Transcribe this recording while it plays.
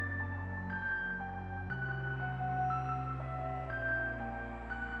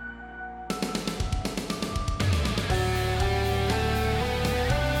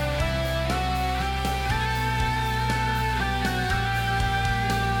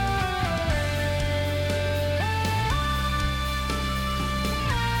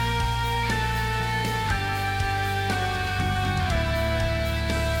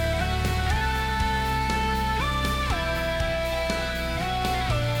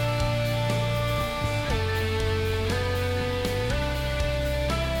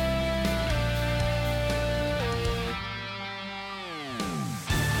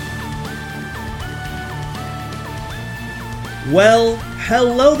Well,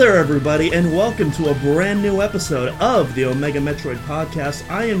 hello there everybody, and welcome to a brand new episode of the Omega Metroid Podcast.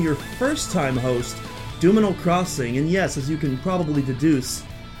 I am your first-time host, Duminal Crossing, and yes, as you can probably deduce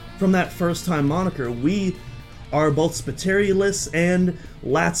from that first-time moniker, we are both Spateri-less and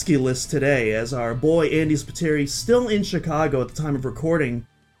Latsky-less today, as our boy Andy Spateri, still in Chicago at the time of recording,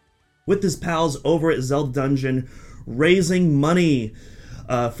 with his pals over at Zelda Dungeon, raising money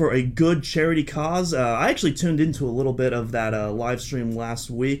for a good charity cause. I actually tuned into a little bit of that live stream last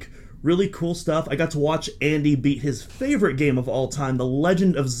week. Really cool stuff. I got to watch Andy beat his favorite game of all time, The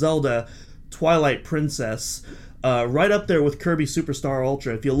Legend of Zelda Twilight Princess, right up there with Kirby Superstar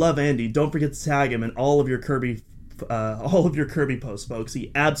Ultra. If you love Andy, don't forget to tag him in all of your Kirby posts, folks.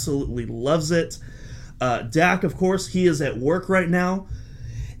 He absolutely loves it. Dak, of course, he is at work right now,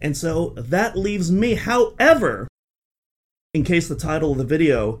 and so that leaves me. However, in case the title of the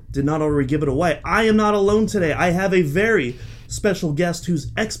video did not already give it away, I am not alone today. I have a very special guest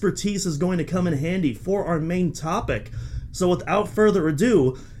whose expertise is going to come in handy for our main topic. So without further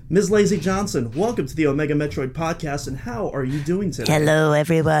ado, Ms. Lazy Johnson, welcome to the Omega Metroid Podcast, and how are you doing today? Hello,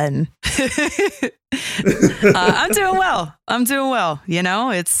 everyone. I'm doing well. You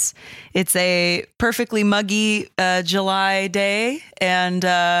know, it's a perfectly muggy July day,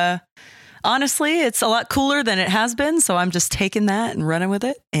 and honestly, it's a lot cooler than it has been, so I'm just taking that and running with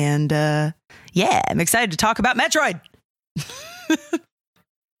it. And yeah, I'm excited to talk about Metroid.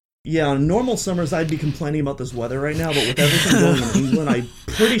 Yeah, on normal summers, I'd be complaining about this weather right now, but with everything going in England, I'm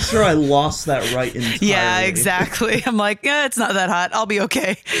pretty sure I lost that right entirely. Yeah, exactly. I'm like, it's not that hot. I'll be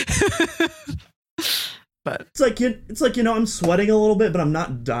okay. But it's like I'm sweating a little bit, but I'm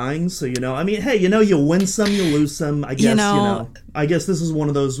not dying. So I mean, hey, you win some, you lose some. I guess I guess this is one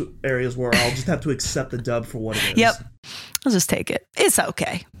of those areas where I'll just have to accept the dub for what it is. Yep, I'll just take it. It's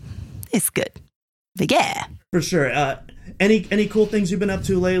okay. It's good. But yeah, for sure. Any cool things you've been up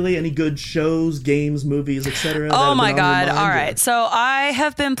to lately? Any good shows, games, movies, etc.? Oh my god! All right, so I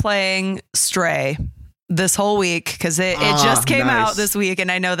have been playing Stray this whole week because it just came out this week,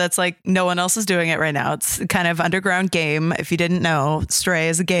 and I know that's like no one else is doing it right now. It's kind of underground game. If you didn't know, Stray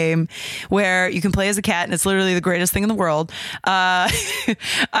is a game where you can play as a cat, and it's literally the greatest thing in the world. I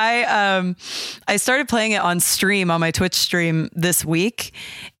started playing it on stream, on my Twitch stream this week,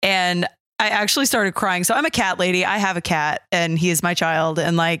 and I actually started crying. So I'm a cat lady. I have a cat, and he is my child,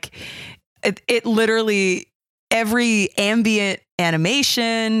 and like it literally, every ambient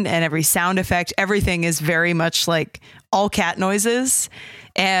animation and every sound effect, everything is very much like all cat noises,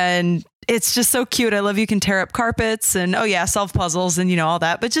 and it's just so cute. I love you can tear up carpets and solve puzzles and all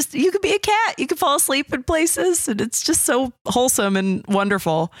that, but just you could be a cat, you could fall asleep in places, and it's just so wholesome and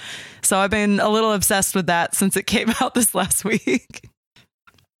wonderful. So I've been a little obsessed with that since it came out this last week.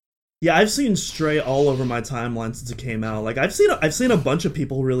 Yeah, I've seen Stray all over my timeline since it came out. Like I've seen a bunch of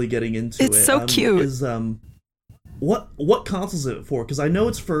people really getting into it. It's so cute. What consoles is it for? Because I know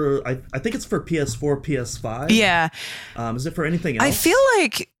it's for I think it's for PS4, PS5. Yeah. Is it for anything else? I feel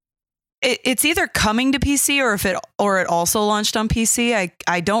like it's either coming to PC or it also launched on PC.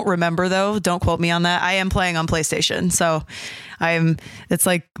 I don't remember though. Don't quote me on that. I am playing on PlayStation, so it's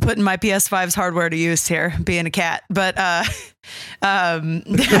like putting my PS5's hardware to use here, being a cat. But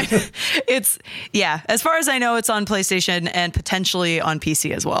it's as far as I know, it's on PlayStation and potentially on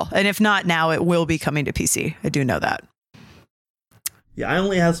PC as well. And if not now, it will be coming to PC. I do know that. Yeah, I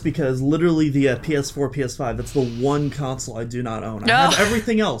only asked because literally the PS4, PS5, that's the one console I do not own. I have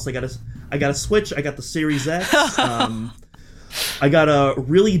everything else. I got a Switch, I got the Series X, I got a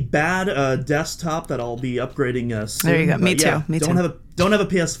really bad desktop that I'll be upgrading soon. There you go. Me too. Don't have a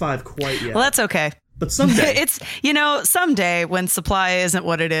PS5 quite yet. Well, that's okay. But someday. It's, someday when supply isn't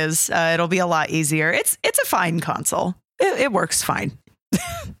what it is, it'll be a lot easier. It's a fine console. It works fine.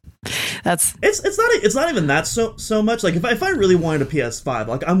 It's not even that so much. Like if I really wanted a PS5,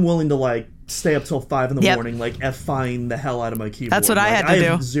 like I'm willing to like stay up till 5 a.m, like F5 the hell out of my keyboard. That's what I had to do. I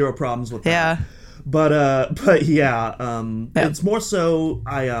have zero problems with that. Yeah. But yeah, it's more so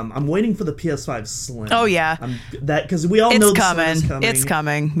I'm waiting for the PS5 Slim. Oh yeah. Because we all know the Slim is coming. It's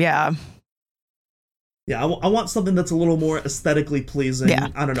coming. Yeah. Yeah, I want something that's a little more aesthetically pleasing. Yeah.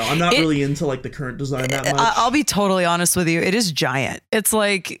 I don't know. I'm not really into like the current design that much. I'll be totally honest with you. It is giant. It's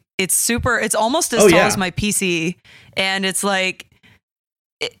like it's almost as tall as my PC, and it's like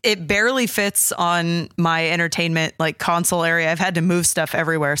it barely fits on my entertainment like console area. I've had to move stuff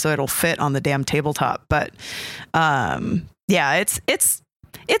everywhere so it'll fit on the damn tabletop. But it's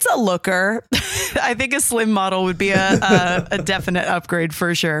a looker. I think a slim model would be a definite upgrade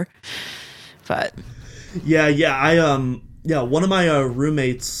for sure. But yeah, Yeah, one of my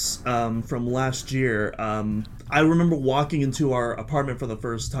roommates from last year, I remember walking into our apartment for the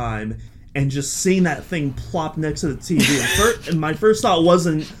first time and just seeing that thing plop next to the TV. And my first thought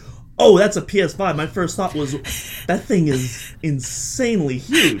wasn't, oh, that's a PS5. My first thought was, that thing is insanely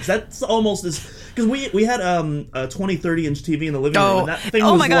huge. That's almost as... Because we had a 20, 30-inch TV in the living room, and that thing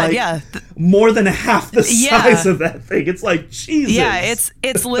was my God, like yeah. more than half the size of that thing. It's like, Jesus. Yeah,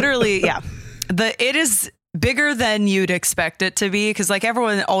 it's literally, yeah. It is bigger than you'd expect it to be, because like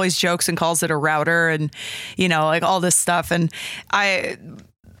everyone always jokes and calls it a router and, you know, like all this stuff. And I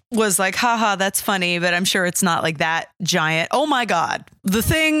was like, haha, that's funny, but I'm sure it's not like that giant. Oh my God. The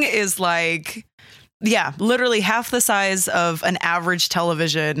thing is like... Yeah, literally half the size of an average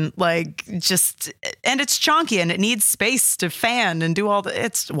television, like just, and it's chonky and it needs space to fan and do all the,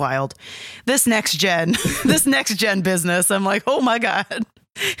 it's wild. This next gen business, I'm like, oh my God,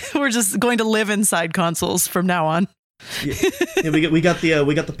 we're just going to live inside consoles from now on. Yeah, we got the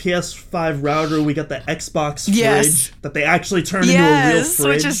PS5 router, we got the Xbox fridge that they actually turned into a real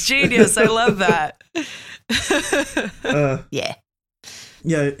fridge. Which is genius. I love that. Yeah.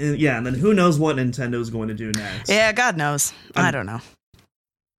 Yeah, and then who knows what Nintendo's going to do next? Yeah, God knows. I don't know.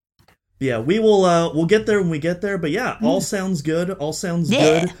 Yeah, we'll get there when we get there. But yeah, all sounds good. All sounds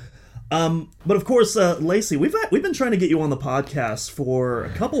good. But of course, Lacey, we've been trying to get you on the podcast for a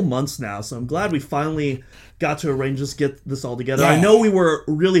couple months now, so I'm glad we finally got to get this all together. I know we were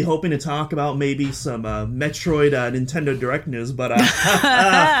really hoping to talk about maybe some Metroid Nintendo Direct news, but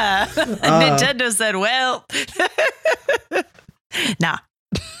Nintendo said, well, nah.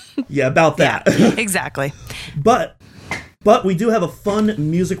 Yeah, about that. Yeah, exactly. But we do have a fun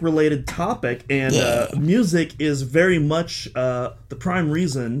music-related topic, and music is very much the prime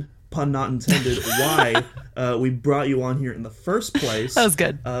reason, pun not intended, why we brought you on here in the first place. That was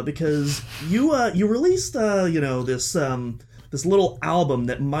good. Because you released this little album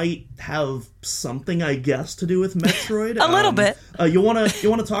that might have something, I guess, to do with Metroid. A little bit. You wanna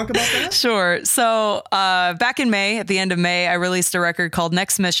talk about that? Sure. So back in May, at the end of May, I released a record called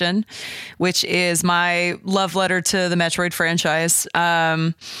Next Mission, which is my love letter to the Metroid franchise.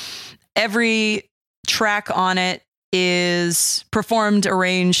 Every track on it is performed,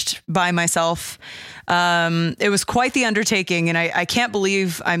 arranged by myself. It was quite the undertaking, and I can't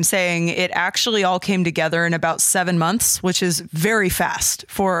believe I'm saying it actually all came together in about 7 months, which is very fast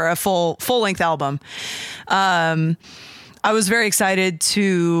for a full-length album. I was very excited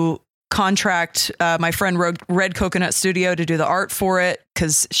to contract my friend Red Coconut Studio to do the art for it,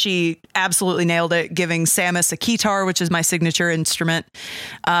 because she absolutely nailed it, giving Samus a keytar, which is my signature instrument.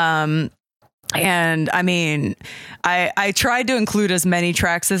 And I mean, I tried to include as many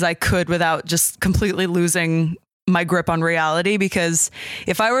tracks as I could without just completely losing my grip on reality, because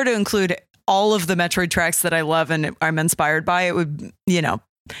if I were to include all of the Metroid tracks that I love and I'm inspired by, it would,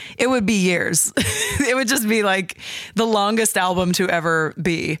 it would be years. It would just be like the longest album to ever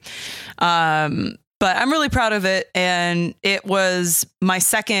be. But I'm really proud of it. And it was my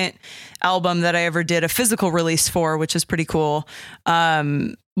second album that I ever did a physical release for, which is pretty cool.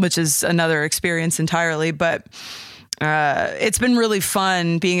 Which is another experience entirely. But it's been really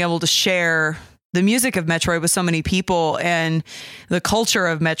fun being able to share the music of Metroid with so many people, and the culture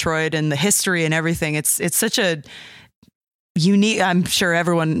of Metroid and the history and everything. It's such a unique, I'm sure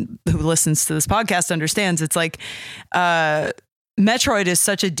everyone who listens to this podcast understands, it's like Metroid is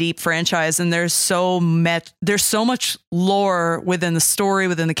such a deep franchise, and there's so much lore within the story,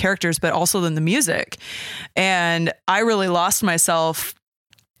 within the characters, but also in the music. And I really lost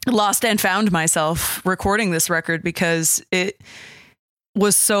and found myself recording this record, because it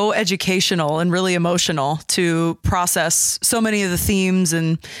was so educational and really emotional to process so many of the themes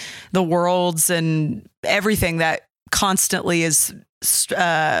and the worlds and everything that constantly is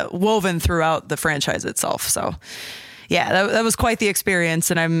woven throughout the franchise itself. So yeah, that was quite the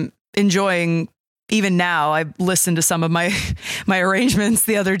experience, and I'm enjoying. Even now, I listened to some of my arrangements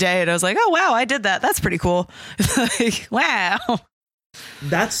the other day, and I was like, oh wow, I did that. That's pretty cool. Like, wow.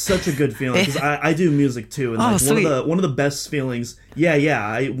 That's such a good feeling, because I do music too, and like one of the best feelings.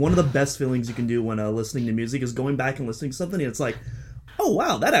 One of the best feelings you can do when listening to music is going back and listening to something, and it's like, oh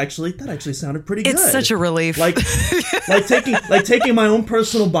wow, that actually sounded pretty good. It's such a relief. Like taking my own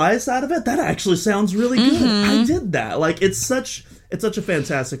personal bias out of it. That actually sounds really good. I did that. Like it's such a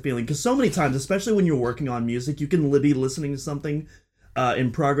fantastic feeling, because so many times, especially when you're working on music, you can be listening to something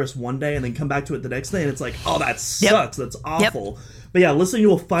in progress one day and then come back to it the next day, and it's like, oh, that sucks. That's awful. But yeah, listening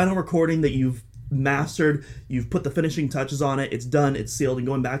to a final recording that you've mastered, you've put the finishing touches on it, it's done, it's sealed, and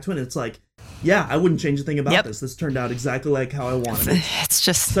going back to it, and it's like, yeah, I wouldn't change a thing about Yep. this. This turned out exactly like how I wanted it. It's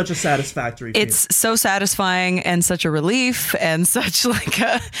just Such a satisfactory. it's so satisfying and such a relief and such like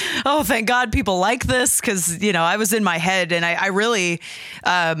oh, thank God people like this, because I was in my head, and I really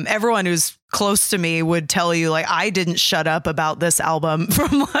everyone who's close to me would tell you, like, I didn't shut up about this album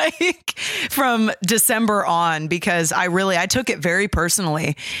from December on, because I took it very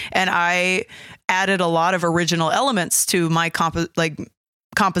personally, and I added a lot of original elements to my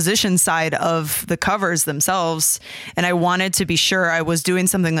composition side of the covers themselves, and I wanted to be sure I was doing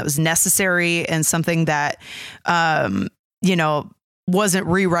something that was necessary and something that wasn't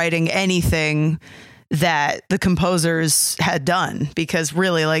rewriting anything that the composers had done, because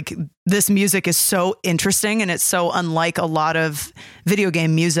really, like, this music is so interesting and it's so unlike a lot of video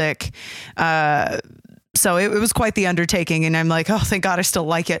game music. So it was quite the undertaking, and I'm like, oh, thank God I still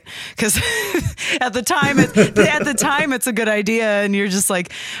like it, because at the time it's a good idea, and you're just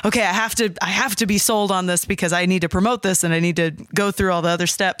like, okay, I have to be sold on this because I need to promote this and I need to go through all the other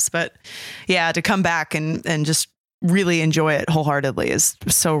steps. But yeah, to come back and just really enjoy it wholeheartedly is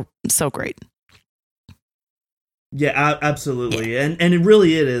so great. Yeah, absolutely, yeah. And it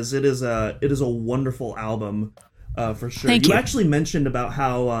really is a wonderful album, for sure. Thank you. You actually mentioned about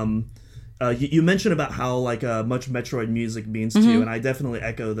how you mentioned about how much Metroid music means to you, and I definitely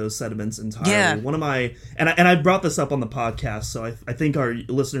echo those sentiments entirely. Yeah. One of my and I brought this up on the podcast, so I think our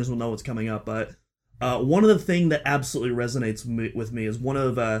listeners will know what's coming up. But one of the things that absolutely resonates with me is one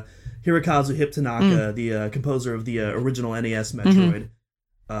of Hirokazu Hip Tanaka, the composer of the original NES Metroid,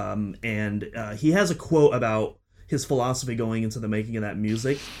 and he has a quote about his philosophy going into the making of that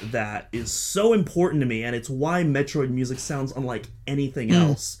music that is so important to me, and it's why Metroid music sounds unlike anything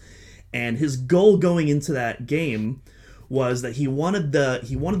else. And his goal going into that game was that he wanted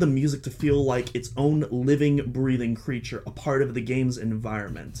the music to feel like its own living, breathing creature, a part of the game's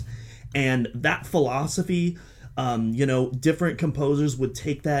environment. And that philosophy, different composers would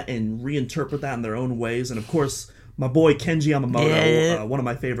take that and reinterpret that in their own ways. And of course, my boy Kenji Yamamoto, one of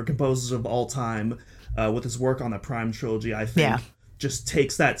my favorite composers of all time, with his work on the Prime trilogy, I think just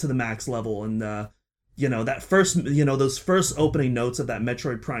takes that to the max level. And that first, those first opening notes of that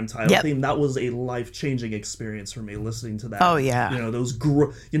Metroid Prime title theme, that was a life-changing experience for me, listening to that. Oh yeah. Those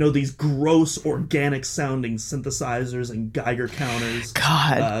these gross organic sounding synthesizers and Geiger counters.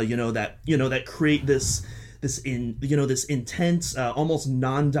 God. That create this intense, almost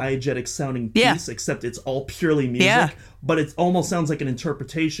non-diegetic sounding piece, except it's all purely music, but it almost sounds like an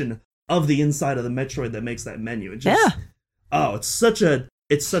interpretation of the inside of the Metroid that makes that menu. It just, it's such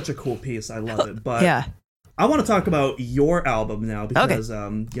a cool piece. I love it. But I want to talk about your album now, because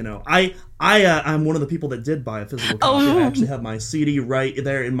I'm one of the people that did buy a physical copy. I actually have my CD right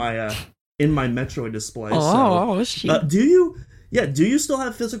there in my Metroid display. Do you still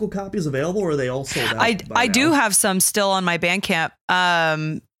have physical copies available, or are they all sold out? I do have some still on my Bandcamp.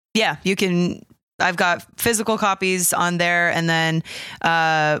 You can. I've got physical copies on there, and then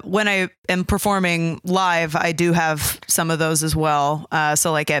when I am performing live, I do have some of those as well.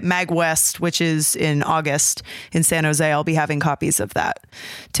 So like at Mag West, which is in August in San Jose, I'll be having copies of that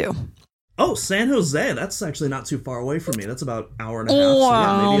too. Oh, San Jose, that's actually not too far away from me. That's about an hour and a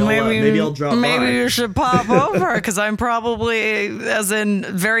half. So maybe I'll drop by. Maybe you should pop over, because I'm probably, as in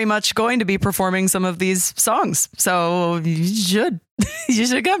very much, going to be performing some of these songs. So you should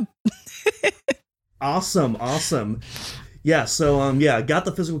come. Awesome. Yeah, so got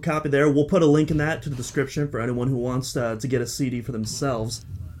the physical copy there. We'll put a link in that to the description for anyone who wants to get a CD for themselves.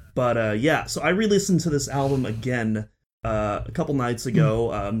 But so I re-listened to this album again a couple nights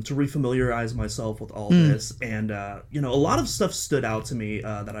ago to refamiliarize myself with all this, and a lot of stuff stood out to me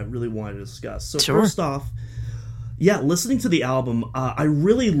that I really wanted to discuss. So first off, listening to the album, I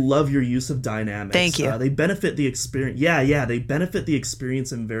really love your use of dynamics. Thank you. They benefit the experience. They benefit the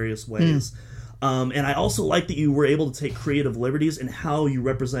experience in various ways. And I also like that you were able to take creative liberties in how you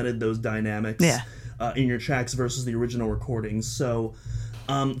represented those dynamics in your tracks versus the original recordings. So,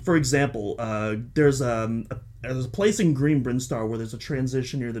 for example, there's a place in Green Brinstar where there's a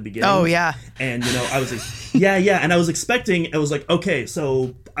transition near the beginning. Oh, yeah. And, I was like, and I was expecting, all right,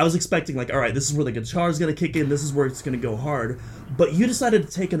 this is where the guitar's going to kick in, this is where it's going to go hard. But you decided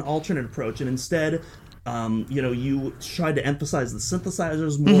to take an alternate approach, and instead, you tried to emphasize the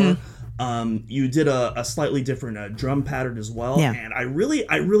synthesizers more. You did a slightly different drum pattern as well, and I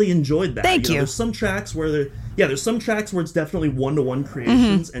really enjoyed that. Thank you. There's some tracks where there's some tracks where it's definitely one-to-one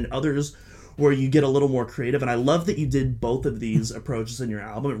creations, and others where you get a little more creative. And I love that you did both of these approaches in your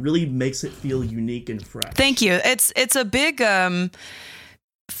album. It really makes it feel unique and fresh. Thank you. It's a big, I'd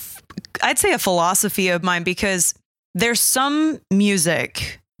say a philosophy of mine, because there's some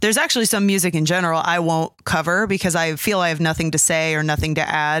music there's actually some music in general I won't cover because I feel I have nothing to say or nothing to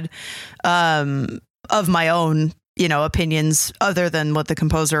add of my own, opinions other than what the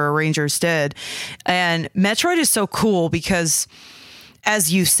composer or arrangers did. And Metroid is so cool because,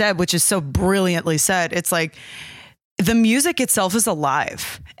 as you said, which is so brilliantly said, it's like the music itself is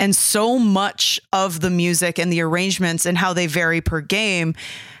alive, and so much of the music and the arrangements and how they vary per game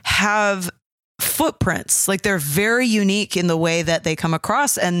have footprints. Like, they're very unique in the way that they come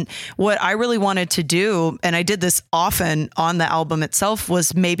across. And what I really wanted to do, and I did this often on the album itself,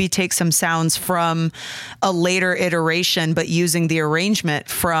 was maybe take some sounds from a later iteration, but using the arrangement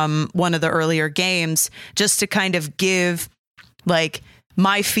from one of the earlier games, just to kind of give like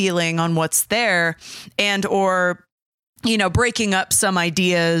my feeling on what's there, and or breaking up some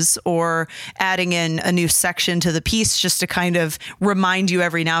ideas or adding in a new section to the piece, just to kind of remind you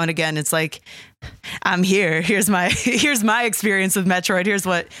every now and again. It's like, I'm here. Here's my experience with Metroid. Here's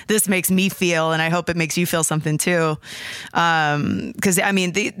what this makes me feel. And I hope it makes you feel something too. Because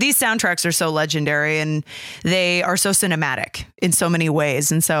these soundtracks are so legendary and they are so cinematic in so many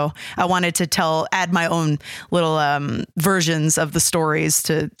ways. And so I wanted to add my own little versions of the stories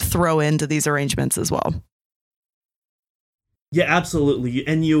to throw into these arrangements as well. Yeah, absolutely.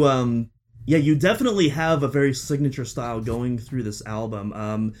 And you definitely have a very signature style going through this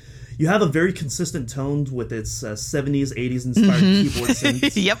album. You have a very consistent tone with its 70s, 80s inspired keyboard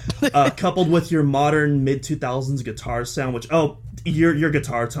synths. Yep. Coupled with your modern mid-2000s guitar sound, which, your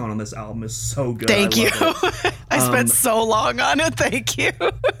guitar tone on this album is so good. Thank you. I spent so long on it. Thank you.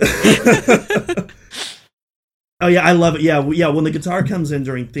 Oh yeah, I love it. Yeah. When the guitar comes in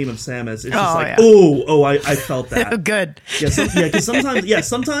during Theme of Samus, it's just I felt that. Good. Because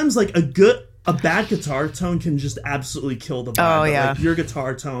sometimes like a bad guitar tone can just absolutely kill the vibe. Oh yeah. Like, your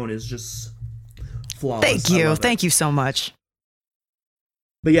guitar tone is just flawless. Thank you so much.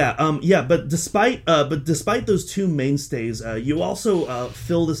 But but despite those two mainstays, you also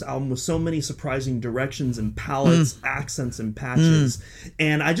fill this album with so many surprising directions and palettes, accents, and patches.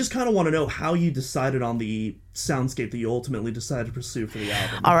 And I just kind of want to know how you decided on the soundscape that you ultimately decided to pursue for the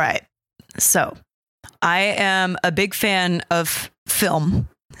album. All right. So I am a big fan of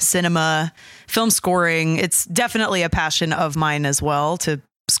cinema, film scoring. It's definitely a passion of mine as well to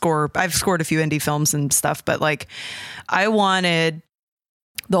score. I've scored a few indie films and stuff, but like, I wanted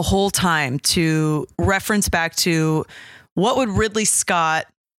the whole time to reference back to what would Ridley Scott,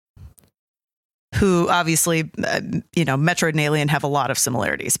 who obviously, Metroid and Alien have a lot of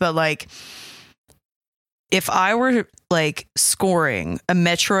similarities, but like, if I were like scoring a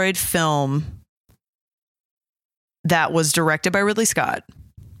Metroid film that was directed by Ridley Scott,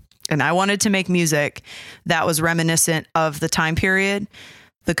 and I wanted to make music that was reminiscent of the time period,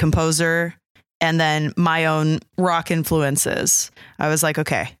 the composer, and then my own rock influences, I was like,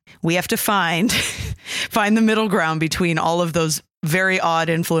 okay, we have to find the middle ground between all of those very odd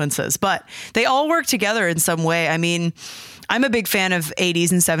influences, but they all work together in some way. I mean, I'm a big fan of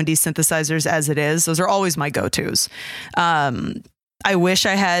 80s and 70s synthesizers as it is. Those are always my go-tos. I wish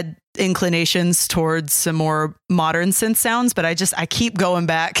I had inclinations towards some more modern synth sounds, but I keep going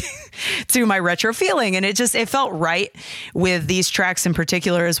back to my retro feeling, and it felt right with these tracks in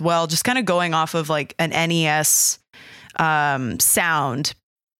particular as well, just kind of going off of like an NES sound.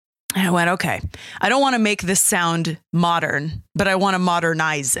 And I went, okay, I don't want to make this sound modern, but I want to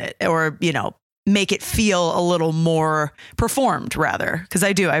modernize it, or make it feel a little more performed, rather, because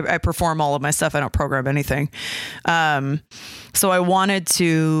I perform all of my stuff. I don't program anything. So I wanted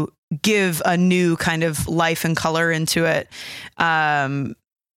to give a new kind of life and color into it. But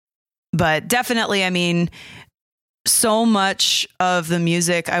definitely, I mean, so much of the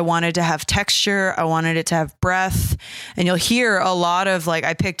music, I wanted to have texture. I wanted it to have breath. And you'll hear a lot of like,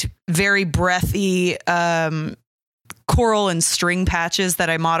 I picked very breathy, choral and string patches that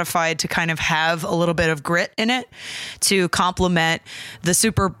I modified to kind of have a little bit of grit in it to complement the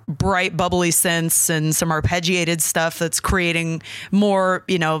super bright, bubbly synths and some arpeggiated stuff that's creating more,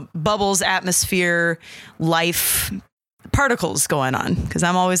 bubbles, atmosphere, life, particles going on. Because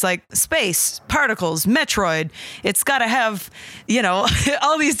I'm always like, space, particles, Metroid. It's got to have,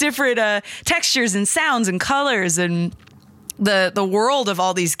 all these different textures and sounds and colors, and the world of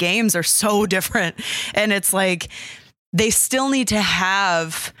all these games are so different. And it's like, they still need to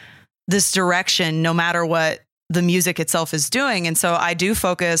have this direction no matter what the music itself is doing. And so I do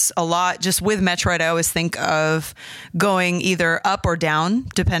focus a lot just with Metroid. I always think of going either up or down,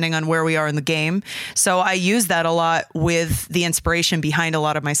 depending on where we are in the game. So I use that a lot with the inspiration behind a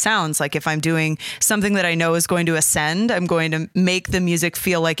lot of my sounds. Like if I'm doing something that I know is going to ascend, I'm going to make the music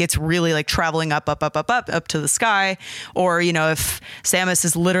feel like it's really like traveling up to the sky. Or, you know, if Samus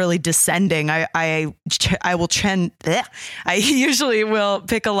is literally descending, I usually will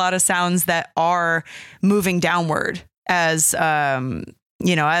pick a lot of sounds that are moving downward as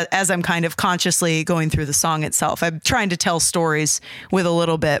you know, as I'm kind of consciously going through the song itself. I'm trying to tell stories with a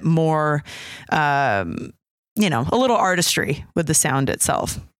little bit more you know, a little artistry with the sound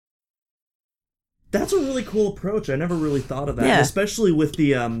itself. That's a really cool approach. I never really thought of that, yeah. Especially with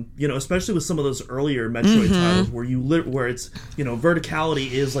the, you know, especially with some of those earlier Metroid titles where where it's, you know, verticality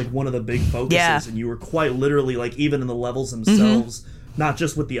is like one of the big focuses, and you were quite literally like even in the levels themselves, not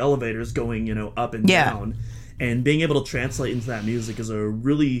just with the elevators going, you know, up and down, and being able to translate into that music is a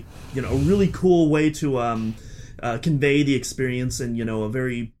really, you know, a really cool way to convey the experience in, you know, a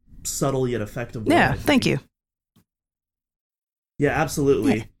very subtle yet effective way. Yeah, thank you. Yeah,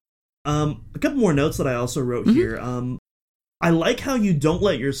 absolutely. Yeah. A couple more notes that I also wrote here. I like how you don't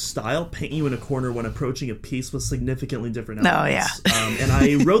let your style paint you in a corner when approaching a piece with significantly different elements. Oh, yeah. And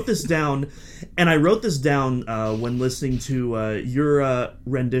I wrote this down, when listening to your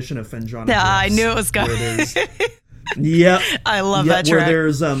rendition of Phendrana. Yeah, I knew it was going. Yep. I love that track. Where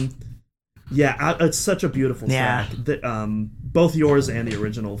there's it's such a beautiful track. That both yours and the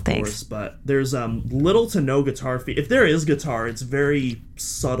original, of course. But there's little to no guitar feed. If there is guitar, it's very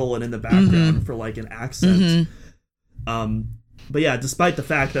subtle and in the background for like an accent. But yeah, despite the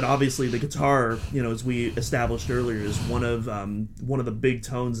fact that obviously the guitar, you know, as we established earlier, is one of the big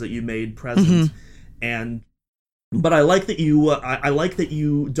tones that you made present, but I like that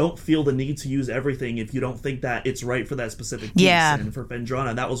you don't feel the need to use everything if you don't think that it's right for that specific piece. Yeah. And for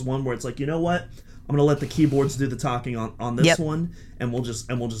Phendrana, that was one where it's like, you know what, I'm gonna let the keyboards do the talking on this one, and we'll just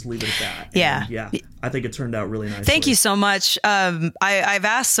leave it at that. Yeah. And I think it turned out really nicely. Thank you so much. I've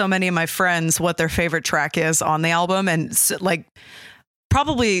asked so many of my friends what their favorite track is on the album, and like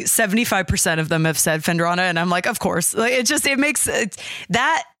probably 75% of them have said Phendrana, and I'm like, of course. Like it makes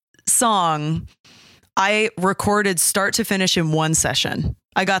that song I recorded start to finish in one session.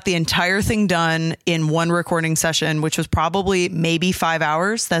 I got the entire thing done in one recording session, which was probably maybe 5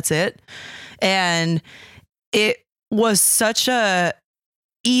 hours. That's it. And it was such a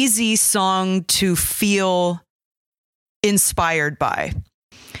easy song to feel inspired by.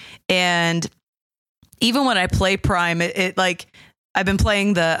 And even when I play Prime, it like, I've been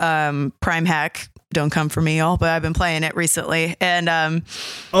playing the Prime Hack. Don't come for me, y'all, but I've been playing it recently. And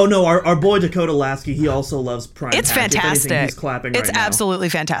oh no, our boy Dakota Lasky, he also loves Prime It's Hack. fantastic. Anything, he's clapping it's right now. Absolutely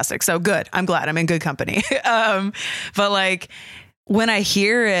fantastic. So good. I'm glad I'm in good company. But like when I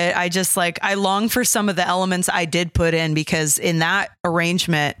hear it, I just like, I long for some of the elements I did put in, because in that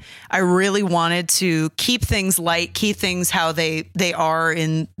arrangement, I really wanted to keep things light, keep things how they are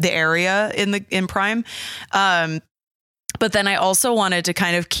in the area in Prime. But then I also wanted to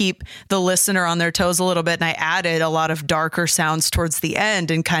kind of keep the listener on their toes a little bit. And I added a lot of darker sounds towards the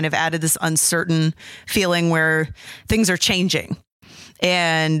end and kind of added this uncertain feeling where things are changing.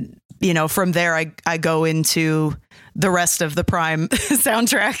 And, you know, from there, I go into the rest of the Prime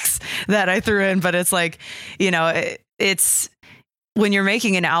soundtracks that I threw in. But it's like, you know, it's when you're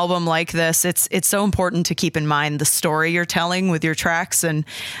making an album like this, it's so important to keep in mind the story you're telling with your tracks. And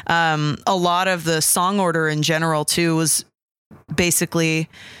a lot of the song order in general, too, was basically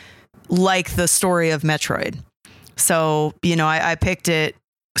like the story of Metroid. So, you know, I picked it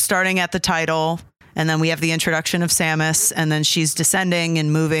starting at the title, and then we have the introduction of Samus, and then she's descending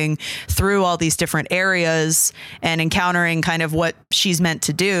and moving through all these different areas and encountering kind of what she's meant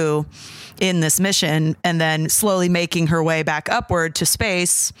to do in this mission, and then slowly making her way back upward to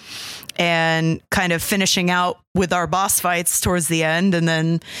space and kind of finishing out with our boss fights towards the end. And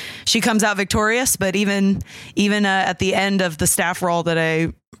then she comes out victorious. But even at the end of the staff roll that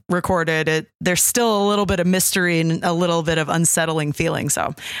I recorded, there's still a little bit of mystery and a little bit of unsettling feeling.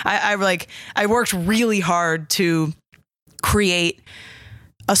 So I worked really hard to create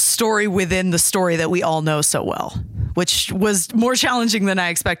a story within the story that we all know so well, which was more challenging than I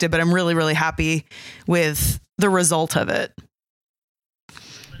expected, but I'm really, really happy with the result of it.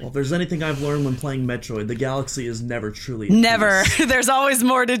 Well, if there's anything I've learned when playing Metroid, the galaxy is never truly never. There's always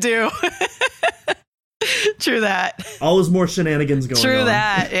more to do. True that. Always more shenanigans going on. True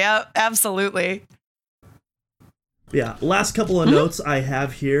that. Yeah, absolutely. Yeah. Last couple of notes I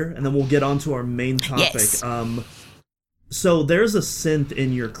have here, and then we'll get on to our main topic. Yes. So there's a synth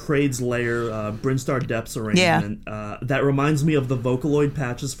in your Kraid's Lair Brinstar Depths arrangement that reminds me of the Vocaloid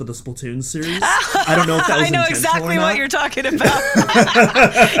patches for the Splatoon series. I don't know if that was I know exactly what you're talking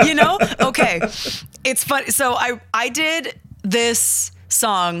about. You know? Okay. It's fun. So I did this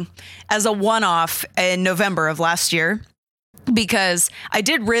song as a one-off in November of last year because I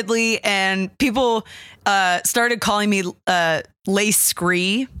did Ridley and people started calling me Lay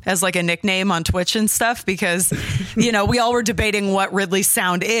Scree as like a nickname on Twitch and stuff because, you know, we all were debating what Ridley's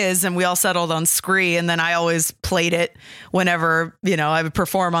sound is and we all settled on Scree. And then I always played it whenever, you know, I would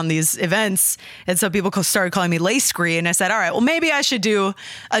perform on these events. And so people started calling me Lay Scree. And I said, all right, well, maybe I should do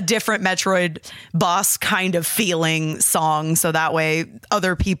a different Metroid boss kind of feeling song. So that way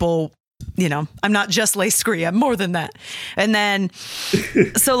other people, you know, I'm not just Lay Scree, I'm more than that. And then,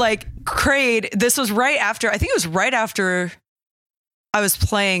 so like Kraid, this was right after, I think it was right after I was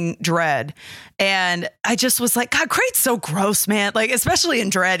playing Dread, and I just was like, God, Kraid's so gross, man. Like, especially in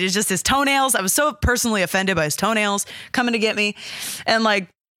Dread, it's just his toenails. I was so personally offended by his toenails coming to get me. And like,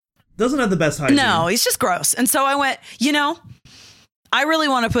 doesn't have the best hygiene. No, he's just gross. And so I went, you know, I really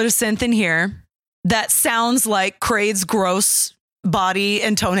want to put a synth in here that sounds like Kraid's gross body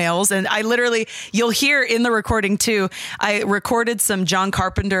and toenails. And I literally, you'll hear in the recording too, I recorded some John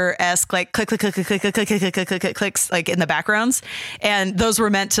Carpenter-esque like click, click, click, click, click, click, click, click, click, click, click, clicks like in the backgrounds. And those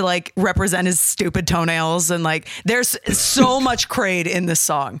were meant to like represent his stupid toenails. And like, there's so much Kraid in this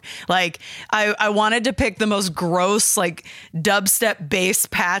song. Like I wanted to pick the most gross, like dubstep bass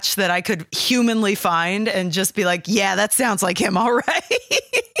patch that I could humanly find and just be like, yeah, that sounds like him. All right.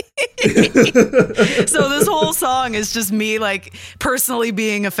 So this whole song is just me like personally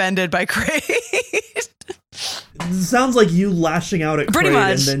being offended by Kraid. It sounds like you lashing out at pretty Kraid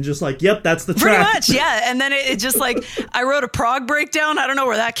much. And then just like, yep, that's the track. Pretty much, yeah. And then it just like, I wrote a prog breakdown. I don't know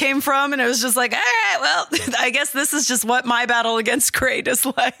where that came from. And it was just like, all right, well, I guess this is just what my battle against Kraid is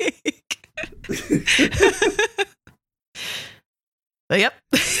like. But, yep.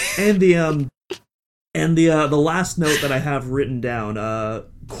 And the last note that I have written down,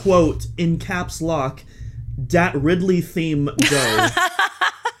 quote, in caps lock, "Dat Ridley theme go."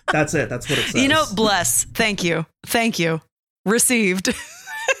 That's it. That's what it says. You know, bless. Thank you. Thank you. Received.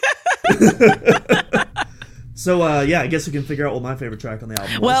 So, yeah, I guess we can figure out what my favorite track on the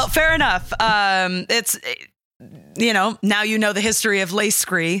album was. Well, fair enough. It's, you know, now you know the history of Lay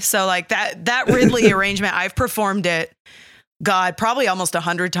Scree. So, like, that Ridley arrangement, I've performed it, God, probably almost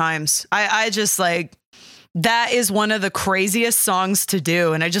 100 times. I just, like, that is one of the craziest songs to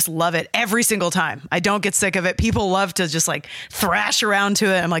do. And I just love it every single time. I don't get sick of it. People love to just like thrash around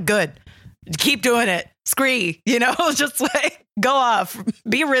to it. I'm like, good, keep doing it. Scree, you know, just like go off,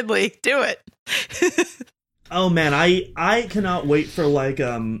 be Ridley, do it. Oh man, I cannot wait for like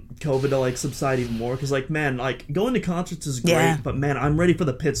COVID to like subside even more because like man, like going to concerts is great, but man, I'm ready for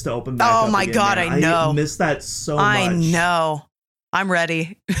the pits to open back up. Oh my again, God, man. I know. I miss that so much. I know. I'm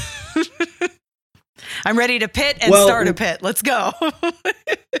ready. I'm ready to pit and start a pit. Let's go.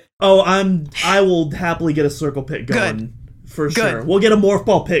 I will happily get a circle pit going for sure. We'll get a morph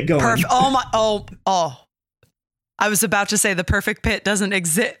ball pit going. Perfect. Oh. I was about to say the perfect pit doesn't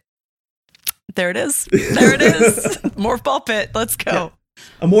exist. There it is. There it is. Morph ball pit. Let's go.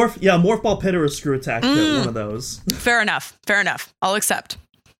 Yeah. A morph ball pit or a screw attack pit, one of those. Fair enough. I'll accept.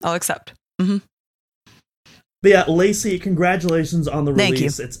 Mm-hmm. But yeah, Lacey, congratulations on the Thank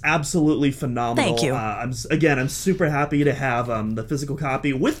release. you. It's absolutely phenomenal. Thank you. I'm super happy to have the physical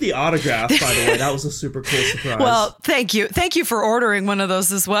copy with the autograph, by the way. That was a super cool surprise. Well, thank you. Thank you for ordering one of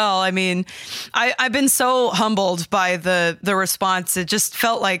those as well. I mean, I've been so humbled by the response. It just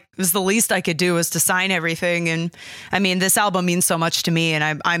felt like it was the least I could do was to sign everything. And I mean, this album means so much to me,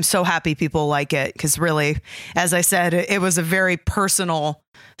 and I'm so happy people like it because really, as I said, it was a very personal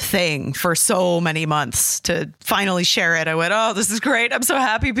thing for so many months to finally share it. I went, oh, this is great. I'm so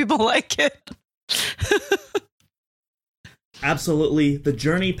happy people like it. Absolutely. The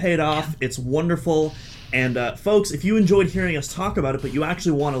journey paid off. It's wonderful. And folks, if you enjoyed hearing us talk about it, but you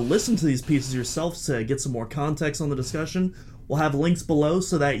actually want to listen to these pieces yourself to get some more context on the discussion, we'll have links below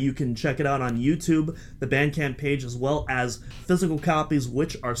so that you can check it out on YouTube, the Bandcamp page, as well as physical copies,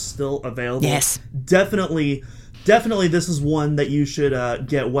 which are still available. Yes. Definitely, this is one that you should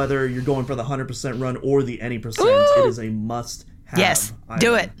get, whether you're going for the 100% run or the any percent. It is a must-have. Yes, item.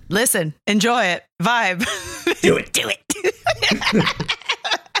 do it. Listen, enjoy it. Vibe. Do it. Do it.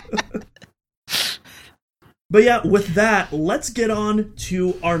 But yeah, with that, let's get on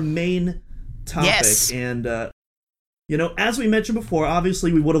to our main topic. Yes. And, you know, as we mentioned before,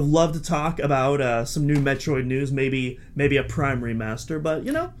 obviously we would have loved to talk about some new Metroid news, maybe a Prime remaster, but,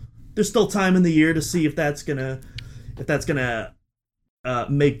 you know, there's still time in the year to see if that's gonna, if that's gonna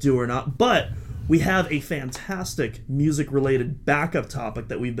make do or not. But we have a fantastic music-related backup topic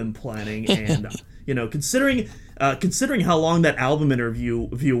that we've been planning, and considering how long that album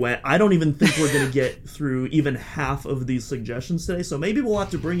interview went, I don't even think we're going to get through even half of these suggestions today. So maybe we'll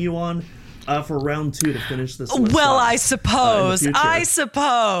have to bring you on for round 2 to finish this list. Well, I suppose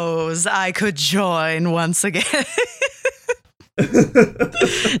I could join once again.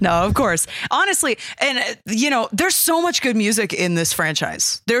 No, of course. Honestly, and there's so much good music in this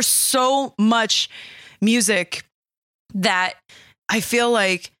franchise. There's so much music that I feel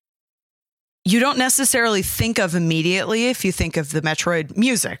like you don't necessarily think of immediately if you think of the Metroid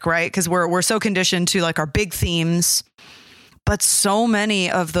music, right? Because we're so conditioned to like our big themes. But so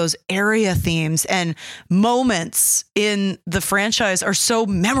many of those area themes and moments in the franchise are so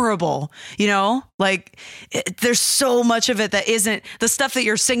memorable, like there's so much of it that isn't the stuff that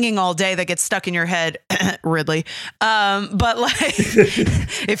you're singing all day that gets stuck in your head, Ridley. But like,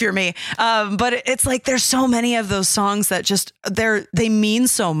 if you're me, but it's like, there's so many of those songs that just they mean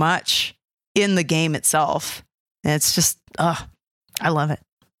so much in the game itself. And it's just, I love it.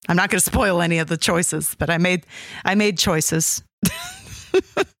 I'm not going to spoil any of the choices, but I made choices.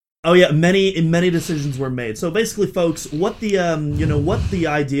 Oh yeah, many decisions were made. So basically, folks, what the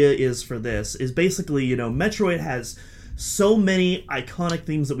idea is for this is basically, Metroid has so many iconic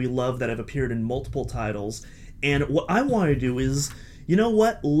themes that we love that have appeared in multiple titles, and what I want to do is,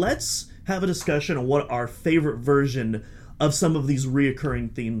 let's have a discussion on what our favorite version of some of these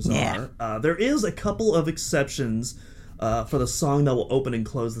reoccurring themes are. There is a couple of exceptions for the song that will open and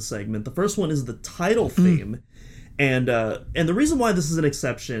close the segment. The first one is the title theme, and the reason why this is an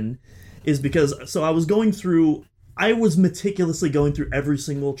exception is because I was meticulously going through every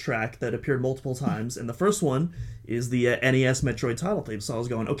single track that appeared multiple times, and the first one is the NES Metroid title theme. So I was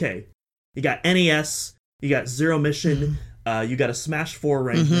going, okay, you got NES, you got Zero Mission, you got a Smash 4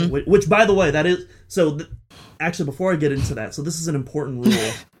 arrangement, which by the way, that is actually, before I get into that, so this is an important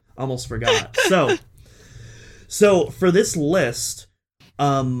rule. Almost forgot. So for this list,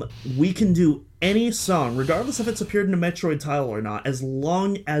 we can do any song, regardless if it's appeared in a Metroid title or not, as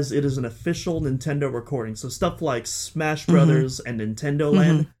long as it is an official Nintendo recording. So stuff like Smash Brothers and Nintendo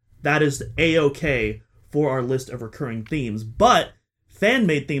Land, that is A-OK for our list of recurring themes. But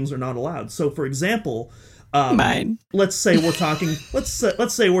fan-made themes are not allowed. So for example, let's say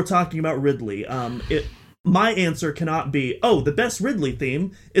we're talking about Ridley. My answer cannot be, the best Ridley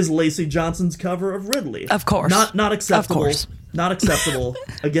theme is Lacey Johnson's cover of Ridley. Of course. Not acceptable. Of course. Not acceptable.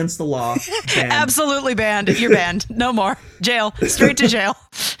 Against the law. Banned. Absolutely banned. You're banned. No more. Jail. Straight to jail.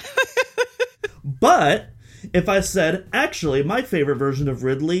 But if I said, actually, my favorite version of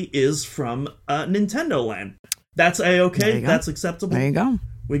Ridley is from Nintendo Land, that's A-OK. That's acceptable. There you go.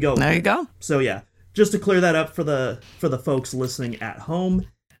 We go. There you go. So yeah, just to clear that up for the folks listening at home.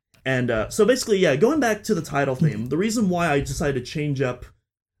 And so basically, going back to the title theme, the reason why I decided to change up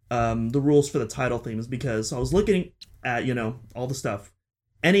the rules for the title theme is because I was looking at, all the stuff.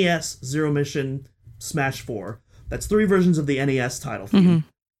 NES, Zero Mission, Smash 4. That's 3 versions of the NES title theme.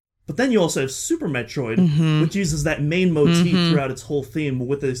 But then you also have Super Metroid, which uses that main motif throughout its whole theme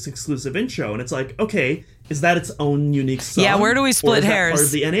with this exclusive intro. And it's like, okay, is that its own unique song? Yeah, where do we split hairs? Part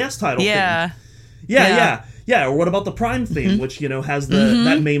of the NES title theme? Yeah, or what about the Prime theme, which, has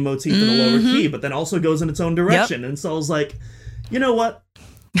that main motif in a lower key, but then also goes in its own direction. And so I was like, you know what?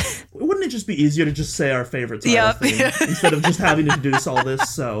 Wouldn't it just be easier to just say our favorite title theme instead of just having to deduce all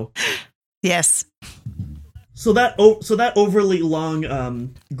this? So yes. So that overly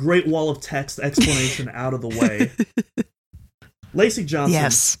long Great Wall of Text explanation out of the way. Lacey Johnson.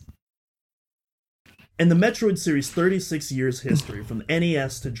 Yes. In the Metroid series' 36 years history, from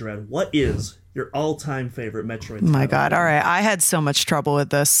NES to Dread, what is your all-time favorite Metroid title? My God. All right. I had so much trouble with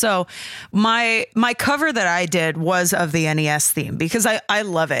this. So my cover that I did was of the NES theme because I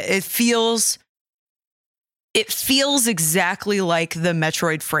love it. It feels exactly like the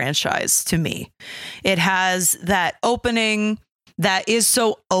Metroid franchise to me. It has that opening that is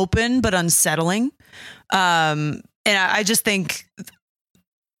so open but unsettling. And I just think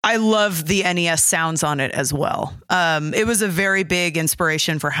I love the NES sounds on it as well. It was a very big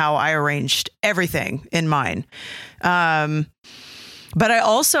inspiration for how I arranged everything in mine. But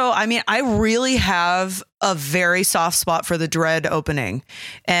I really have a very soft spot for the Dread opening.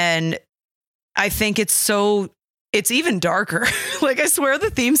 And I think it's even darker. Like, I swear the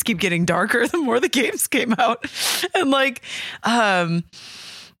themes keep getting darker the more the games came out. And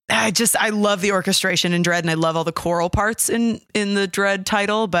I love the orchestration in Dread, and I love all the choral parts in the Dread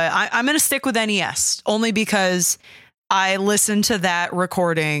title, but I'm going to stick with NES only because I listened to that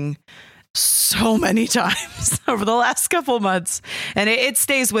recording so many times over the last couple months, and it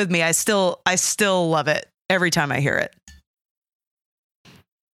stays with me. I still love it every time I hear it.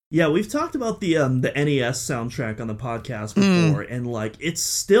 Yeah, we've talked about the NES soundtrack on the podcast before, and like it's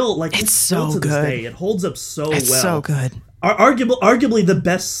still like it's still so to this good. day. It holds up so It's well. so good. Arguably the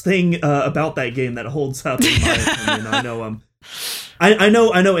best thing about that game that holds up, in my opinion. I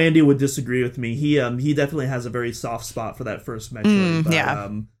know Andy would disagree with me. He definitely has a very soft spot for that first Metroid. But, yeah.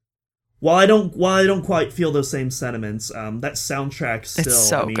 While I don't quite feel those same sentiments, that soundtrack still. It's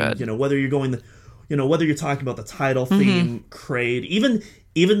so I mean, good. Whether you're whether you're talking about the title theme, Kraid,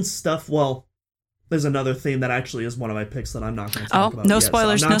 even stuff. Well, there's another theme that actually is one of my picks that I'm not going to talk about. No yet,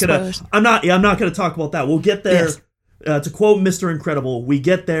 spoilers. So No spoilers. I'm not going to talk about that. We'll get there. Yes. To quote Mr. Incredible, we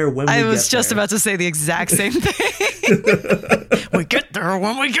get there when we get there. I was just about to say the exact same thing. We get there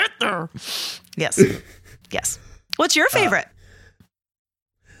when we get there. Yes. Yes. What's your favorite?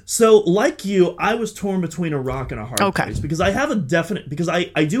 So, like you, I was torn between a rock and a hard Okay. place because I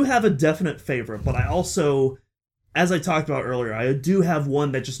do have a definite favorite, but I also, as I talked about earlier, I do have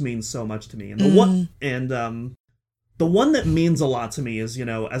one that just means so much to me. And the one that means a lot to me is,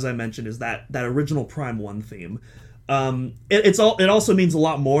 as I mentioned, is that original Prime 1 theme. It also means a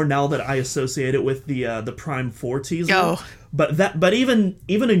lot more now that I associate it with the Prime 4 teaser. Oh. But even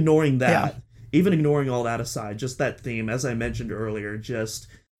ignoring that, Yeah. even ignoring all that aside, just that theme, as I mentioned earlier, just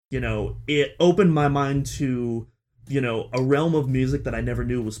it opened my mind to a realm of music that I never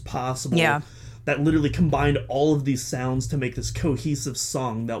knew was possible. Yeah. That literally combined all of these sounds to make this cohesive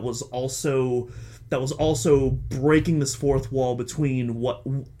song that was also breaking this fourth wall between what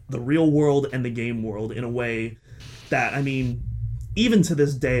the real world and the game world in a way that, I mean, even to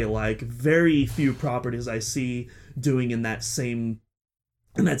this day, like, very few properties I see doing in that same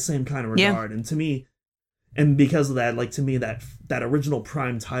kind of regard. Yeah. And to me, and because of that, like, to me, that original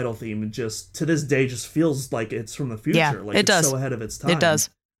Prime title theme just to this day just feels like it's from the future. Yeah, like it it's does. so ahead of its time. It does.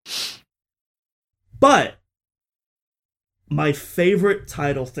 But my favorite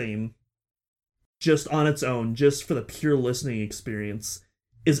title theme, just on its own, just for the pure listening experience,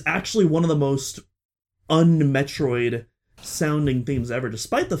 is actually one of the most un-Metroid sounding themes ever,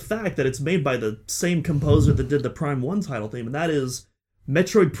 despite the fact that it's made by the same composer that did the Prime 1 title theme, and that is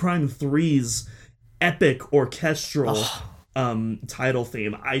Metroid Prime 3's epic orchestral title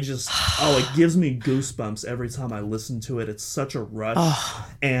theme. It gives me goosebumps every time I listen to it. It's such a rush.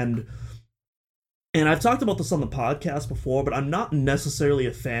 And I've talked about this on the podcast before, but I'm not necessarily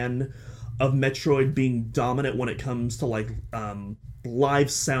a fan of Metroid being dominant when it comes to like live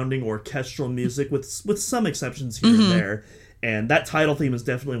sounding orchestral music, with some exceptions here and there. And that title theme is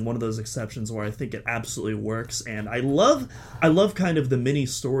definitely one of those exceptions where I think it absolutely works. And I love kind of the mini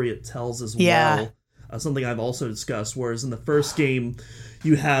story it tells as well. Something I've also discussed, whereas in the first game,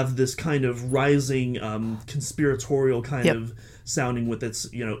 you have this kind of rising conspiratorial kind of sounding with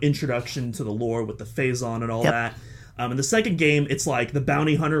its introduction to the lore with the Phazon and all that. In the second game, it's like the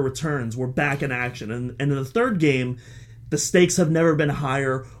bounty hunter returns, we're back in action. And in the third game, the stakes have never been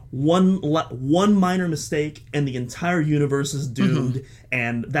higher. One minor mistake and the entire universe is doomed,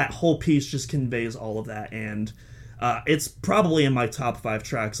 and that whole piece just conveys all of that. And it's probably in my top 5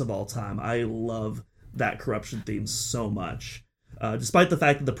 tracks of all time. I love that Corruption theme so much, despite the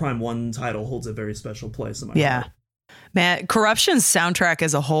fact that the Prime 1 title holds a very special place in my heart. Man, Corruption's soundtrack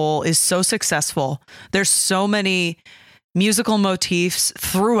as a whole is so successful. There's so many musical motifs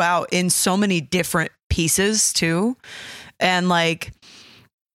throughout in so many different pieces too. And like,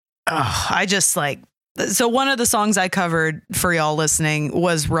 I just like, so one of the songs I covered for y'all listening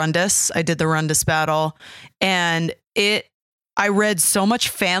was Rundus. I did the Rundus battle, and I read so much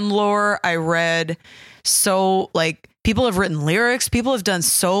fan lore. I read people have written lyrics, people have done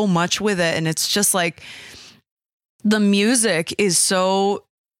so much with it. And it's just like, the music is so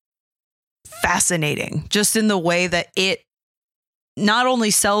fascinating just in the way that it not only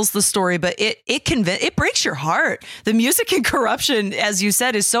sells the story, but it breaks your heart. The music in Corruption, as you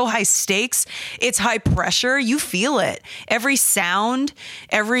said, is so high stakes. It's high pressure. You feel it. Every sound,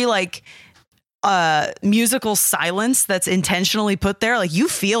 every musical silence that's intentionally put there, like you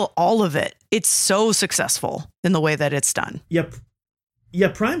feel all of it. It's so successful in the way that it's done. Yep. Yeah,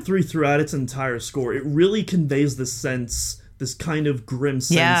 Prime 3 throughout its entire score, it really conveys this kind of grim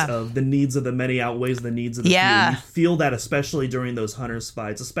sense of the needs of the many outweighs the needs of the few. You feel that especially during those Hunters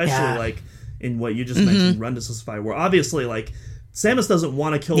fights, especially like in what you just mentioned, Rundus' fight, where obviously like Samus doesn't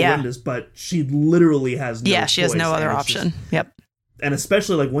want to kill Rundus, but she literally has no choice. She has no other option. And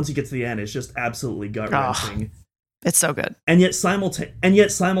especially like once you get to the end, it's just absolutely gut-wrenching. It's so good. And yet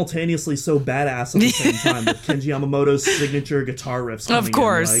simultaneously so badass at the same time with Kenji Yamamoto's signature guitar riffs coming Of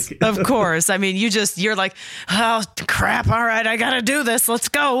course. in, Of course. I mean, you're like, oh, crap. All right, I got to do this. Let's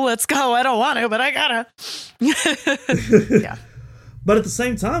go. I don't want to, but I got to. Yeah. But at the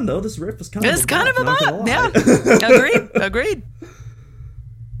same time, though, this riff is kind of a bop. Yeah. Agreed.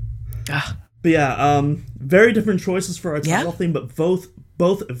 But yeah, very different choices for our title theme, but both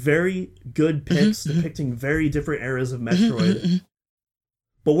very good picks depicting very different eras of Metroid.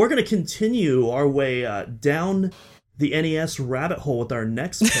 But we're going to continue our way down the NES rabbit hole with our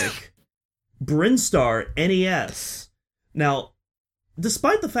next pick, Brinstar NES. Now,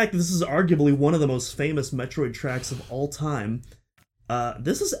 despite the fact that this is arguably one of the most famous Metroid tracks of all time,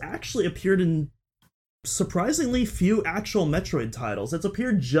 this has actually appeared in surprisingly few actual Metroid titles. It's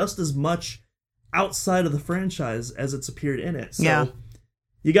appeared just as much outside of the franchise as it's appeared in it. So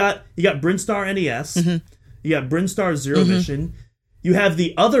you got Brinstar NES, you got Brinstar Zero Mission, you have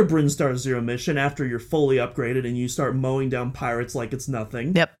the other Brinstar Zero Mission after you're fully upgraded and you start mowing down pirates like it's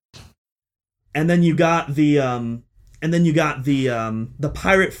nothing. Yep. And then you got the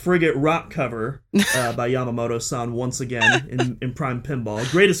pirate frigate rock cover by Yamamoto-san once again in Prime Pinball.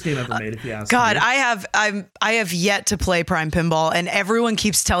 Greatest game ever made, if you ask me. God, I have yet to play Prime Pinball, and everyone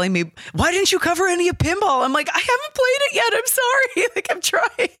keeps telling me, "Why didn't you cover any of Pinball?" I'm like, I haven't played it yet. I'm sorry. Like, I'm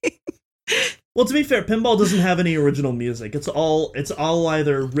trying. Well, to be fair, Pinball doesn't have any original music. It's all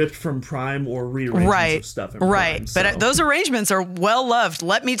either ripped from Prime or rearrangements of stuff in Prime. Right. So. But those arrangements are well loved.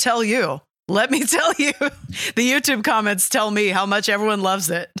 Let me tell you. The YouTube comments tell me how much everyone loves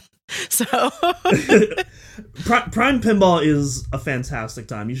it. So Prime Pinball is a fantastic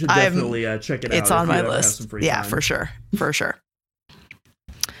time. You should definitely check it out. It's on my list. Yeah, for sure.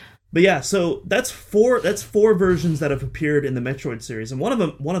 But yeah, so that's four versions that have appeared in the Metroid series, and one of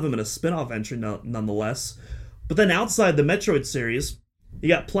them in a spin-off entry nonetheless. But then outside the Metroid series, you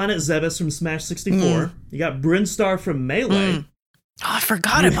got Planet Zebes from Smash 64. You got Brinstar from Melee. Oh, I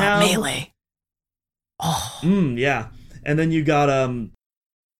forgot about Melee. Oh. Yeah. And then you got,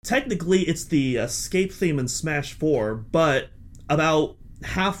 technically it's the escape theme in Smash 4, but about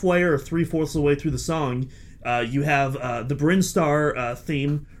halfway or 3/4 of the way through the song, you have the Brinstar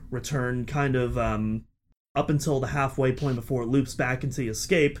theme return kind of up until the halfway point before it loops back into the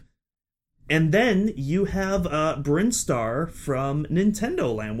escape. And then you have Brinstar from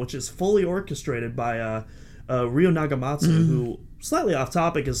Nintendo Land, which is fully orchestrated by Ryo Nagamatsu, who, slightly off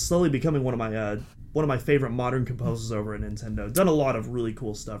topic, is slowly becoming one of my favorite modern composers over at Nintendo. Done a lot of really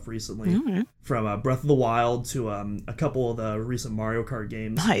cool stuff recently, from Breath of the Wild to a couple of the recent Mario Kart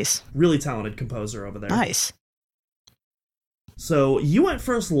games. Nice. Really talented composer over there. Nice. So you went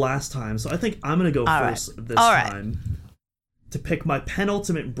first last time, so I think I'm going to go first this time to pick my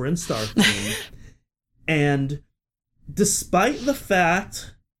penultimate Brinstar theme. And despite the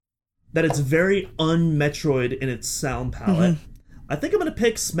fact that it's very un-Metroid in its sound palette, I think I'm going to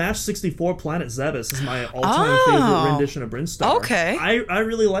pick Smash 64 Planet Zebes as my all-time favorite rendition of Brinstar. Okay. I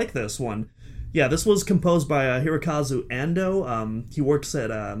really like this one. Yeah, this was composed by Hirokazu Ando. He works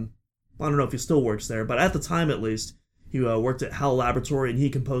at, I don't know if he still works there, but at the time at least, he worked at HAL Laboratory and he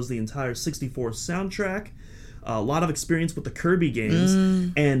composed the entire 64 soundtrack. A lot of experience with the Kirby games.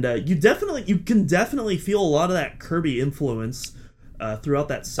 And you can definitely feel a lot of that Kirby influence throughout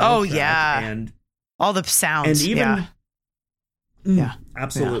that soundtrack. Oh, yeah. And all the sounds. And even... Yeah.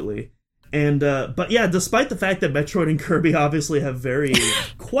 Absolutely. Yeah. And, but yeah, despite the fact that Metroid and Kirby obviously have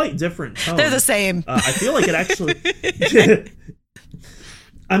quite different tones. They're the same. I feel like it actually...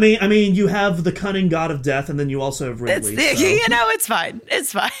 I mean, you have the cunning god of death, and then you also have Ridley. It's fine.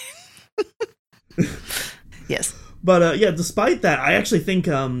 It's fine. Yes. But yeah, despite that, I actually think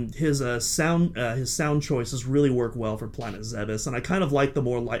his sound choices really work well for Planet Zebes, and I kind of like the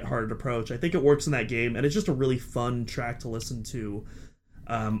more lighthearted approach. I think it works in that game, and it's just a really fun track to listen to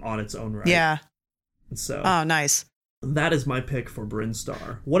on its own right. Yeah. So. Oh, nice. That is my pick for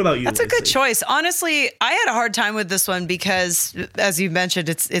Brinstar. What about you, That's Lacey? A good choice. Honestly, I had a hard time with this one because, as you mentioned,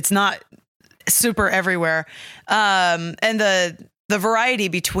 it's not super everywhere. And the variety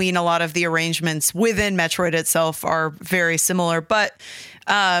between a lot of the arrangements within Metroid itself are very similar. But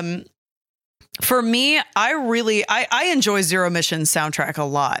for me, I enjoy Zero Mission's soundtrack a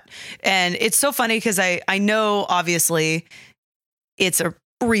lot. And it's so funny because I know, obviously, it's a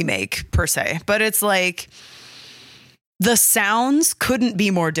remake per se, but it's like... the sounds couldn't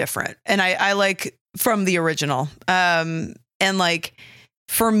be more different. And I like from the original. And like,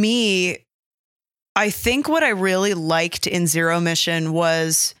 for me, I think what I really liked in Zero Mission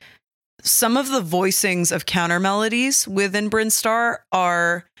was some of the voicings of counter melodies within Brinstar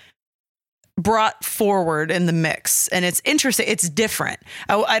are brought forward in the mix, and it's interesting. It's different.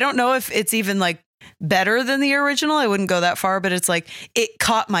 I don't know if it's even like better than the original. I wouldn't go that far, but it's like it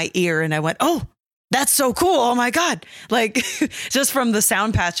caught my ear and I went, oh, that's so cool. Oh my God. Like just from the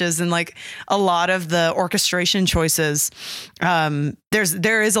sound patches and like a lot of the orchestration choices.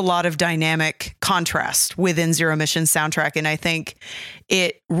 There is a lot of dynamic contrast within Zero Mission soundtrack. And I think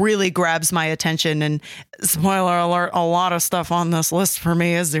it really grabs my attention, and spoiler alert, a lot of stuff on this list for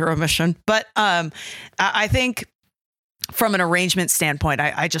me is Zero Mission. But I think from an arrangement standpoint,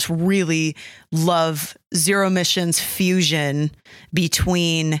 I just really love Zero Mission's fusion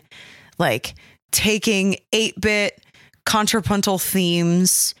between like taking 8-bit contrapuntal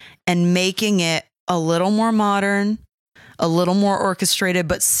themes and making it a little more modern, a little more orchestrated,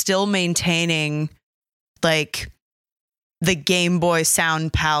 but still maintaining like the Game Boy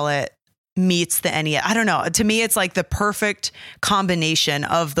sound palette meets the NES. I don't know. To me, it's like the perfect combination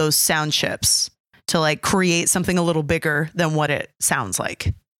of those sound chips to like create something a little bigger than what it sounds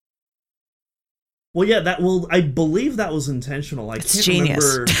like. Well, yeah, I believe that was intentional. It's genius.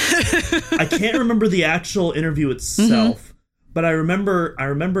 I can't remember the actual interview itself, but I remember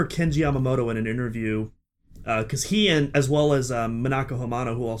Kenji Yamamoto in an interview, because he and as well as Minako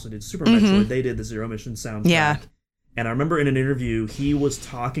Hamano, who also did Super Metroid, they did the Zero Mission soundtrack. Yeah. And I remember in an interview, he was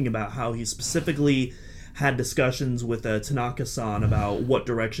talking about how he specifically had discussions with Tanaka-san about what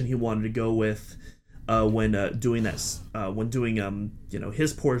direction he wanted to go with when doing his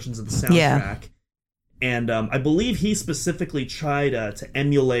portions of the soundtrack. Yeah. And I believe he specifically tried to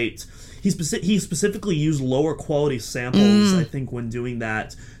emulate. He specifically used lower quality samples, I think, when doing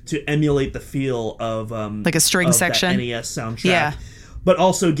that to emulate the feel of like a string section, that NES soundtrack. Yeah. But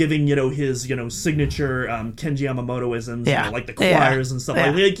also giving his signature Kenji Yamamoto-isms, like the choirs and stuff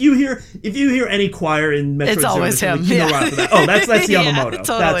like that. Like if you hear any choir in Metroid it's always Zero him. Mission, you know right after that. Oh, that's Yamamoto. Yeah,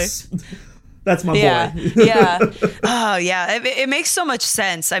 totally. That's my boy. Yeah. Oh yeah, it makes so much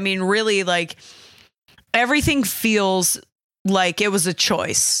sense. I mean, really, like everything feels like it was a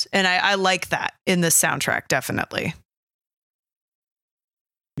choice, and I like that in this soundtrack, definitely.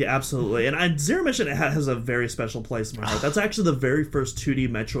 Yeah, absolutely. And Zero Mission has a very special place in my heart. That's actually the very first 2D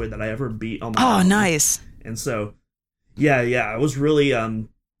Metroid that I ever beat on my own. Oh, nice. And so, yeah, I was really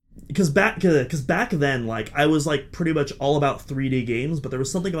because back then, like, I was like pretty much all about 3D games, but there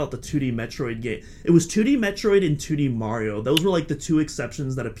was something about the 2D Metroid game. It was 2D Metroid and 2D Mario. Those were like the two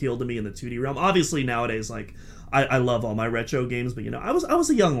exceptions that appealed to me in the 2D realm. Obviously, nowadays, like, I love all my retro games, but I was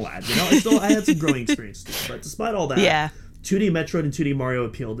a young lad. I had some growing experience too. But despite all that, 2D Metroid and 2D Mario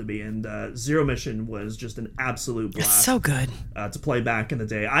appealed to me, and Zero Mission was just an absolute blast. It's so good to play back in the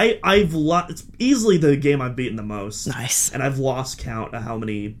day. It's easily the game I've beaten the most. Nice, and I've lost count of how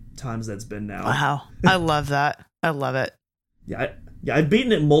many times that's been now. Wow, I love that. I love it. Yeah, I've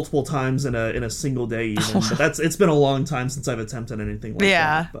beaten it multiple times in a single day, even. But it's been a long time since I've attempted anything like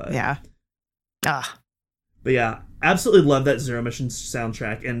that. But yeah, absolutely love that Zero Mission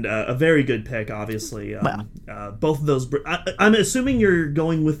soundtrack, and a very good pick, obviously. Both of those. I'm assuming you're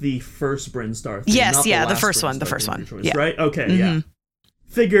going with the first Brinstar theme. Yes, not the first one. Choice, yeah. Right? Okay, yeah.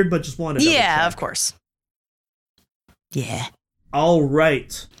 Figured, but just wanted to double check. Of course. Yeah. All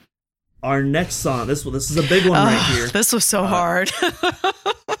right. Our next song. This is a big one right here. This was so hard.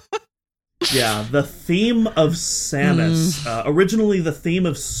 Yeah, the theme of Samus. Originally the theme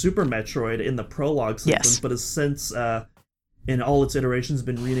of Super Metroid in the prologue sequence, but has since, in all its iterations,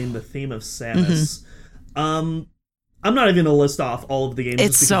 been renamed the theme of Samus. I'm not even going to list off all of the games.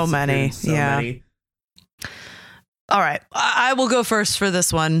 It's so many. Many. All right. I will go first for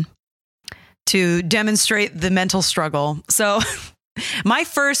this one to demonstrate the mental struggle. So my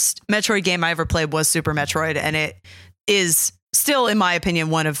first Metroid game I ever played was Super Metroid, and it is still, in my opinion,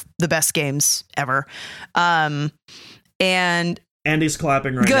 one of the best games ever. And Andy's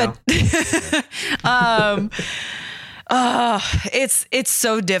clapping right now. It's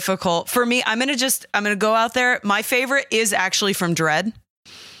so difficult for me. I'm gonna go out there. My favorite is actually from Dread,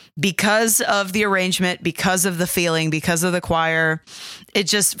 because of the arrangement, because of the feeling, because of the choir. It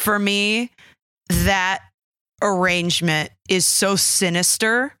just, for me, that arrangement is so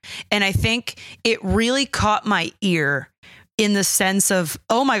sinister, and I think it really caught my ear in the sense of,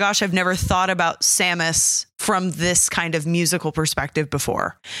 oh my gosh, I've never thought about Samus from this kind of musical perspective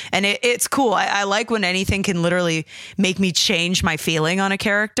before. And it's cool. I like when anything can literally make me change my feeling on a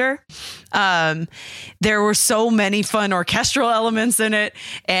character. There were so many fun orchestral elements in it,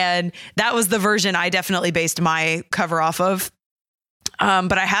 and that was the version I definitely based my cover off of.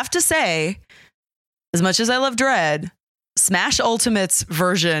 But I have to say, as much as I love Dread, Smash Ultimate's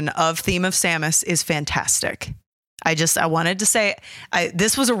version of Theme of Samus is fantastic. I wanted to say,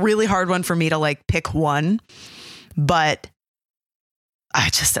 this was a really hard one for me to like pick one, but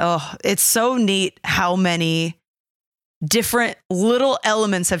it's so neat how many different little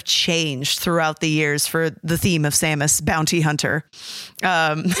elements have changed throughout the years for the theme of Samus Bounty Hunter.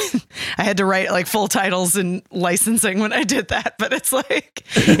 I had to write like full titles and licensing when I did that, but it's like,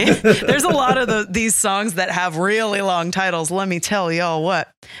 there's a lot of these songs that have really long titles. Let me tell y'all what.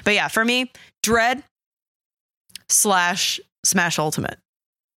 But yeah, for me, Dread / Smash Ultimate.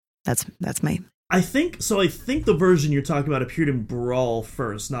 That's me. I think the version you're talking about appeared in Brawl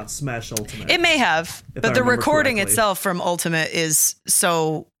first, not Smash Ultimate. It may have, but the recording itself from Ultimate is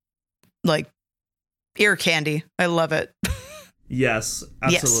so like ear candy. I love it. Yes,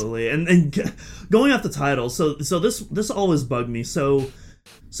 absolutely. Yes. And going off the title, so this always bugged me. So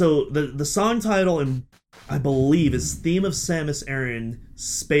the song title, and I believe, is Theme of Samus Aran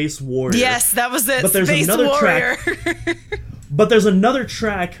Space Warrior. Yes, that was it. But there's Space another Warrior. track. But there's another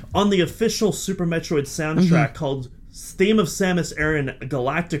track on the official Super Metroid soundtrack called Theme of Samus Aran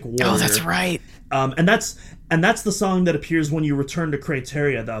Galactic Warrior. Oh, that's right. And that's the song that appears when you return to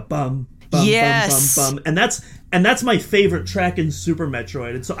Crateria, the bum bum yes. bum bum bum. And that's my favorite track in Super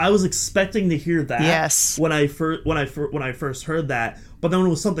Metroid. And so I was expecting to hear that when I first heard that. But then when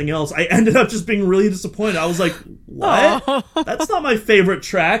it was something else, I ended up just being really disappointed. I was like, what? Oh. That's not my favorite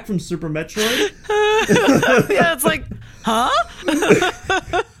track from Super Metroid. Yeah, it's like, huh?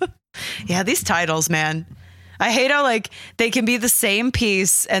 Yeah, these titles, man. I hate how like they can be the same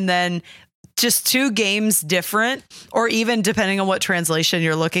piece and then just two games different, or even depending on what translation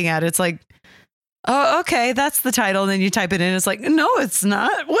you're looking at, it's like, oh, okay, that's the title. And then you type it in. It's like, no, it's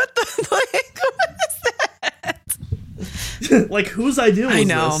not. What the like? What is that? Like, whose idea was this? I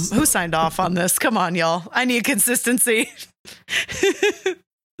know. Who signed off on this? Come on, y'all. I need consistency.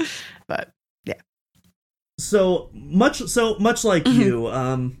 But yeah. So much like you,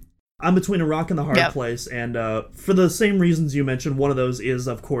 I'm between a rock and a hard place, and for the same reasons you mentioned, one of those is,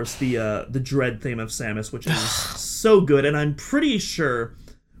 of course, the Dread theme of Samus, which is so good, and I'm pretty sure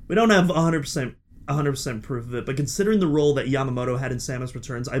we don't have 100% proof of it, but considering the role that Yamamoto had in Samus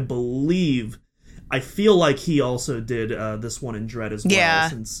Returns, I feel like he also did this one in Dread as well. Yeah,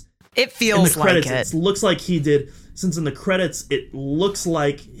 since it feels in the credits, like it. It looks like he did. Since in the credits, it looks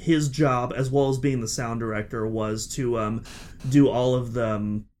like his job, as well as being the sound director, was to do all of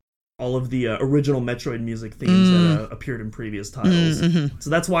the original Metroid music themes that appeared in previous titles. So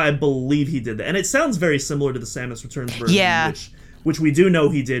that's why I believe he did that. And it sounds very similar to the Samus Returns version, which we do know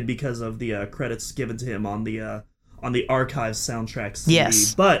he did because of the credits given to him on the Archive soundtrack CD.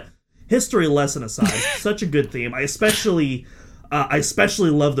 Yes. But history lesson aside, such a good theme. I especially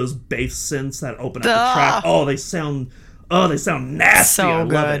love those bass synths that open up the track. Oh, they sound nasty. So I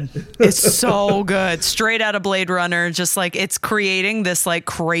good. Love it. It's so good. Straight out of Blade Runner. Just like it's creating this like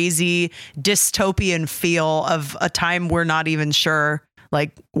crazy dystopian feel of a time we're not even sure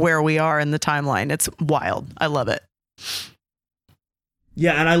like where we are in the timeline. It's wild. I love it.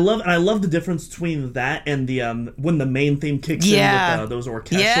 Yeah, and I love the difference between that and the when the main theme kicks in with those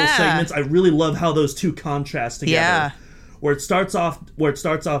orchestral segments. I really love how those two contrast together. Yeah. Where it starts off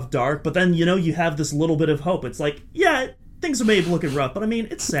dark, but then you have this little bit of hope. It's like, yeah, things are maybe looking rough, but I mean,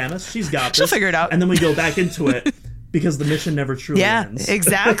 it's Samus. She's got this. She'll figure it out. And then we go back into it because the mission never truly ends. Yeah,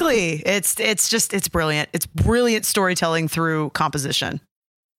 exactly. It's brilliant. It's brilliant storytelling through composition.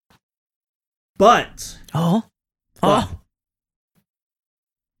 But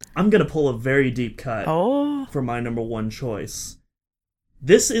I'm gonna pull a very deep cut for my number one choice.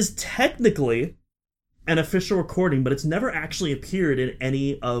 This is technically an official recording, but it's never actually appeared in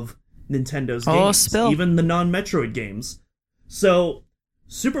any of Nintendo's games, even the non-Metroid games. So,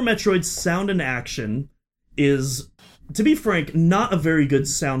 Super Metroid's Sound and Action is, to be frank, not a very good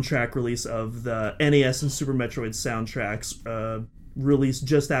soundtrack release of the NES and Super Metroid soundtracks released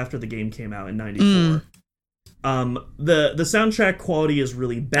just after the game came out in 94. The soundtrack quality is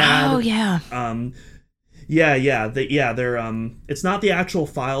really bad. Oh, yeah. They're it's not the actual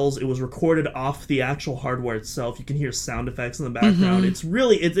files. It was recorded off the actual hardware itself. You can hear sound effects in the background. It's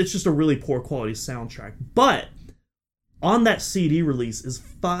really it's just a really poor quality soundtrack. But on that CD release is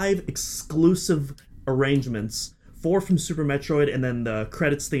 5 exclusive arrangements, 4 from Super Metroid and then the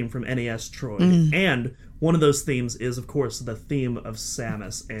credits theme from NES Troid. And one of those themes is, of course, the theme of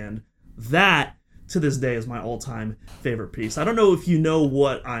Samus, and that to this day is my all-time favorite piece. I don't know if you know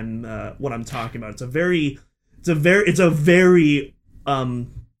what I'm talking about. It's a very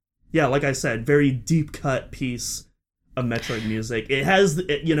like I said, very deep cut piece of Metroid music. It has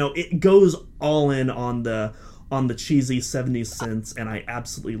it goes all in on the on the cheesy 70s synths, and I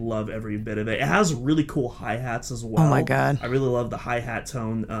absolutely love every bit of it. It has really cool hi-hats as well. Oh my God. I really love the hi-hat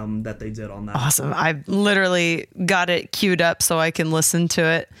tone that they did on that. Awesome. I literally got it queued up so I can listen to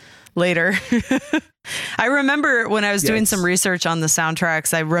it later. I remember when I was doing some research on the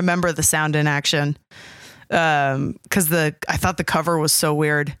soundtracks, I remember the sound in action. Because I thought the cover was so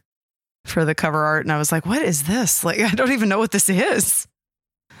weird for the cover art, and I was like, what is this? Like, I don't even know what this is.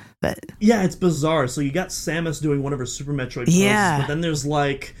 But yeah, it's bizarre. So you got Samus doing one of her Super Metroid poses, but then there's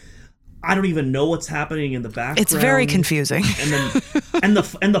like, I don't even know what's happening in the background. It's very confusing. And then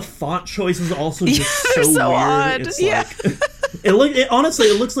and the font choice is also just so weird. Odd. It's like honestly,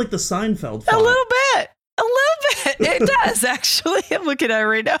 it looks like the Seinfeld font. A little bit. It does, actually. I'm looking at it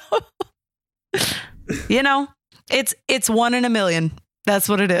right now. You know, it's 1 in a million. That's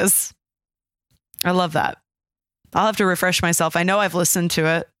what it is. I love that. I'll have to refresh myself. I know I've listened to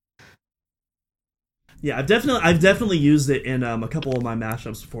it. Yeah, I've definitely used it in a couple of my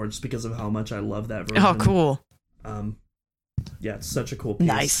mashups before, just because of how much I love that version. Oh, cool. Yeah, it's such a cool piece.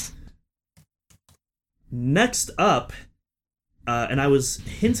 Nice. Next up, and I was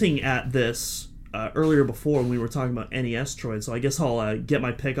hinting at this earlier before when we were talking about NES Troid, so I guess I'll get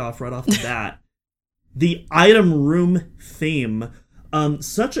my pick off right off the bat. The item room theme.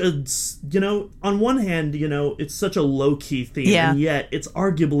 Such a, on one hand, it's such a low-key theme, and yet it's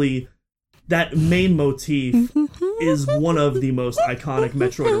arguably, that main motif is one of the most iconic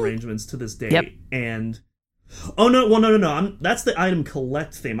Metroid arrangements to this day. Yep. And no. That's the item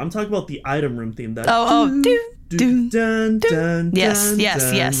collect theme. I'm talking about the item room theme. That Yes.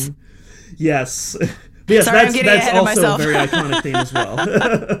 Yes. Yes, sorry, that's also myself. a very iconic theme as well.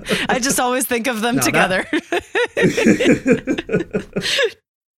 I just always think of them together.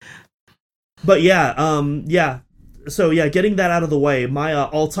 But yeah. So yeah, getting that out of the way, my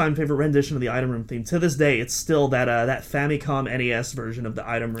all-time favorite rendition of the item room theme to this day, it's still that Famicom NES version of the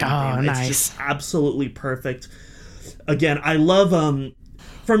item room theme. Nice. It's just absolutely perfect. Again, I love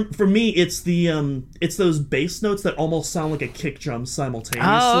for me, it's it's those bass notes that almost sound like a kick drum simultaneously.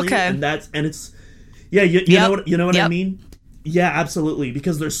 Oh, okay. And it's you know what I mean? Yeah, absolutely,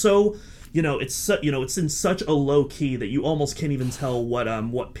 because they're so, it's in such a low key that you almost can't even tell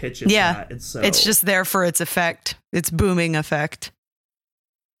what pitch it's at. And so it's just there for its effect, its booming effect.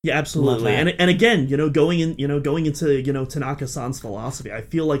 Yeah, absolutely. And again, going into Tanaka-san's philosophy, I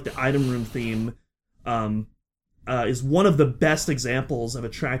feel like the item room theme is one of the best examples of a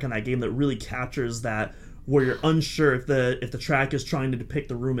track in that game that really captures that, where you're unsure if the track is trying to depict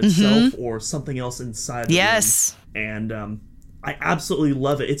the room itself or something else inside the room. And I absolutely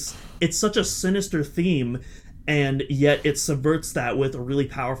love it. It's such a sinister theme, and yet it subverts that with a really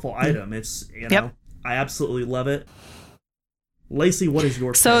powerful item. It's I absolutely love it. Lacey, what is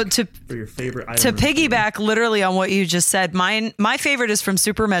your pick for your favorite item? To piggyback literally on what you just said, my favorite is from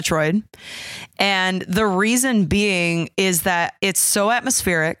Super Metroid. And the reason being is that it's so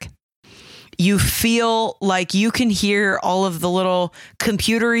atmospheric. You feel like you can hear all of the little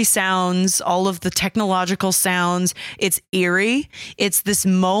computery sounds, all of the technological sounds. It's eerie. It's this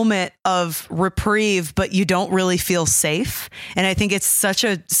moment of reprieve, but you don't really feel safe. And I think it's such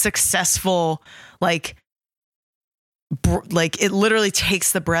a successful, like it literally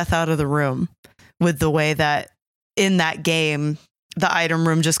takes the breath out of the room with the way that in that game, the item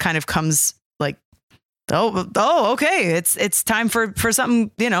room just kind of comes like, oh, okay. It's time for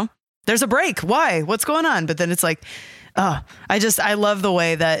something, there's a break. Why? What's going on? But then it's like, I love the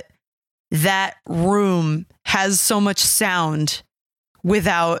way that room has so much sound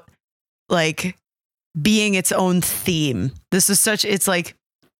without like being its own theme. It's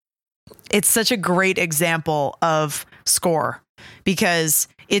such a great example of score, because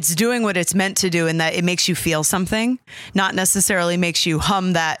it's doing what it's meant to do in that it makes you feel something, not necessarily makes you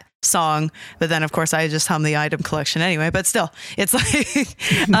hum that song. But then of course I just hum the item collection anyway, but still it's like,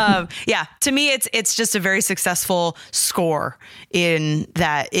 to me, it's just a very successful score in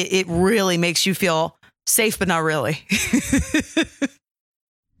that it really makes you feel safe, but not really.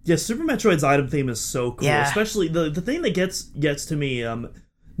 Yeah. Super Metroid's item theme is so cool, especially the thing that gets to me,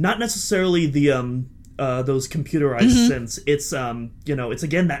 not necessarily the those computerized synths. It's it's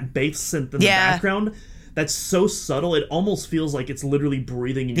again that bass synth in the background that's so subtle. It almost feels like it's literally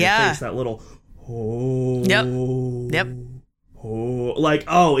breathing in your face. That little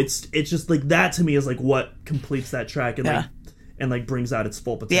it's just like that to me is like what completes that track and brings out its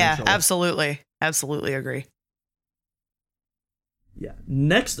full potential. Yeah, absolutely agree. Yeah.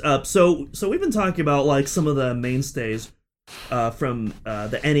 Next up, so we've been talking about like some of the mainstays from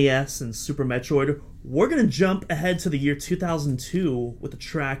the NES and Super Metroid. We're going to jump ahead to the year 2002 with a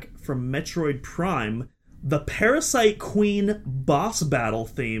track from Metroid Prime, the Parasite Queen boss battle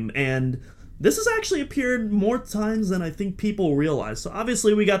theme, and this has actually appeared more times than I think people realize. So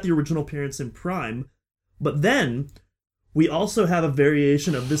obviously we got the original appearance in Prime, but then we also have a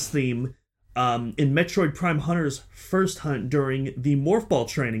variation of this theme in Metroid Prime Hunter's first hunt during the Morph Ball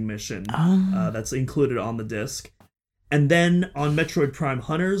training mission that's included on the disc. And then on Metroid Prime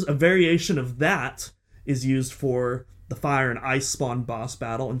Hunters, a variation of that is used for the Fire and Ice Spawn boss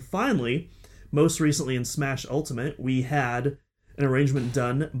battle. And finally, most recently in Smash Ultimate, we had an arrangement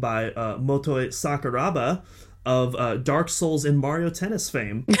done by Motoi Sakuraba of Dark Souls and Mario Tennis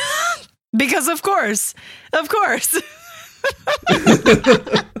fame. Because of course.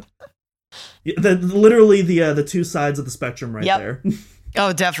 Literally the two sides of the spectrum right there.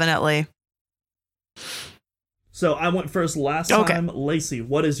 Oh, definitely. So I went first last time. Lacey,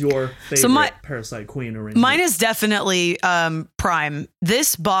 what is your favorite Parasite Queen arrangement? Mine is definitely Prime.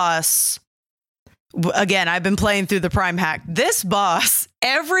 This boss, again, I've been playing through the Prime hack. This boss,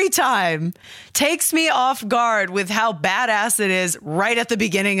 every time, takes me off guard with how badass it is right at the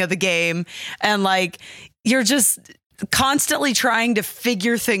beginning of the game. And like, you're just constantly trying to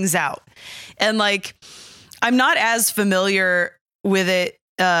figure things out. And like, I'm not as familiar with it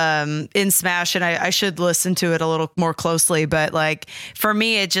in Smash, and I should listen to it a little more closely, but like for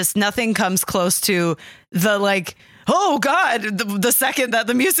me, it just nothing comes close to the like, oh God, the second that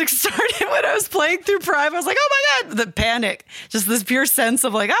the music started when I was playing through Prime, I was like, oh my God, the panic, just this pure sense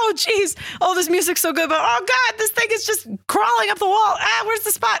of like, oh geez, oh, this music's so good, but oh God, this thing is just crawling up the wall. Where's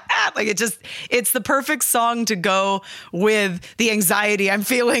the spot? Like it's the perfect song to go with the anxiety I'm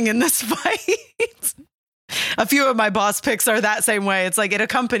feeling in this fight. A few of my boss picks are that same way. It's like it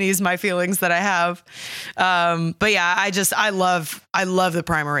accompanies my feelings that I have. But yeah, I love the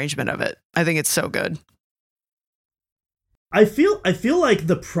Prime arrangement of it. I think it's so good. I feel like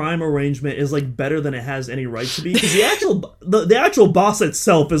the Prime arrangement is like better than it has any right to be, because the actual boss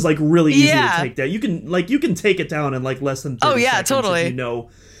itself is like really easy to take down. You can take it down in like less than 30 seconds totally.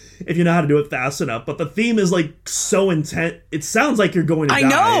 If you know how to do it fast enough. But the theme is like so intense. It sounds like you're going to die. I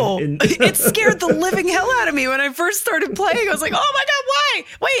know. It scared the living hell out of me when I first started playing. I was like, oh my God, why?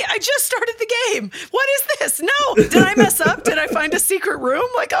 Wait, I just started the game. What is this? No. Did I mess up? Did I find a secret room?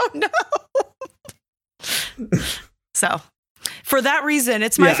 Like, oh no. So for that reason,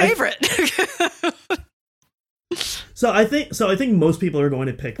 it's my favorite. So I think most people are going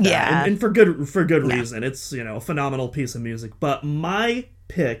to pick that, and for good reason. It's, a phenomenal piece of music. But my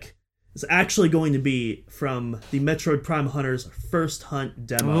pick is actually going to be from the Metroid Prime Hunter's first hunt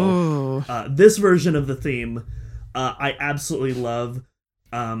demo. This version of the theme, I absolutely love.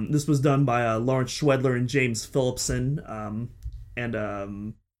 This was done by Lawrence Schwedler and James Phillipson,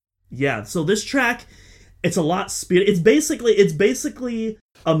 so this track, it's a lot speed. It's basically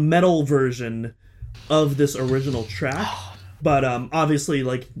a metal version of this original track, but obviously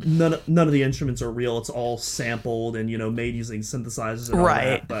like none of the instruments are real. It's all sampled and made using synthesizers and all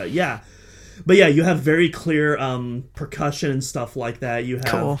that. But yeah, you have very clear percussion and stuff like that. You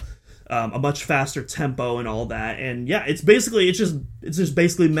have a much faster tempo and all that, and yeah, it's just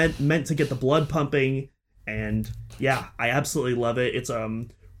basically meant to get the blood pumping, and yeah, I absolutely love it. It's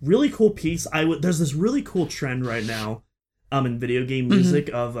really cool piece. There's this really cool trend right now in video game music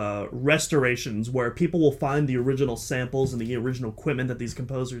of restorations, where people will find the original samples and the original equipment that these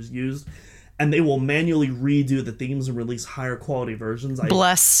composers used, and they will manually redo the themes and release higher quality versions. I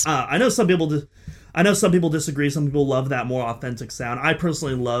know some people disagree. Some people love that more authentic sound. I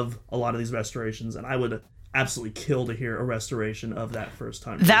personally love a lot of these restorations, and I would absolutely kill to hear a restoration of that first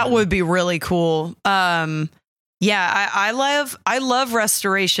time. That would be really cool. I love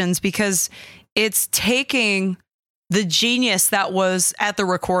restorations because it's taking the genius that was at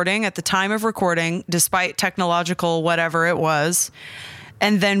the time of recording, despite technological whatever it was,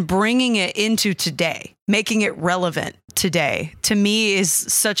 and then bringing it into today, making it relevant today, to me is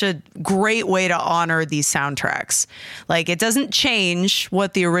such a great way to honor these soundtracks. Like, it doesn't change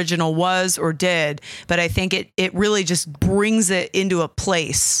what the original was or did, but I think it really just brings it into a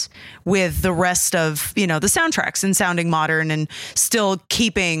place with the rest of, the soundtracks and sounding modern and still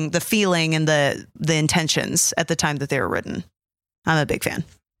keeping the feeling and the intentions at the time that they were written. I'm a big fan.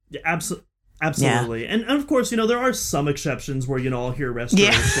 Yeah, absolutely. Yeah. And of course, there are some exceptions where, I'll hear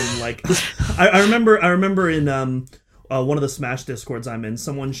restoration. Yeah. Like, I remember in one of the Smash Discords I'm in,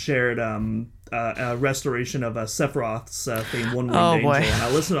 someone shared a restoration of Sephiroth's theme, One Winged Angel. Boy. And I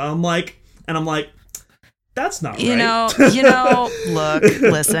listened, I'm like, that's not right. Look,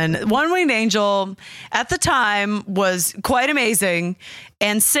 listen, One Winged Angel at the time was quite amazing.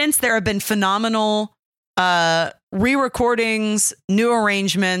 And since there have been phenomenal re-recordings, new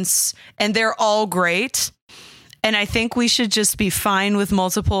arrangements, and they're all great. And I think we should just be fine with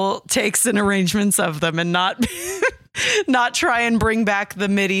multiple takes and arrangements of them and not not try and bring back the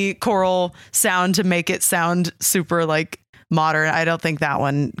MIDI choral sound to make it sound super like modern. I don't think that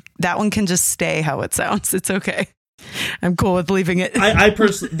one can just stay how it sounds. It's okay. I'm cool with leaving it. I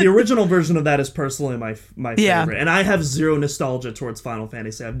personally, the original version of that is personally my favorite, and I have zero nostalgia towards Final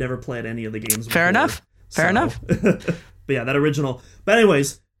Fantasy. I've never played any of the games before. Fair enough. But yeah, that original. But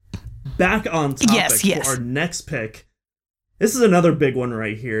anyways, back on topic yes. for our next pick. This is another big one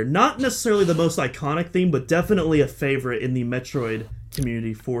right here. Not necessarily the most iconic theme, but definitely a favorite in the Metroid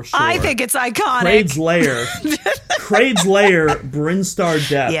community for sure. I think it's iconic. Kraid's Lair. Kraid's Lair, Brinstar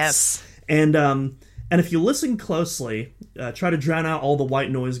Depths. Yes. And if you listen closely, try to drown out all the white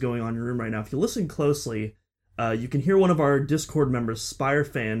noise going on in your room right now. If you listen closely, you can hear one of our Discord members,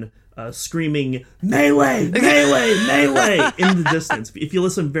 Spirefan, screaming, "Melee! Melee! Melee!" in the distance. If you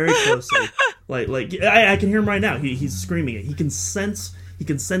listen very closely, I can hear him right now. He's screaming it. He can sense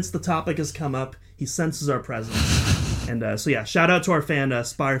the topic has come up. He senses our presence. And so yeah, shout out to our fan,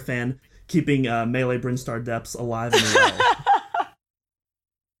 Spirefan, keeping Melee Brinstar Depths alive and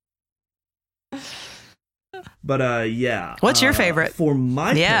well. But yeah. What's your favorite? For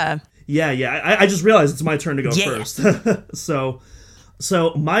my pick, yeah. I just realized it's my turn to go first.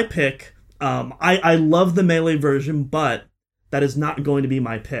 So my pick, I love the Melee version, but that is not going to be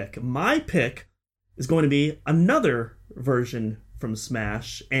my pick. My pick is going to be another version from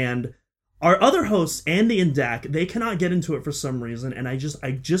Smash, and our other hosts, Andy and Dak, they cannot get into it for some reason, and I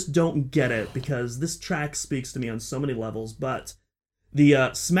just don't get it, because this track speaks to me on so many levels. But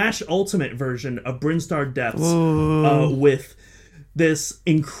the Smash Ultimate version of Brinstar Depths with this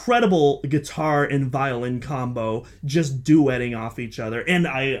incredible guitar and violin combo just duetting off each other. And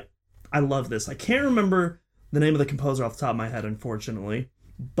I love this. I can't remember the name of the composer off the top of my head, unfortunately.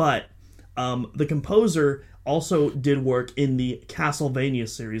 But the composer also did work in the Castlevania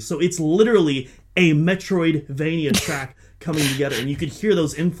series. So it's literally a Metroidvania track coming together, and you could hear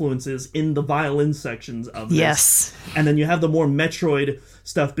those influences in the violin sections of this. Yes. And then you have the more Metroid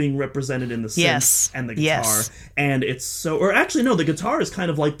stuff being represented in the synth and the guitar. Yes. And it's so... Or actually, no, the guitar is kind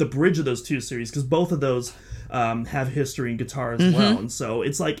of like the bridge of those two series, because both of those have history in guitar as well. And so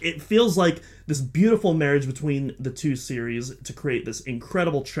it's like... It feels like this beautiful marriage between the two series to create this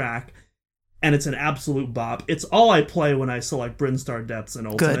incredible track, and it's an absolute bop. It's all I play when I select Brinstar Depths and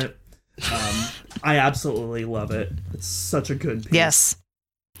Ultimate. Good. I absolutely love it. It's such a good piece. Yes.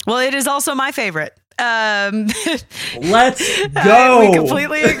 Well, it is also my favorite. Let's go. We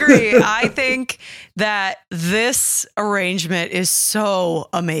completely agree. I think that this arrangement is so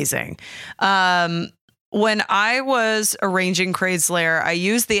amazing. When I was arranging Kraid's Lair, I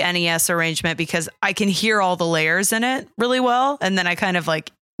used the NES arrangement because I can hear all the layers in it really well, and then I kind of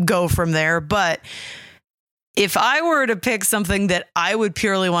like go from there. But if I were to pick something that I would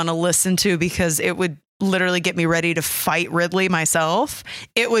purely want to listen to because it would literally get me ready to fight Ridley myself,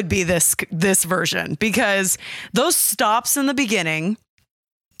 it would be this version, because those stops in the beginning,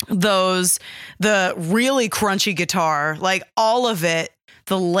 the really crunchy guitar, like all of it,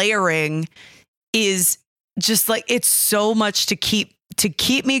 the layering is just like, it's so much to keep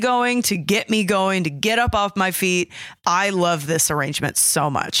me going, to get me going, to get up off my feet. I love this arrangement so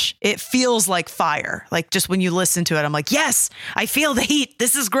much. It feels like fire. Like just when you listen to it, I'm like, yes, I feel the heat.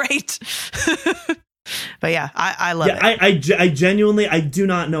 This is great. But yeah, I love it. I genuinely, I do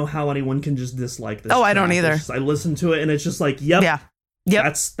not know how anyone can just dislike this. Oh, I don't either. I listen to it and it's just like, yep.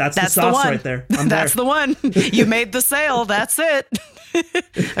 That's the sauce one right there. That's the one. You made the sale. That's it.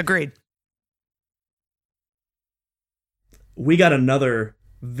 Agreed. We got another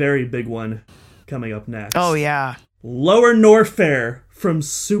very big one coming up next. Oh, yeah. Lower Norfair from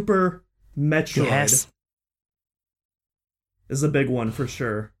Super Metroid. Yes. Is a big one for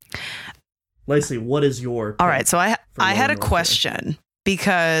sure. Lacey, what is your... All right, so I had a question,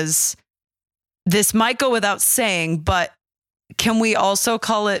 because this might go without saying, but can we also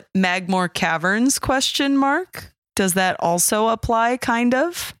call it Magmoor Caverns, ? Does that also apply, kind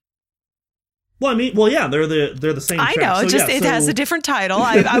of? Well, I mean, yeah, they're the same track. I know, so, it has a different title.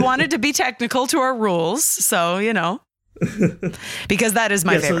 I wanted to be technical to our rules, so, you know, because that is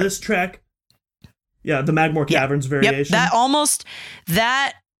my favorite. So this track, the Magmoor Caverns variation. That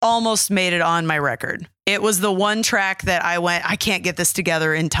almost made it on my record. It was the one track that I can't get this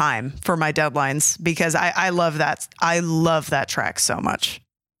together in time for my deadlines, because I love that. I love that track so much.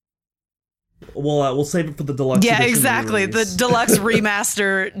 We'll save it for the deluxe. Yeah, exactly. The deluxe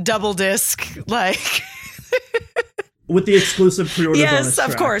remaster double disc, like. with the exclusive pre-order bonus. Yes, track.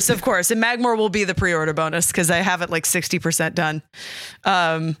 of course. And Magmor will be the pre-order bonus because I have it like 60% done.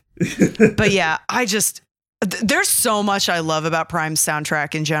 But yeah, there's so much I love about Prime's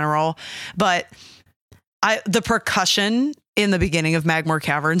soundtrack in general, but the percussion in the beginning of Magmor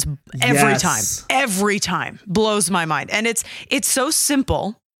Caverns every time blows my mind. And it's so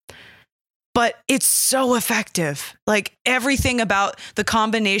simple, but it's so effective. Like everything about the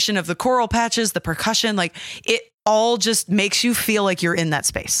combination of the choral patches, the percussion, like it all just makes you feel like you're in that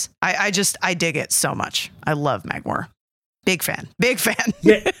space. I dig it so much. I love Magmor. Big fan.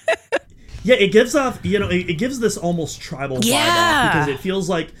 Yeah. Yeah, it gives off, it gives this almost tribal vibe off because it feels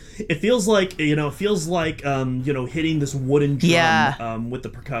like hitting this wooden drum with the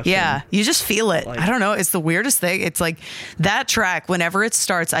percussion. Yeah, you just feel it. I don't know. It's the weirdest thing. It's like that track, whenever it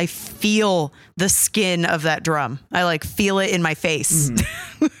starts, I feel the skin of that drum. I like feel it in my face.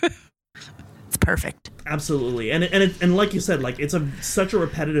 Mm-hmm. It's perfect. Absolutely. And like you said, like it's such a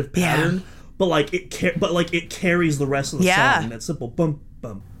repetitive pattern, but it carries the rest of the song. That simple bump,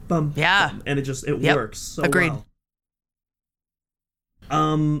 bump. Bum, bum, and it works so Agreed.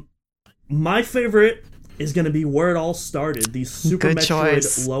 well. My favorite is going to be where it all started. The Super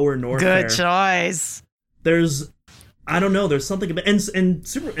Metroid Lower Norfair. Good choice. There's something about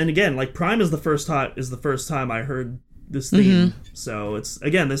and again, like Prime is the first time I heard this theme. Mm-hmm. So this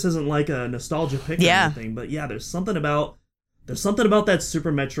isn't like a nostalgia pick or anything, but there's something about that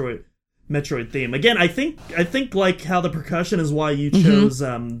Super Metroid theme. Again, I think like how the percussion is why you chose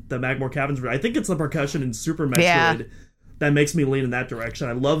the Magmor Caverns. I think it's the percussion in Super Metroid that makes me lean in that direction.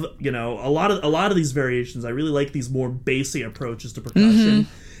 I love, a lot of these variations. I really like these more bassy approaches to percussion,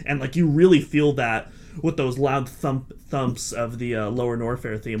 and like you really feel that with those loud thumps of the Lower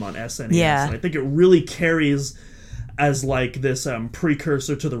Norfair theme on SNES. Yeah, and I think it really carries as like this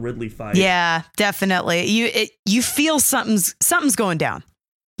precursor to the Ridley fight. Yeah, definitely. You feel something's going down.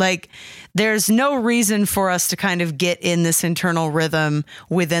 Like, there's no reason for us to kind of get in this internal rhythm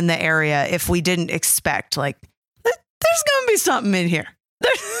within the area if we didn't expect, like, there's going to be something in here.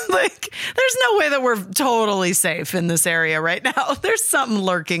 There's no way that we're totally safe in this area right now. There's something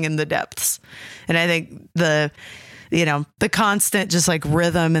lurking in the depths. And I think the constant just like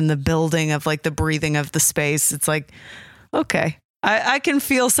rhythm and the building of like the breathing of the space, it's like, okay, I can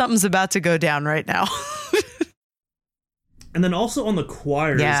feel something's about to go down right now. And then also on the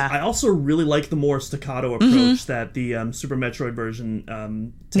choirs, I also really like the more staccato approach that the Super Metroid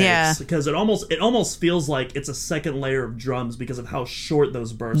version takes, because it almost feels like it's a second layer of drums because of how short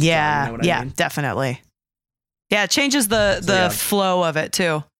those bursts are. You know what I mean? Definitely. Yeah, it changes the flow of it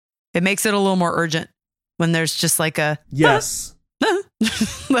too. It makes it a little more urgent when there's just like a yeah,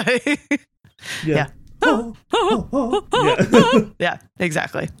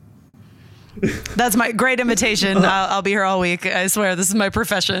 exactly. That's my great imitation. I'll be here all week. I swear, this is my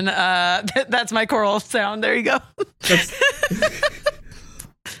profession. That's my choral sound. There you go.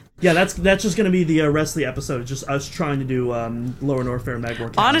 That's just going to be the rest of the episode. Just us trying to do Lower Norfair and Magmor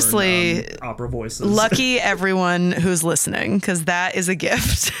Cavern, honestly, opera voices. Lucky everyone who's listening, because that is a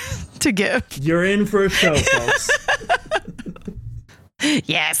gift to give. You're in for a show, folks.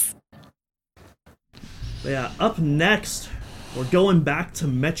 Yes. Yeah. Up next, we're going back to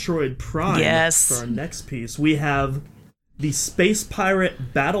Metroid Prime for our next piece. We have the Space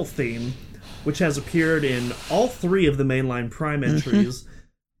Pirate battle theme, which has appeared in all 3 of the mainline Prime entries,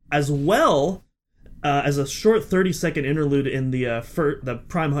 as well as a short 30-second interlude in the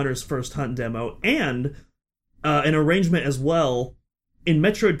Prime Hunter's First Hunt demo, and an arrangement as well in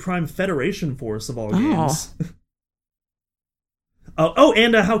Metroid Prime Federation Force of all games.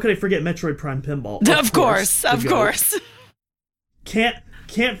 And how could I forget Metroid Prime Pinball? Of course. Can't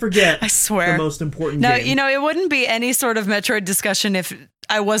forget. I swear, the most important game. No, it wouldn't be any sort of Metroid discussion if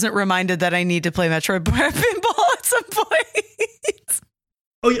I wasn't reminded that I need to play Metroid Prime Pinball at some point.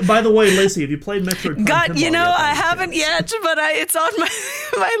 Oh, yeah, by the way, Lacey, have you played Metroid Prime Pinball? I haven't yet, but it's on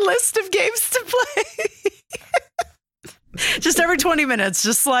my list of games to play. Just every 20 minutes,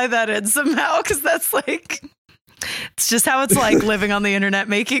 just slide that in somehow, because that's like, it's just how it's like living on the internet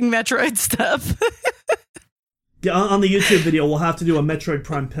making Metroid stuff. Yeah, on the YouTube video, we'll have to do a Metroid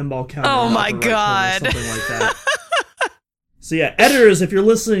Prime Pinball counter. Oh my god. Something like that. So yeah, editors, if you're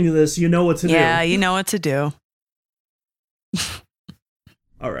listening to this, you know what to do. Yeah, you know what to do.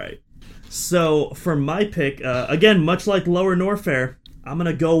 All right. So for my pick, again, much like Lower Norfair, I'm going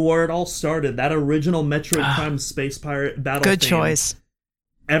to go where it all started. That original Metroid Prime Space Pirate battle Good theme. choice.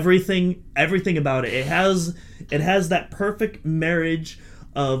 Everything about it. It has that perfect marriage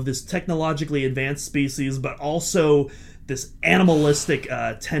of this technologically advanced species, but also this animalistic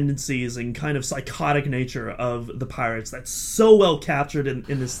tendencies and kind of psychotic nature of the pirates that's so well captured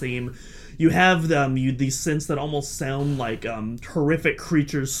in this theme. You have these synths that almost sound like horrific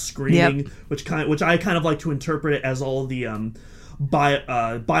creatures screaming, which I kind of like to interpret it as all the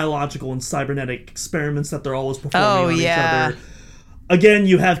biological and cybernetic experiments that they're always performing on each other. Again,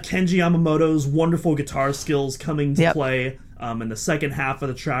 you have Kenji Yamamoto's wonderful guitar skills coming to play in the second half of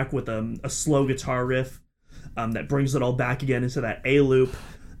the track with a slow guitar riff that brings it all back again into that A loop.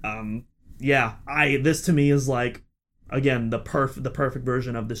 This to me is like, again, the perfect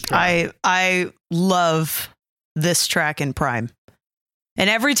version of this track. I love this track in Prime. And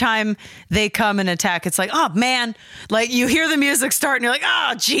every time they come and attack, it's like, oh man, like you hear the music start and you're like,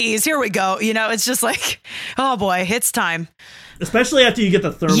 oh geez, here we go. You know, it's just like, oh boy, it's time. Especially after you get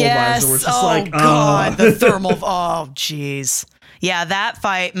the thermal visor, where it's just like, God, the thermal, oh geez. Yeah, that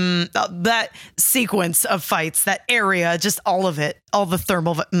fight, that sequence of fights, that area, just all of it, all the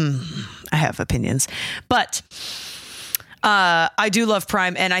thermal, I have opinions. But I do love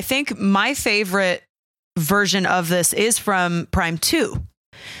Prime, and I think my favorite version of this is from Prime 2.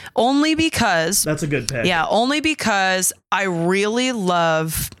 Only because... That's a good pick. Yeah, only because I really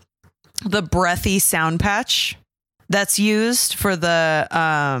love the breathy sound patch that's used for the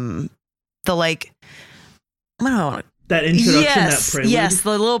like... I don't know. That introduction, that prelude? Yes, the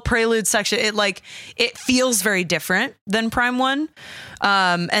little prelude section. It feels very different than Prime 1.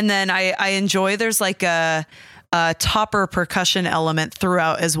 And then I enjoy, there's like a topper percussion element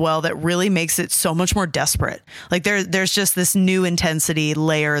throughout as well that really makes it so much more desperate. Like there's just this new intensity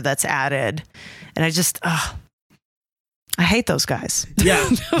layer that's added. And I just, I hate those guys. Yeah.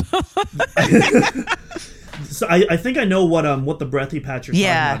 So I think I know what the breathy patch you're talking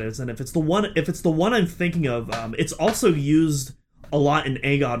about is, and if it's the one I'm thinking of, it's also used a lot in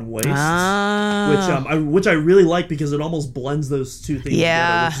Aegon Waste, which I really like because it almost blends those two things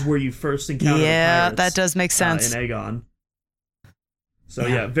together, which is where you first encounter the pirates, that does make sense in Aegon.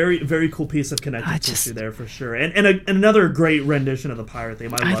 So very very cool piece of connective tissue there for sure, and another great rendition of the pirate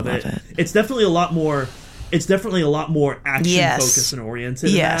theme. I love it. It's definitely a lot more action focused and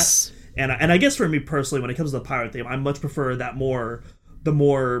oriented. Yes. In that. And I guess for me personally, when it comes to the pirate theme, I much prefer the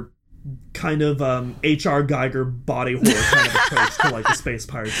more kind of H.R. Geiger body horror kind of approach to like the Space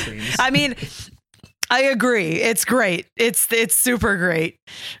Pirates themes. I mean, I agree. It's great. It's super great.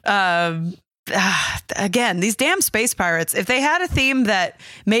 Again, these damn Space Pirates, if they had a theme that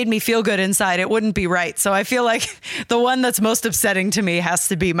made me feel good inside, it wouldn't be right. So I feel like the one that's most upsetting to me has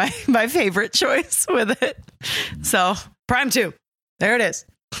to be my favorite choice with it. So Prime 2, there it is.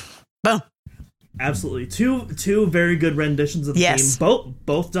 Boom. Absolutely. Two very good renditions of the theme.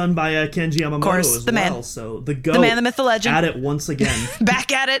 Both done by Kenji Yamamoto as well. Man. So the GOAT, the man, the myth, the legend. At it once again.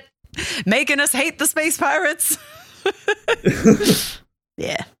 Back at it. Making us hate the Space Pirates.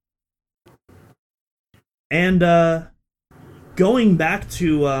 Yeah. And going back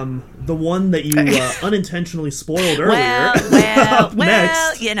to the one that you unintentionally spoiled earlier. Well,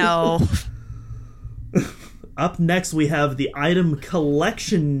 next, you know. Up next, we have the item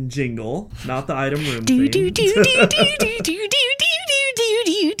collection jingle, not the item room theme.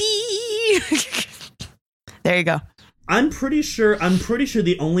 There you go. I'm pretty sure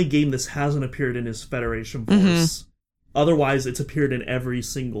the only game this hasn't appeared in is Federation Force. Mm-hmm. Otherwise, it's appeared in every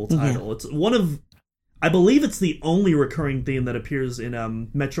single title. Mm-hmm. It's one of, I believe it's the only recurring theme that appears in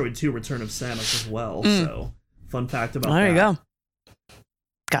Metroid 2 Return of Samus as well. So, fun fact about that. There you go.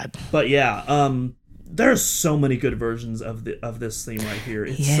 God. But yeah, there's so many good versions of this theme right here.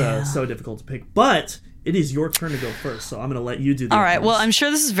 It's so difficult to pick, but it is your turn to go first, so I'm going to let you do the All right, honors. well, I'm sure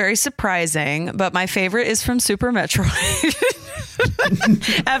this is very surprising, but my favorite is from Super Metroid.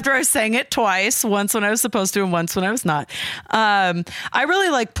 After I sang it twice, once when I was supposed to and once when I was not. I really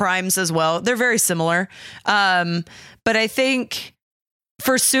like Primes as well. They're very similar. But I think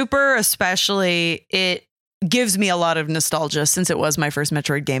for Super especially, it gives me a lot of nostalgia since it was my first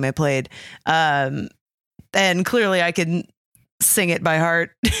Metroid game I played. And clearly I can sing it by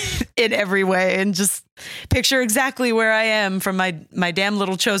heart in every way and just picture exactly where I am from my damn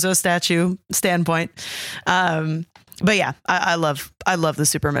little Chozo statue standpoint. But yeah, I love the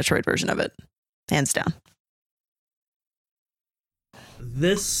Super Metroid version of it, hands down.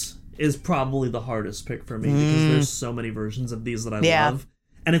 This is probably the hardest pick for me because there's so many versions of these that I love,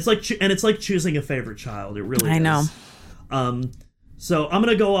 and it's like choosing a favorite child. It really is. I know. So I'm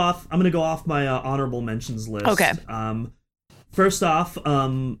gonna go off my honorable mentions list. Okay. First off,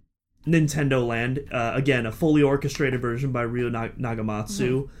 Nintendo Land. Again, a fully orchestrated version by Ryo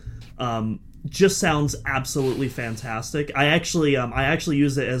Nagamatsu. just sounds absolutely fantastic. I actually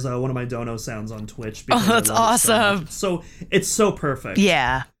use it as one of my dono sounds on Twitch. Oh, that's awesome! So it's so perfect.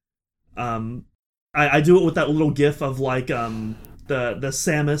 Yeah. I do it with that little gif of like the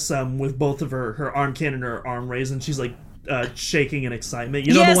Samus with both of her arm cannon and her arm raised, and she's like shaking in excitement.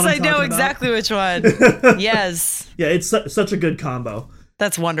 You know yes, the one I'm I know talking exactly about? which one. Yes. Yeah, it's such a good combo.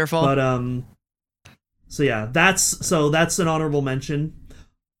 That's wonderful. But so yeah, that's an honorable mention.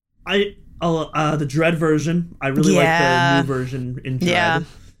 The Dread version, I really like the new version in Dread. Yeah.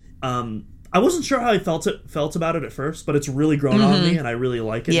 I wasn't sure how I felt about it at first, but it's really grown on me, and I really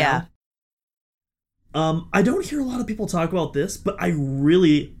like it now. I don't hear a lot of people talk about this, but I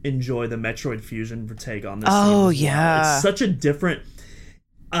really enjoy the Metroid Fusion take on this. Oh, yeah. It's such a different...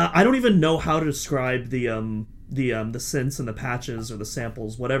 I don't even know how to describe the synths and the patches or the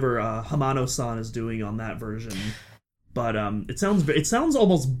samples, whatever Hamano-san is doing on that version. But it sounds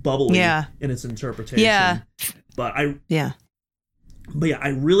almost bubbly in its interpretation. Yeah. But I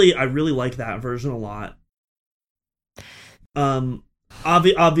really like that version a lot.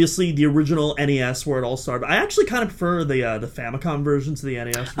 Obviously the original NES where it all started. I actually kind of prefer the Famicom version to the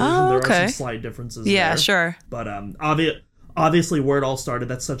NES version. Oh, okay. There are some slight differences there. Yeah, sure. But obviously where it all started,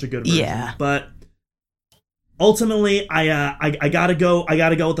 that's such a good version. Yeah. But ultimately, I gotta go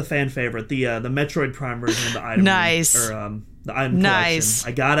with the fan favorite, the Metroid Prime version of the item. Nice. Or the item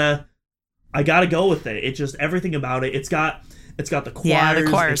collection. I gotta go with it. It's just everything about it. It's got the choirs. Yeah, the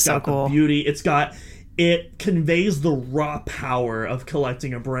choir's it's got so cool. The beauty. It conveys the raw power of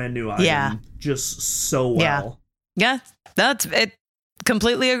collecting a brand new item just so well. Yeah, that's it.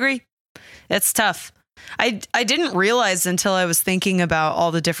 Completely agree. It's tough. I didn't realize until I was thinking about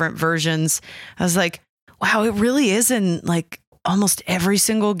all the different versions. I was like, wow, it really is in like almost every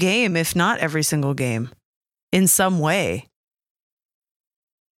single game, if not every single game, in some way.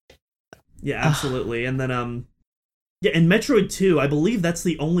 Yeah, absolutely. And then in Metroid 2, I believe that's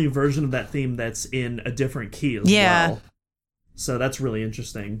the only version of that theme that's in a different key as well. So that's really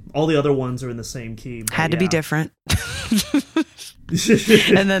interesting. All the other ones are in the same key. Had to be different.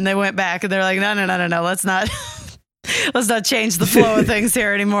 And then they went back and they're like, no, let's not change the flow of things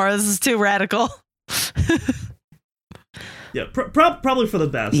here anymore. This is too radical. Yeah, probably for the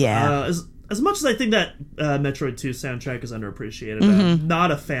best. Yeah. As much as I think that Metroid 2 soundtrack is underappreciated, I'm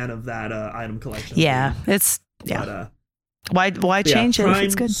not a fan of that item collection. Yeah, thing. But, why change it Prime, if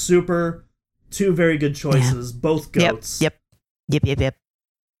it's good? Super, two very good choices, both goats. Yep.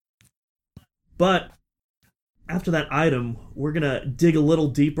 But after that item, we're gonna dig a little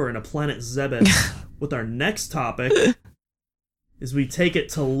deeper into Planet Zebeth with our next topic, as we take it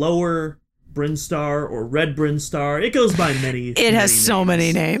to Lower Brinstar or Red Brinstar. It goes by many. It has so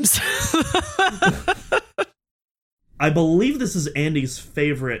many names. I believe this is Andy's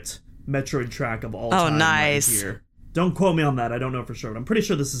favorite Metroid track of all time. Oh, nice. Right here. Don't quote me on that. I don't know for sure, but I'm pretty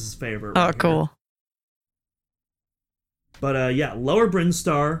sure this is his favorite. Oh, right cool. Here. But Lower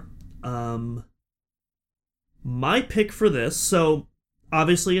Brinstar. My pick for this. So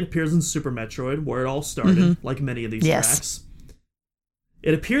obviously, it appears in Super Metroid, where it all started, like many of these tracks.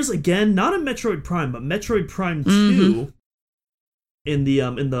 It appears again, not in Metroid Prime, but Metroid Prime 2 in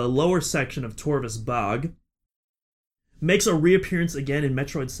the lower section of Torvus Bog. Makes a reappearance again in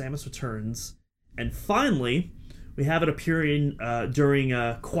Metroid Samus Returns. And finally, we have it appearing during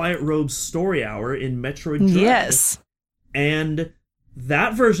Quiet Robe's Story Hour in Metroid Dread. Yes. And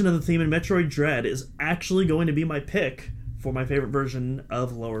that version of the theme in Metroid Dread is actually going to be my pick for my favorite version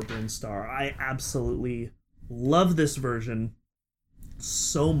of Lower Brinstar. I absolutely love this version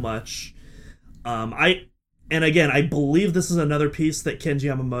so much. And again, I believe this is another piece that Kenji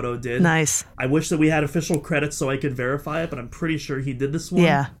Yamamoto did. Nice. I wish that we had official credits so I could verify it, but I'm pretty sure he did this one.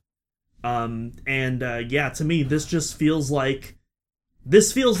 Yeah. To me, this just feels like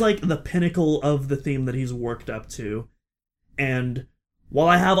the pinnacle of the theme that he's worked up to. And while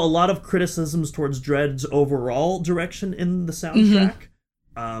I have a lot of criticisms towards Dread's overall direction in the soundtrack,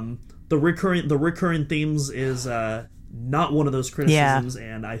 the recurring themes is not one of those criticisms,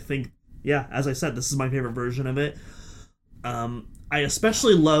 and I think, as I said, this is my favorite version of it. I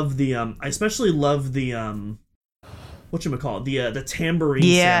especially love the the tambourine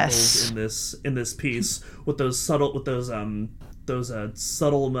samples in this piece with those subtle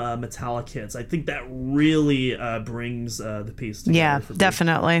metallic hits. I think that really brings the piece together. Yeah,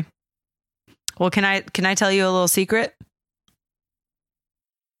 definitely. Well, can I tell you a little secret?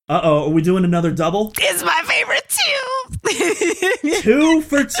 Are we doing another double? It's my favorite too. 2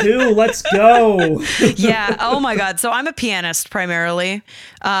 for 2. Let's go. Yeah. Oh my God. So I'm a pianist primarily.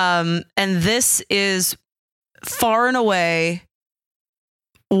 And this is far and away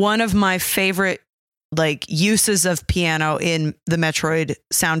one of my favorite like uses of piano in the Metroid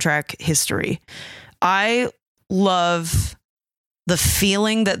soundtrack history. I love the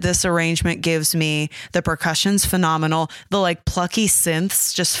feeling that this arrangement gives me. The percussion's phenomenal. The like plucky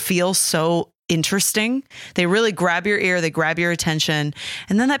synths just feel so interesting. They really grab your ear, they grab your attention.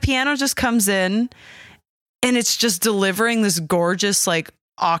 And then that piano just comes in and it's just delivering this gorgeous, like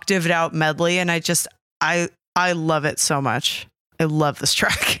octaved out medley. And I love it so much. I love this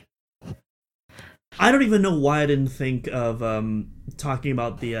track. I don't even know why I didn't think of talking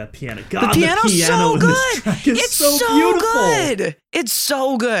about the piano. God, the piano's so good. It's so beautiful. Good. It's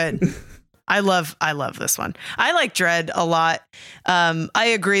so good. I love this one. I like Dread a lot. I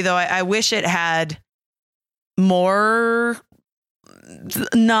agree, though. I wish it had more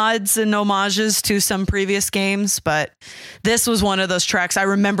nods and homages to some previous games, but this was one of those tracks. I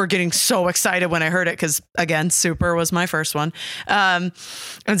remember getting so excited when I heard it because, again, Super was my first one. And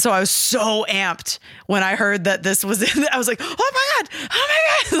so I was so amped when I heard that this was in. I was like, oh my God,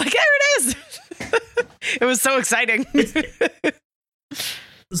 like, there it is. It was so exciting.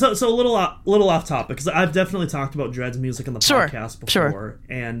 So a little off topic, because I've definitely talked about Dread's music on the podcast before,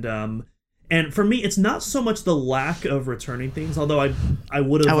 and for me, it's not so much the lack of returning themes, although I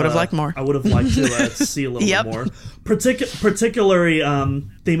would have liked more. I would have liked to see a little bit more. Particularly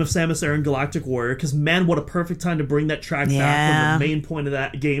Theme of Samus Aran Galactic Warrior, because man, what a perfect time to bring that track back when the main point of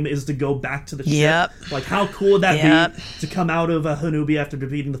that game is to go back to the ship. Like, how cool would that be to come out of Hanubi after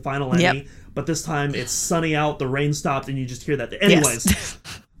defeating the final enemy, but this time it's sunny out, the rain stopped, and you just hear that. Anyways. Yes.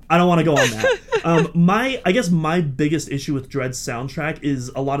 I don't want to go on that. I guess my biggest issue with Dread's soundtrack is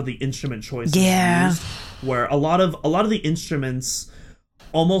a lot of the instrument choices used, where a lot of the instruments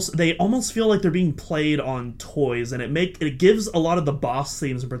almost feel like they're being played on toys, and it gives a lot of the boss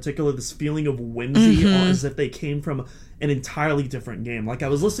themes in particular this feeling of whimsy, as if they came from an entirely different game. Like, I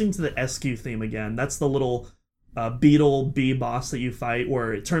was listening to the SQ theme again. That's the little Beetle bee boss that you fight,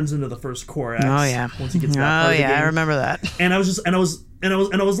 where it turns into the first Corax. Oh yeah, once he gets that part of the game. I remember that. And I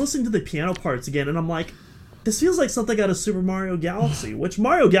was listening to the piano parts again, and I'm like, this feels like something out of Super Mario Galaxy, which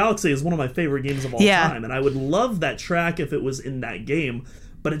Mario Galaxy is one of my favorite games of all time, and I would love that track if it was in that game,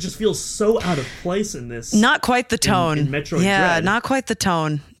 but it just feels so out of place in this. Not quite the tone. In Metroid Dread. Not quite the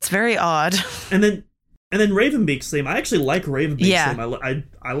tone. It's very odd. And then Ravenbeak's theme, I actually like Ravenbeak's theme.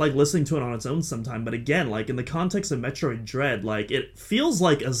 I like listening to it on its own sometime, but again, like, in the context of Metroid Dread, like, it feels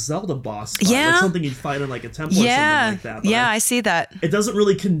like a Zelda boss fight, like something you'd fight in like a temple or something like that. But I see that. It doesn't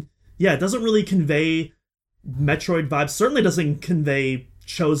really convey Metroid vibes. Certainly doesn't convey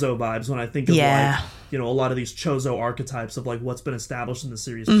Chozo vibes when I think of like, you know, a lot of these Chozo archetypes of like what's been established in the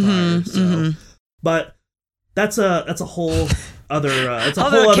series prior. So, but that's a whole other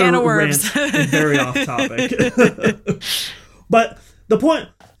can of worms. Rant and very off topic. But the point,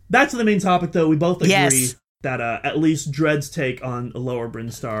 back to the main topic though, we both agree that at least Dread's take on Lower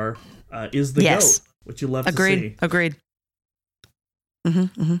Brinstar is the GOAT, which you love to see. Agreed.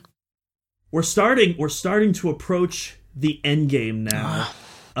 We're starting to approach the end game now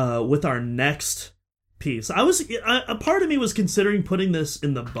with our next piece. A part of me was considering putting this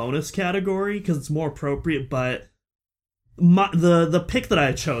in the bonus category because it's more appropriate, but the pick that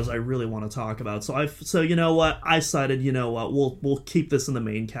I chose, I really want to talk about. So you know what? I decided, you know what? We'll keep this in the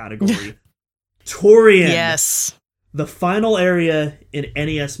main category. Tourian. Yes. The final area in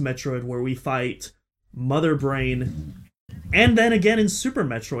NES Metroid where we fight Mother Brain, and then again in Super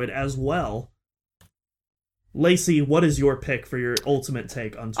Metroid as well. Lacey, what is your pick for your ultimate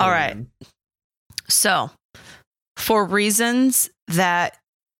take on Tourian? All right. So, for reasons that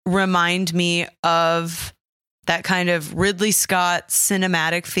remind me of that kind of Ridley Scott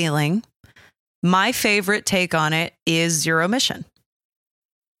cinematic feeling, my favorite take on it is Zero Mission.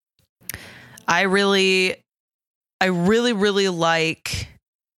 I really like,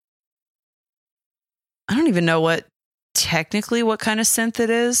 I don't even know what kind of synth it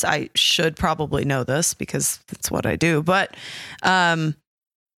is. I should probably know this because that's what I do, but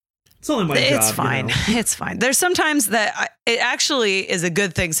it's only my job. It's fine. You know? It's fine. There's sometimes that it actually is a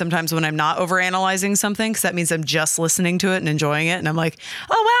good thing sometimes when I'm not overanalyzing something, because that means I'm just listening to it and enjoying it. And I'm like,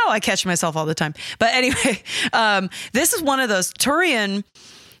 oh, wow, I catch myself all the time. But anyway, this is one of those. Tourian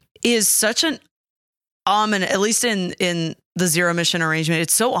is such an ominous, at least in the Zero Mission arrangement,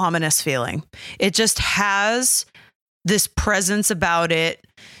 it's so ominous feeling. It just has this presence about it.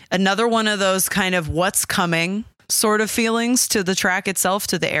 Another one of those kind of what's coming sort of feelings to the track itself,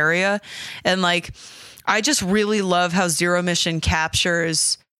 to the area. And like, I just really love how Zero Mission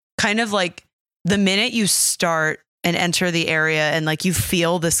captures kind of like the minute you start and enter the area and like you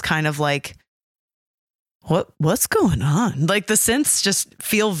feel this kind of like what's going on? Like the synths just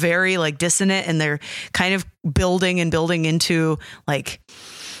feel very like dissonant, and they're kind of building into like,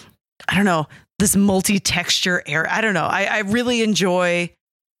 I don't know, this multi-texture air. I don't know. I really enjoy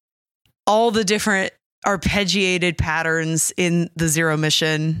all the different arpeggiated patterns in the Zero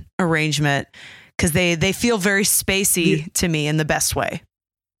Mission arrangement, because they feel very spacey to me in the best way.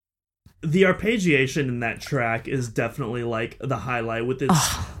 The arpeggiation in that track is definitely like the highlight with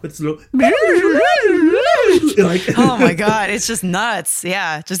its little like, oh my god, it's just nuts.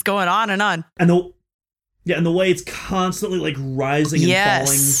 Yeah, just going on and on. And the way it's constantly like rising and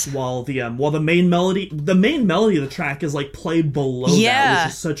falling while the main melody of the track is like played below that,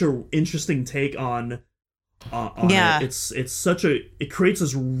 which is such a interesting take on it. It creates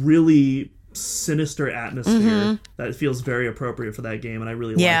this really sinister atmosphere that feels very appropriate for that game, and I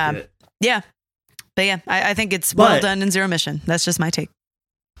really like it. Yeah. But yeah, I think it's well done in Zero Mission. That's just my take.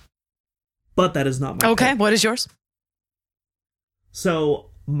 But that is not my pick. What is yours?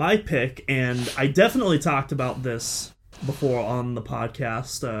 So my pick, and I definitely talked about this before on the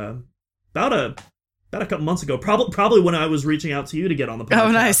podcast about a couple months ago, probably when I was reaching out to you to get on the podcast.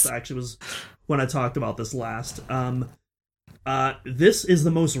 Oh, nice. Actually was when I talked about this last. This is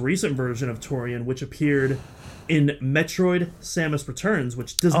the most recent version of Torian, which appeared in Metroid Samus Returns,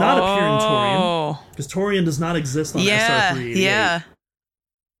 which does not appear in Torian, because Torian does not exist on SR388. Yeah.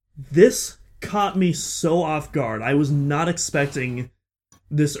 This caught me so off guard. I was not expecting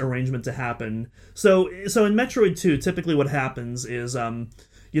this arrangement to happen. So in Metroid 2, typically what happens is,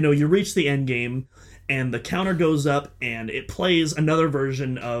 you reach the end game, and the counter goes up, and it plays another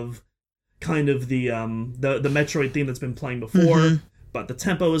version of kind of the Metroid theme that's been playing before, but the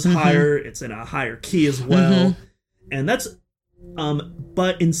tempo is higher, it's in a higher key as well, and that's,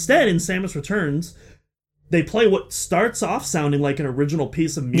 but instead in Samus Returns, they play what starts off sounding like an original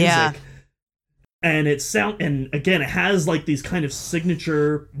piece of music, and and again, it has like these kind of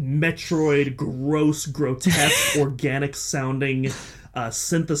signature Metroid, gross, grotesque, organic sounding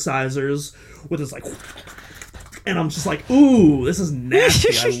synthesizers with this like, and I'm just like, ooh, this is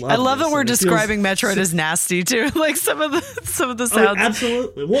nasty. I love that we're describing Metroid as nasty too. Like some of the sounds. Oh,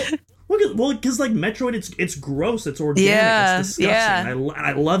 absolutely. Well, because like Metroid, it's gross, it's organic, it's disgusting. Yeah.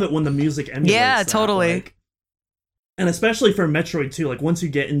 I love it when the music emulates that, totally. Like, and especially for Metroid 2, like once you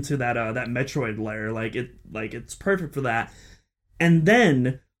get into that Metroid layer, it's perfect for that. And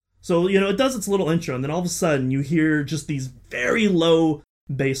then, so it does its little intro, and then all of a sudden you hear just these very low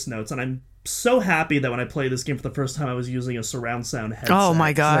bass notes, and I'm so happy that when I played this game for the first time, I was using a surround sound headset. Oh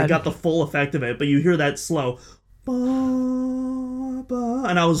my god! So I got the full effect of it, but you hear that slow, ba, ba,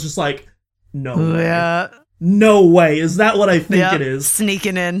 and I was just like, no way. No way! Is that what I think it is?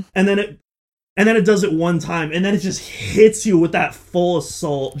 Sneaking in, and then it does it one time, and then it just hits you with that full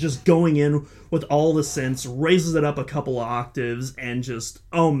assault, just going in with all the synths, raises it up a couple of octaves, and just,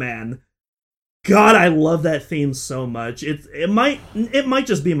 oh man. God, I love that theme so much. It might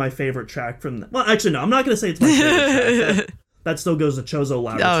just be my favorite track from. Well, actually, no. I'm not going to say it's my favorite track. That still goes to Chozo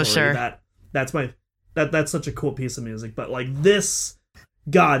Laboratory. Oh, sure. That's such a cool piece of music. But like this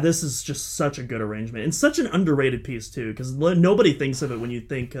is just such a good arrangement, and such an underrated piece too, because nobody thinks of it when you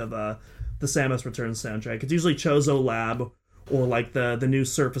think of the Samus Returns soundtrack. It's usually Chozo Lab or like the new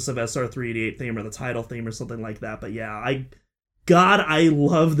Surface of SR388 theme or the title theme or something like that. But yeah, I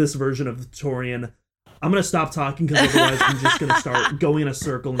love this version of the Torian. I'm going to stop talking because otherwise I'm just going to start going in a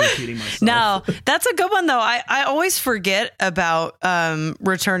circle and repeating myself. No, that's a good one, though. I always forget about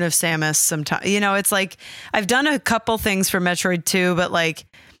Return of Samus sometimes. It's like I've done a couple things for Metroid 2, but like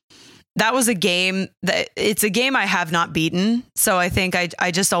that was it's a game I have not beaten. So I think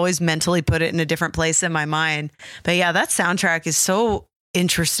I just always mentally put it in a different place in my mind. But yeah, that soundtrack is so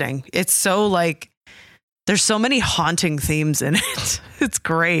interesting. It's so like, there's so many haunting themes in it. It's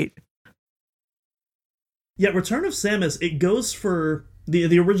great. Yeah, Return of Samus, it goes for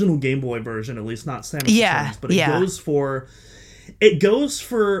the original Game Boy version, at least, not Samus Returns, but it goes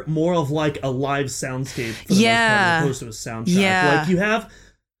for more of like a live soundscape for the most part, as opposed to a soundtrack. Yeah.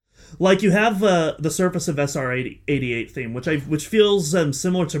 Like you have the Surface of SR88 theme, which feels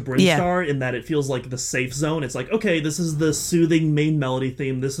similar to Brinstar in that it feels like the safe zone. It's like, okay, this is the soothing main melody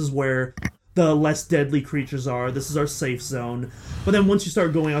theme. This is where the less deadly creatures are. This is our safe zone. But then once you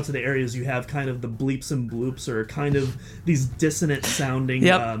start going out to the areas, you have kind of the bleeps and bloops, or kind of these dissonant sounding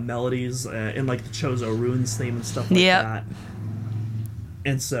melodies in like the Chozo Ruins theme and stuff like that.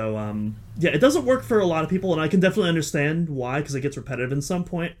 And so, it doesn't work for a lot of people, and I can definitely understand why, because it gets repetitive at some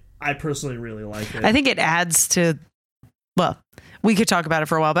point. I personally really like it. I think it adds to, well, we could talk about it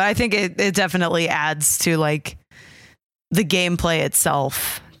for a while, but I think it definitely adds to like the gameplay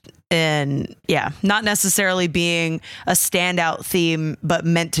itself. And yeah, not necessarily being a standout theme, but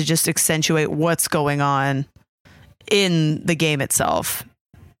meant to just accentuate what's going on in the game itself.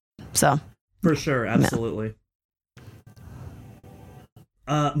 So for sure, absolutely.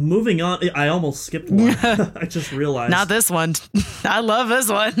 Moving on, I almost skipped one. I just realized. Not this one. I love this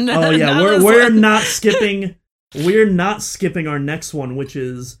one. Oh yeah, we're not skipping. We're not skipping our next one, which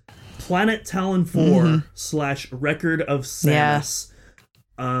is Planet Talon 4 / Record of Samus.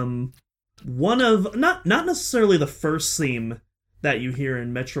 One of not necessarily the first theme that you hear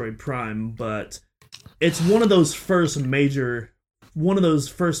in Metroid Prime, but it's one of those first major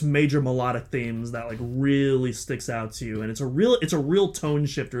melodic themes that like really sticks out to you, and it's a real tone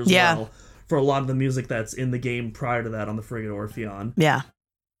shifter as well for a lot of the music that's in the game prior to that on the Frigate Orpheon. Yeah.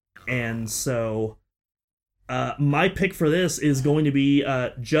 And so my pick for this is going to be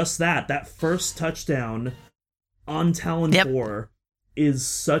just that first touchdown on Talon 4 is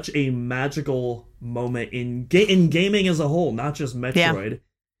such a magical moment in gaming as a whole, not just Metroid.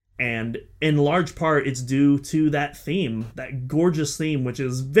 And in large part, it's due to that theme, that gorgeous theme, which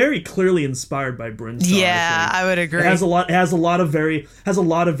is very clearly inspired by Brinstar. Yeah, I would agree. It has a lot of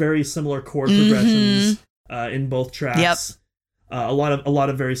very similar chord progressions in both tracks. A lot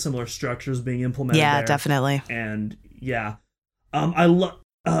of very similar structures being implemented. Yeah, there. Definitely. And I love.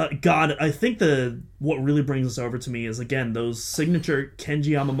 God, I think what really brings us over to me is again those signature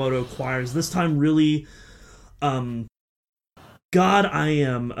Kenji Yamamoto choirs. This time, really, God, I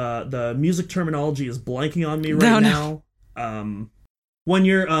am the music terminology is blanking on me right now. When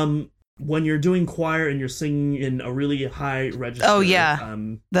you're doing choir and you're singing in a really high register. Oh yeah,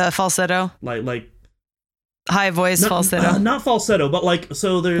 the falsetto, like high voice falsetto, not falsetto, but like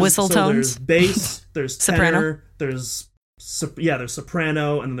there's whistle tones. There's bass, there's soprano, tenor, there's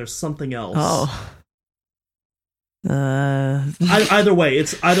soprano, and there's something else. Oh. Either way,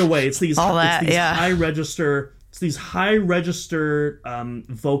 it's these high register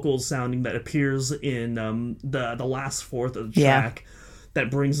vocals sounding that appears in the last fourth of the track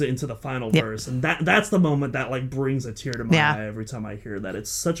that brings it into the final verse, and that's the moment that like brings a tear to my eye every time I hear that.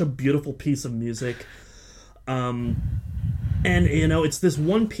 It's such a beautiful piece of music. And, it's this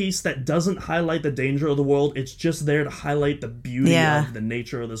one piece that doesn't highlight the danger of the world. It's just there to highlight the beauty of the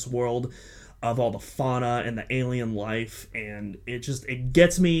nature of this world, of all the fauna and the alien life. And it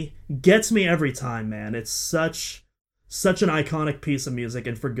gets me every time, man. It's such an iconic piece of music,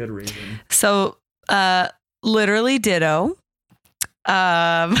 and for good reason. So, literally ditto.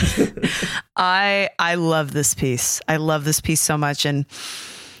 I love this piece. I love this piece so much. And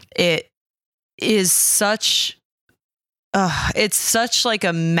it is such it's such like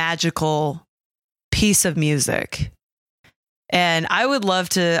a magical piece of music. And I would love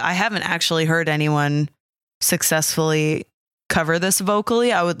to, I haven't actually heard anyone successfully cover this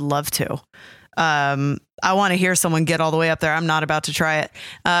vocally. I would love to. I want to hear someone get all the way up there. I'm not about to try it.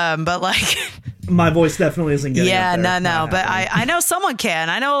 But like my voice definitely isn't getting up there. No. But I know someone can.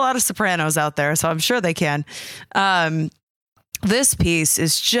 I know a lot of sopranos out there, so I'm sure they can. This piece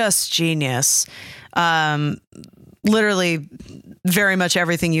is just genius. Literally very much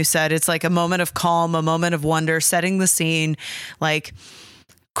everything you said. It's like a moment of calm, a moment of wonder, setting the scene, like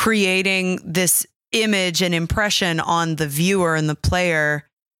creating this image and impression on the viewer and the player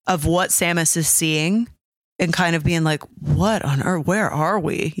of what Samus is seeing, and kind of being like, what on earth, where are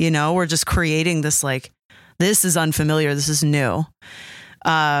we? We're just creating this, like, this is unfamiliar. This is new.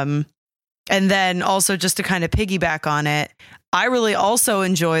 And then also just to kind of piggyback on it, I really also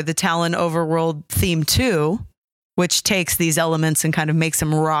enjoy the Talon Overworld theme too, which takes these elements and kind of makes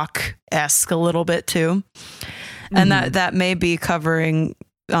them rock-esque a little bit too. And that may be covering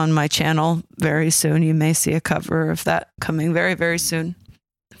on my channel very soon. You may see a cover of that coming very, very soon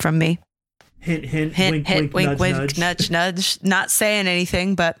from me. Hint, hint, wink, nudge. Not saying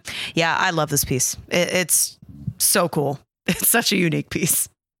anything, but yeah, I love this piece. It's so cool. It's such a unique piece.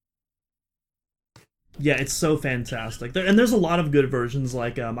 Yeah, it's so fantastic. And there's a lot of good versions.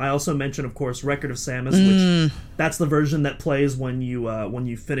 Like I also mentioned, of course, Record of Samus, which that's the version that plays when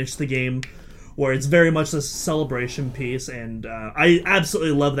you finish the game, where it's very much a celebration piece. And I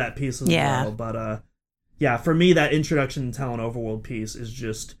absolutely love that piece as well. But for me, that introduction to Talon Overworld piece is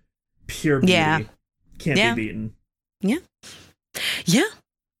just pure beauty. Yeah. Can't be beaten. Yeah.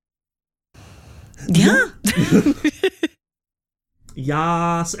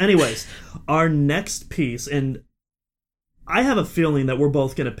 Yas. Anyways, our next piece, and I have a feeling that we're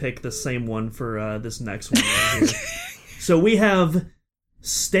both going to pick the same one for this next one right here. So we have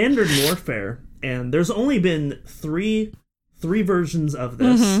Standard Warfare, and there's only been three versions of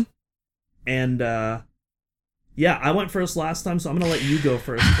this. And Yeah, I went first last time, so I'm going to let you go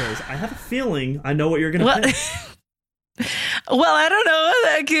first because I have a feeling I know what you're going to pick. Well, I don't know what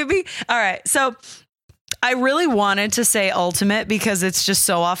that could be. All right, so I really wanted to say Ultimate because it's just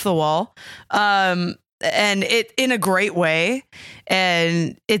so off the wall. And it in a great way,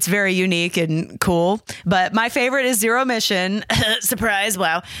 and it's very unique and cool. But my favorite is Zero Mission. Surprise!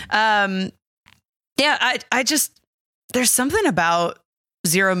 Wow. Yeah, I just there's something about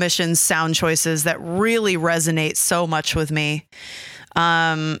Zero Mission's sound choices that really resonate so much with me.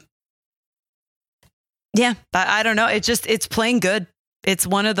 Yeah, I don't know. It's playing good. It's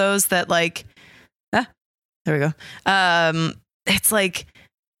one of those that like, there we go. It's like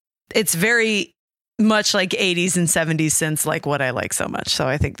it's very much like 80s and 70s synths, like what I like so much. So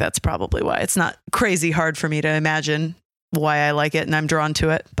I think that's probably why it's not crazy hard for me to imagine why I like it and I'm drawn to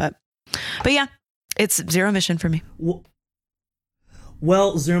it. But yeah, it's Zero Mission for me.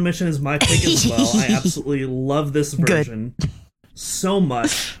 Well, Zero Mission is my pick as well. I absolutely love this version so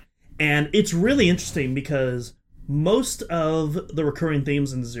much. And it's really interesting because most of the recurring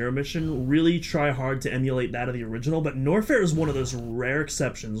themes in Zero Mission really try hard to emulate that of the original, but Norfair is one of those rare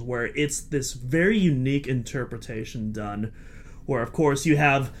exceptions where it's this very unique interpretation done, where of course you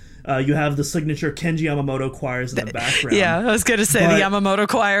have the signature Kenji Yamamoto choirs in the background. Yeah, I was going to say the Yamamoto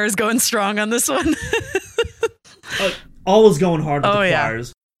choir is going strong on this one. Always going hard with the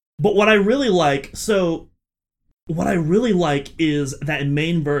choirs. But what I really like is that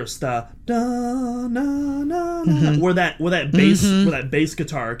main verse, the da na na na, where that bass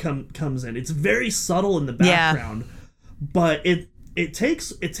guitar comes in. It's very subtle in the background, but it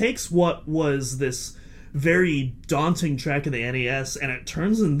takes what was this very daunting track of the NES and it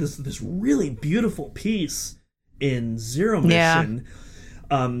turns into this really beautiful piece in Zero Mission.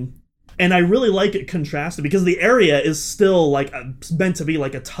 And I really like it contrasted because the area is still like meant to be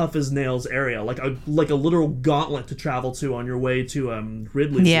like a tough as nails area, like a literal gauntlet to travel to on your way to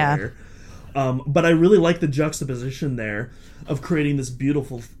Ridley's lair. But I really like the juxtaposition there of creating this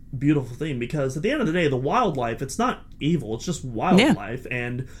beautiful theme because at the end of the day, the wildlife, it's not evil, it's just wildlife.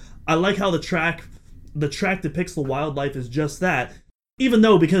 And I like how the track depicts the wildlife as just that. Even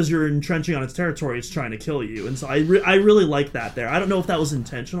though, because you're entrenching on its territory, it's trying to kill you. And so I really like that there. I don't know if that was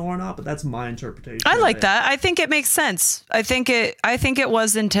intentional or not, but that's my interpretation. I like that. I think it makes sense. I think it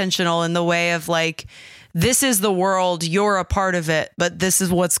was intentional in the way of like, this is the world, you're a part of it, but this is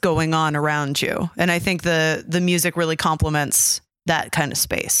what's going on around you. And I think the music really complements that kind of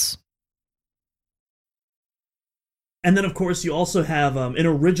space. And then, of course, you also have an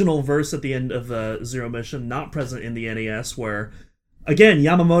original verse at the end of Zero Mission, not present in the NES, where... Again,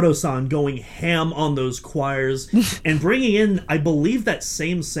 Yamamoto-san going ham on those choirs and bringing in, I believe, that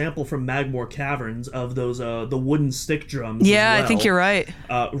same sample from Magmoor Caverns of those the wooden stick drums. Yeah, as well. I think you're right.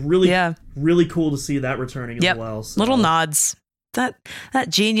 Really cool to see that returning as well. So. Little nods. That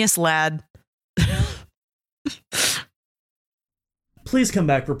genius lad. Please come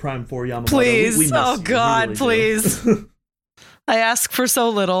back for Prime 4, Yamamoto. Please, we oh you. God, Really please. I ask for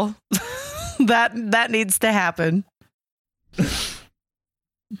so little. That needs to happen.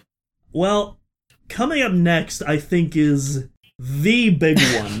 Well, coming up next, I think, is the big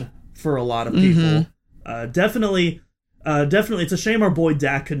one for a lot of people. Definitely, it's a shame our boy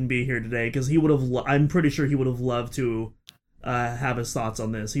Dak couldn't be here today, because he would have. I'm pretty sure he would have loved to have his thoughts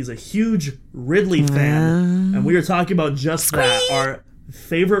on this. He's a huge Ridley fan, and we are talking about just that. Our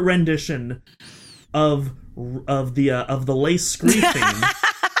favorite rendition of the Lace Scree theme.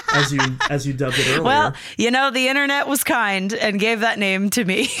 As you dubbed it earlier. Well, the internet was kind and gave that name to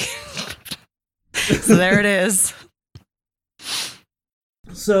me. So there it is.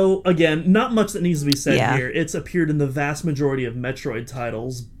 So, again, not much that needs to be said here. It's appeared in the vast majority of Metroid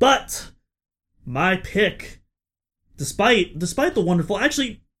titles, but my pick, despite the wonderful...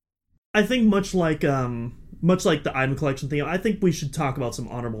 Actually, I think much like the item collection theme, I think we should talk about some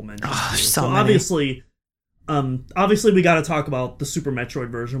honorable mentions. So many. Obviously, we got to talk about the Super Metroid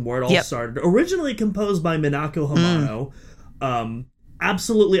version where it all started. Originally composed by Minako Hamano,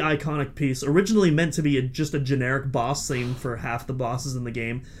 absolutely iconic piece. Originally meant to be just a generic boss theme for half the bosses in the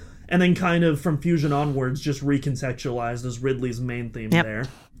game, and then kind of from Fusion onwards, just recontextualized as Ridley's main theme there.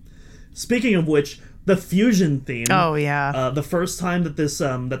 Speaking of which, the Fusion theme. Oh yeah. The first time that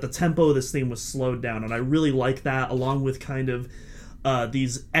that the tempo of this theme was slowed down, and I really like that, along with kind of.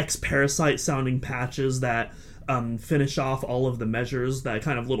 These X-Parasite sounding patches that finish off all of the measures, that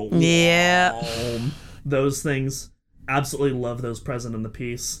kind of little those things. Absolutely love those present in the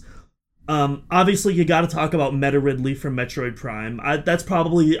piece. Obviously, you got to talk about Meta Ridley from Metroid Prime. That's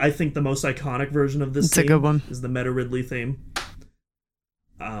probably, I think, the most iconic version of this theme. It's a good one. Is the Meta Ridley theme.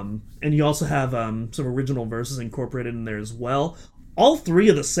 And you also have some original verses incorporated in there as well. All three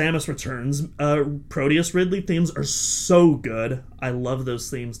of the Samus Returns Proteus Ridley themes are so good. I love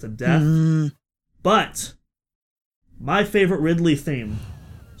those themes to death. But my favorite Ridley theme,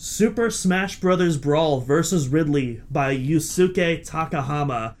 Super Smash Bros. Brawl vs. Ridley by Yusuke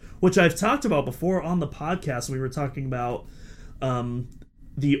Takahama, which I've talked about before on the podcast when we were talking about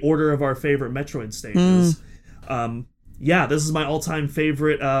the order of our favorite Metroid stages. Yeah, this is my all-time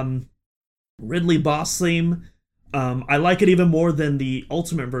favorite Ridley boss theme. I like it even more than the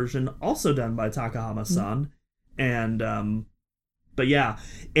Ultimate version, also done by Takahama-san. And, but yeah,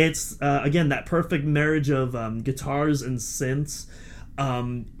 it's, again, that perfect marriage of guitars and synths.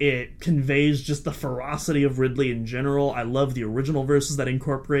 It conveys just the ferocity of Ridley in general. I love the original verses that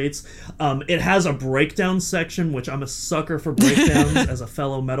incorporates. It has a breakdown section, which I'm a sucker for breakdowns as a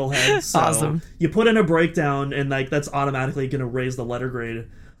fellow metalhead. So awesome. You put in a breakdown, and like that's automatically going to raise the letter grade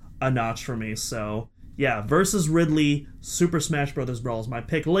a notch for me. So yeah, versus Ridley, Super Smash Bros. Brawl is my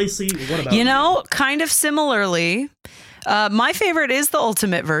pick. Lacey, what about you? Know, kind of similarly. My favorite is the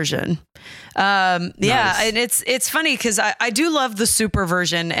Ultimate version. Nice. Yeah, and it's funny because I do love the Super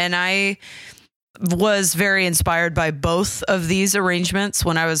version, and I was very inspired by both of these arrangements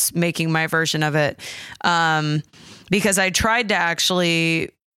when I was making my version of it, because I tried to actually,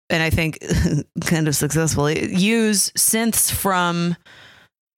 and I think kind of successfully, use synths from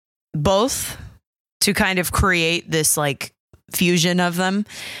both to kind of create this like fusion of them.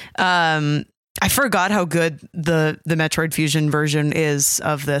 I forgot how good the Metroid Fusion version is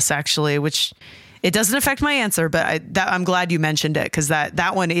of this, actually, which it doesn't affect my answer, but I'm glad you mentioned it because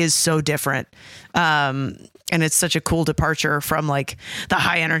that one is so different. And it's such a cool departure from like the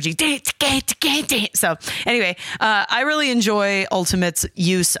high energy. So anyway, I really enjoy Ultimate's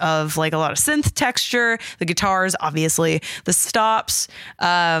use of like a lot of synth texture, the guitars, obviously, the stops,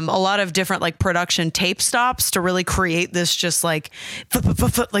 a lot of different like production tape stops to really create this just like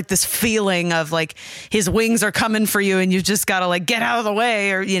this feeling of like his wings are coming for you and you've just got to like get out of the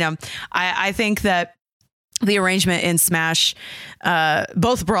way. Or, you know, I think that the arrangement in Smash,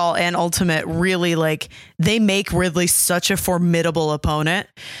 both Brawl and Ultimate, really like they make Ridley such a formidable opponent.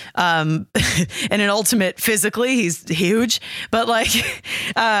 And in Ultimate, physically, he's huge, but like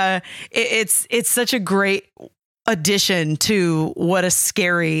it's such a great addition to what a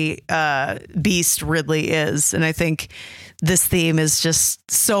scary beast Ridley is. And I think this theme is just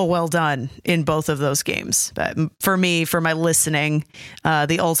so well done in both of those games. But for me, for my listening,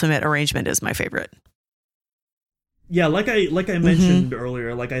 the Ultimate arrangement is my favorite. Yeah, like I mentioned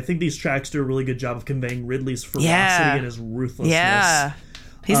earlier, like I think these tracks do a really good job of conveying Ridley's ferocity and his ruthlessness. Yeah,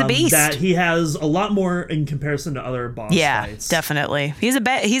 he's a beast. That he has a lot more in comparison to other boss fights. Yeah, definitely. He's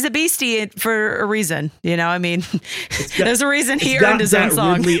a beastie for a reason. You know, I mean, there's a reason he earned his own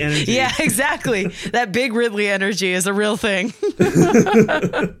song. Ridley energy. Yeah, exactly. That big Ridley energy is a real thing.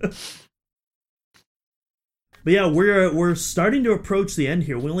 But yeah, we're starting to approach the end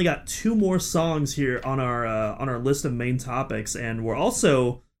here. We only got 2 more songs here on our list of main topics, and we're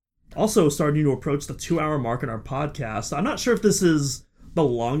also starting to approach the 2-hour mark in our podcast. I'm not sure if this is the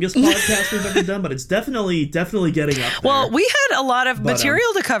longest podcast we've ever done, but it's definitely getting up there. Well, we had a lot of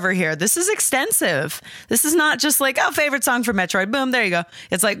material to cover here. This is extensive. This is not just like, oh, favorite song from Metroid. Boom, there you go.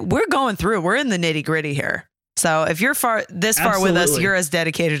 It's like we're going through. We're in the nitty gritty here. So if you're far with us, you're as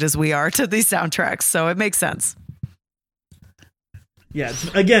dedicated as we are to these soundtracks. So it makes sense. Yeah,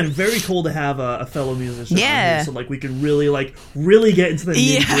 it's, again, very cool to have a fellow musician on here, so like we can really get into the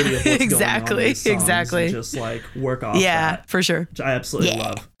nitty gritty of what's going on in these songs and just like work off that, for sure, which I absolutely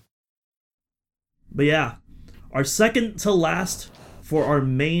love. But yeah, our second to last for our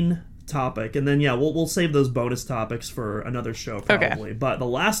main topic, and then we'll save those bonus topics for another show probably. Okay. But the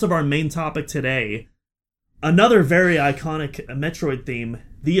last of our main topic today, another very iconic Metroid theme,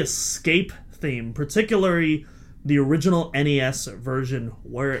 the Escape theme, particularly the original NES version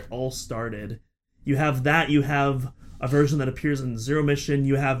where it all started. You have that, you have a version that appears in Zero Mission,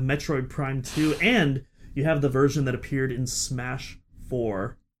 you have Metroid Prime 2, and you have the version that appeared in Smash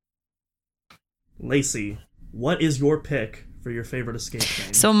 4. Lacey, what is your pick for your favorite Escape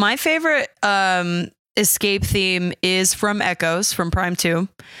theme? So my favorite Escape theme is from Echoes, from Prime 2.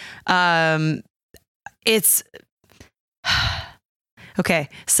 It's... Okay,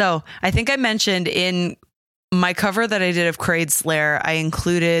 so I think I mentioned in my cover that I did of Kraid's Lair, I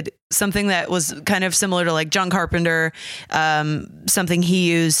included something that was kind of similar to like John Carpenter, something he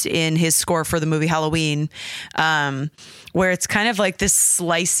used in his score for the movie Halloween, where it's kind of like this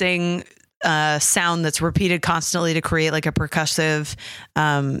slicing sound that's repeated constantly to create like a percussive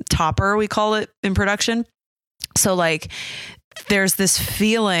topper, we call it in production. So like there's this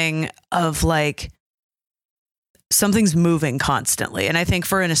feeling of like something's moving constantly. And I think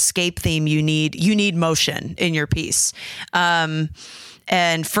for an escape theme, you need motion in your piece. And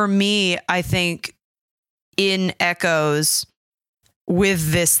for me, I think in Echoes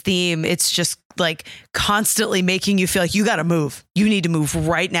with this theme, it's just like constantly making you feel like you got to move. You need to move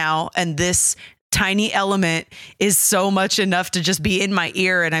right now. And this tiny element is so much enough to just be in my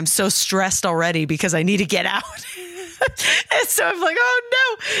ear. And I'm so stressed already because I need to get out. And so I'm like, oh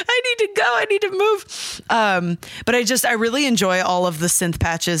no, I need to go. I need to move. But I really enjoy all of the synth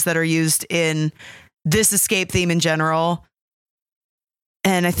patches that are used in this escape theme in general.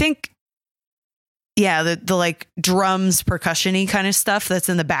 And I think, yeah, the like drums, percussion-y kind of stuff that's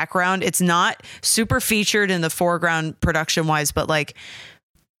in the background. It's not super featured in the foreground production wise, but like,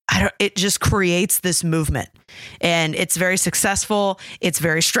 it just creates this movement, and it's very successful. It's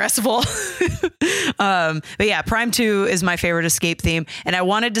very stressful. But yeah, Prime 2 is my favorite escape theme. And I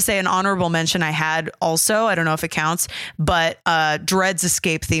wanted to say an honorable mention I had also, I don't know if it counts, but Dread's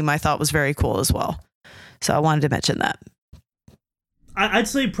escape theme I thought was very cool as well. So I wanted to mention that. I'd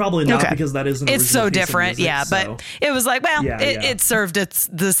say probably not, because that isn't. It's so different, music, yeah. So. But it was like, well, it served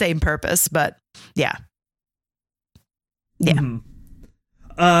the same purpose, but yeah. Mm-hmm.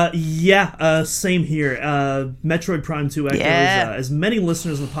 Same here. Metroid Prime 2 Echoes, as many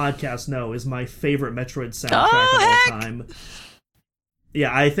listeners of the podcast know, is my favorite Metroid soundtrack of all time.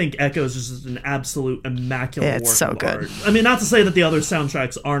 Yeah, I think Echoes is just an absolute immaculate work of art. I mean, not to say that the other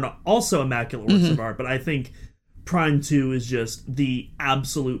soundtracks aren't also immaculate works of art, but I think Prime 2 is just the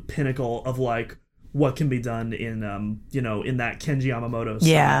absolute pinnacle of like what can be done in in that Kenji Yamamoto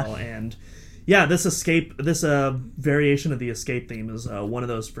style. And yeah, this variation of the escape theme is one of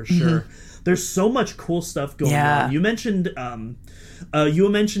those for sure. There's so much cool stuff going on. You mentioned kind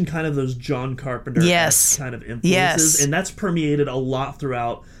of those John Carpenter kind of influences, and that's permeated a lot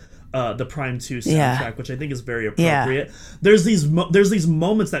throughout the Prime 2 soundtrack, which I think is very appropriate. Yeah. There's these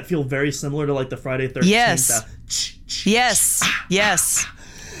moments that feel very similar to like the Friday 13th. Yes.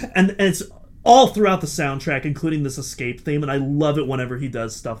 And it's all throughout the soundtrack, including this escape theme, and I love it whenever he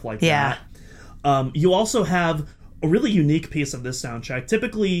does stuff like that. You also have a really unique piece of this soundtrack.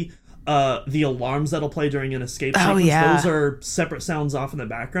 Typically, the alarms that'll play during an escape sequence, those are separate sounds off in the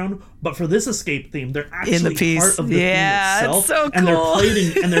background. But for this escape theme, they're actually in the piece. Part of the theme itself. It's so cool.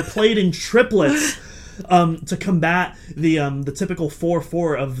 And they're played in triplets to combat the typical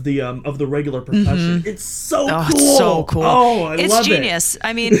 4/4 of the regular percussion. It's so cool. It's so cool. Oh, I love it. It's genius.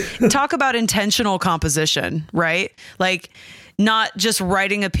 I mean, talk about intentional composition, right? Like, not just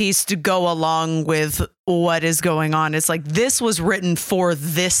writing a piece to go along with what is going on. It's like, this was written for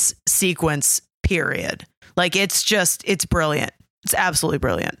this sequence, period. Like, it's brilliant. It's absolutely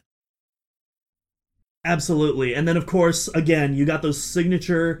brilliant. Absolutely. And then, of course, again, you got those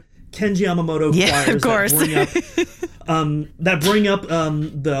signature Kenji Yamamoto choirs of course. that bring up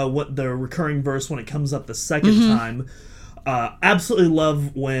the recurring verse when it comes up the second time. Absolutely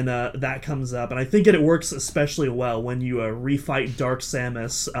love when that comes up, and I think it works especially well when you refight Dark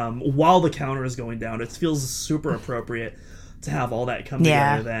Samus while the counter is going down. It feels super appropriate to have all that come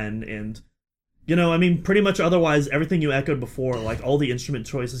together then. And I mean, pretty much otherwise everything you echoed before, like all the instrument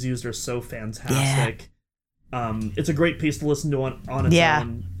choices used are so fantastic. It's a great piece to listen to on its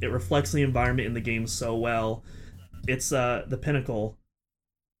own. It reflects the environment in the game so well. It's the pinnacle.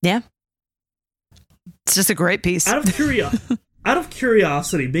 Yeah. It's just a great piece. Out of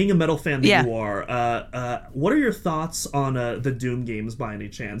curiosity, being a metal fan that you are, what are your thoughts on the Doom games by any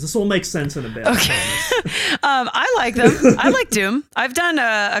chance? This will make sense in a bit. Okay. I like them. I like Doom. I've done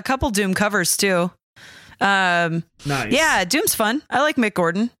a couple Doom covers too. Nice. Yeah, Doom's fun. I like Mick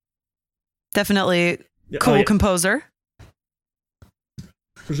Gordon. Definitely cool composer.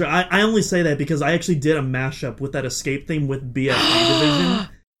 For sure. I only say that because I actually did a mashup with that escape theme with BFG Division.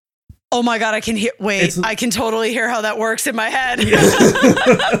 Oh my god, I can hear. Wait, I can totally hear how that works in my head.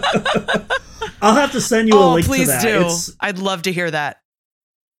 I'll have to send you a link to that. Please do. I'd love to hear that.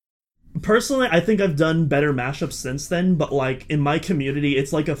 Personally, I think I've done better mashups since then, but like in my community,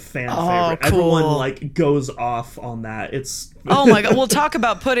 it's like a fan favorite. Cool. Everyone like goes off on that. It's oh my god. We'll talk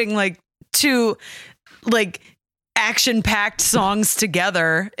about putting like two like action-packed songs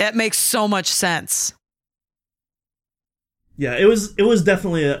together. It makes so much sense. Yeah, it was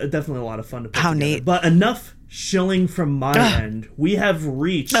definitely a lot of fun to put together. Neat. But enough shilling from my end. We have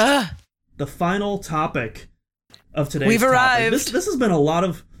reached the final topic of today's We've topic. arrived. This has been a lot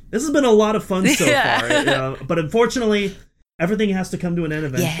of fun so far. But unfortunately, everything has to come to an end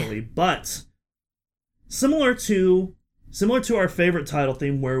eventually. Yeah. But similar to our favorite title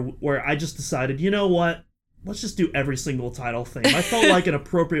theme, where I just decided, you know what? let's just do every single title theme. I felt like an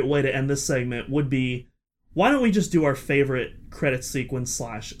appropriate way to end this segment would be, why don't we just do our favorite credit sequence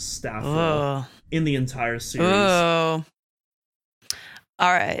 / staff roll in the entire series? Oh.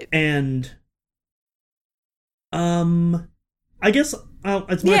 All right. And I guess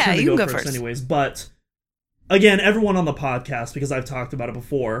it's my turn to go first anyways, but again, everyone on the podcast, because I've talked about it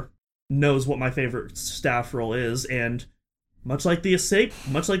before, knows what my favorite staff roll is, and much like the escape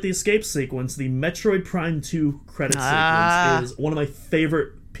sequence, the Metroid Prime 2 credit sequence is one of my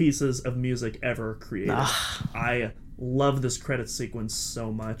favorite pieces of music ever created. I love this credit sequence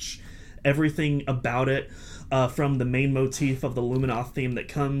so much. Everything about it, from the main motif of the Luminoth theme that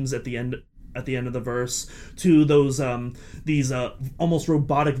comes at the end of the verse, to those these almost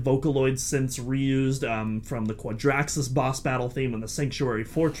robotic Vocaloid synths reused from the Quadraxis boss battle theme and the Sanctuary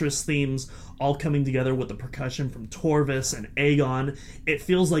Fortress themes, all coming together with the percussion from Torvis and Aegon. It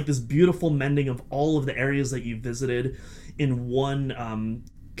feels like this beautiful mending of all of the areas that you visited in one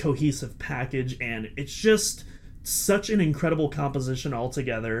cohesive package, and it's just such an incredible composition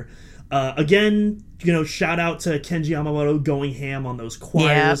altogether. Again, shout out to Kenji Yamamoto going ham on those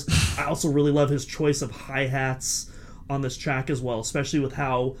choirs. Yep. I also really love his choice of hi-hats on this track as well, especially with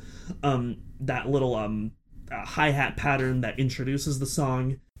how that little hi-hat pattern that introduces the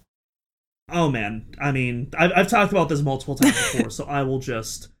song. Oh man, I mean, I've talked about this multiple times before, so I will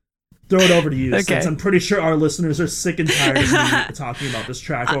just throw it over to you, since I'm pretty sure our listeners are sick and tired of me talking about this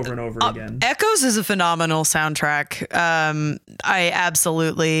track over and over again. Echoes is a phenomenal soundtrack. I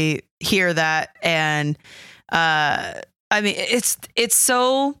absolutely hear that, and I mean, it's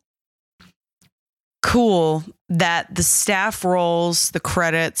so cool that the staff roles, the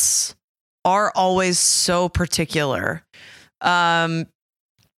credits, are always so particular.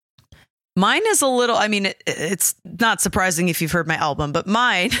 Mine is a little, I mean, it's not surprising if you've heard my album, but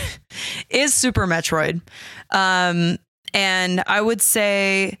mine is Super Metroid. And I would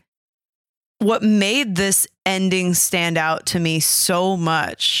say what made this ending stand out to me so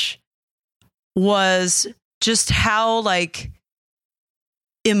much was just how, like,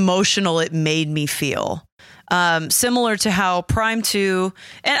 emotional it made me feel. Similar to how Prime 2,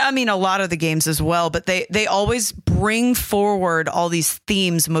 and I mean a lot of the games as well, but they always bring forward all these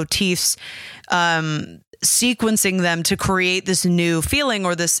themes, motifs, sequencing them to create this new feeling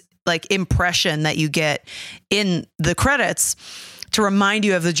or this like impression that you get in the credits to remind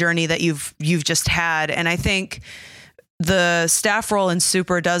you of the journey that you've just had. And I think the staff roll in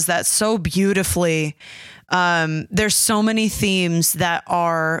Super does that so beautifully. There's so many themes that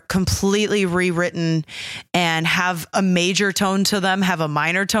are completely rewritten and have a major tone to them, have a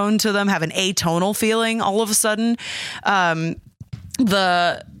minor tone to them, have an atonal feeling all of a sudden.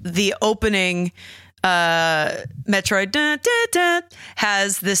 The opening Metroid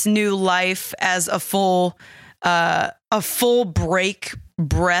has this new life as a full break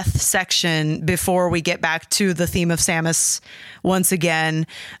breath section before we get back to the theme of Samus once again.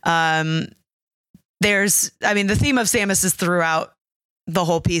 The theme of Samus is throughout the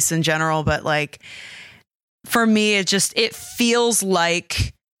whole piece in general, but like for me, it feels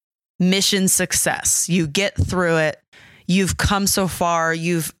like mission success. You get through it. You've come so far.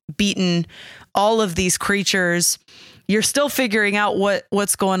 You've beaten all of these creatures. You're still figuring out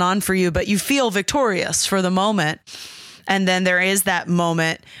what's going on for you, but you feel victorious for the moment. And then there is that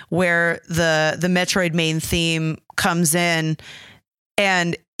moment where the Metroid main theme comes in,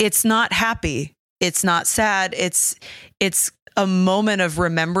 and it's not happy. It's not sad. It's a moment of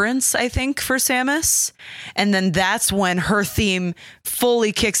remembrance, I think, for Samus. And then that's when her theme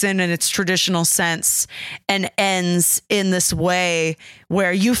fully kicks in its traditional sense and ends in this way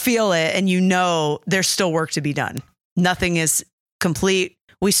where you feel it and you know there's still work to be done. Nothing is complete.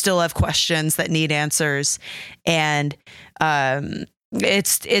 We still have questions that need answers. And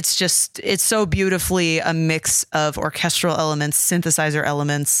it's so beautifully a mix of orchestral elements, synthesizer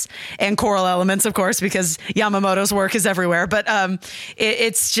elements, and choral elements, of course, because Yamamoto's work is everywhere. But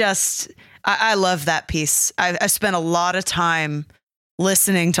it's just, I love that piece. I spent a lot of time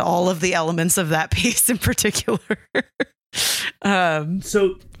listening to all of the elements of that piece in particular.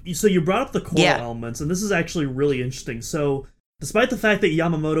 So you brought up the choral elements, and this is actually really interesting. So despite the fact that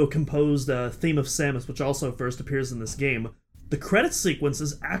Yamamoto composed a theme of Samus, which also first appears in this game, the credits sequence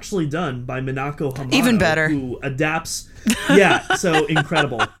is actually done by Minako Hamano. Even better. Who adapts. Yeah, so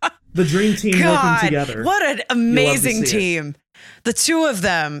incredible. The dream team working together. What an amazing team. The two of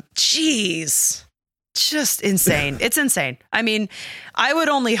them. Jeez. Just insane. It's insane. I mean, I would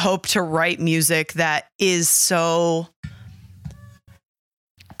only hope to write music that is so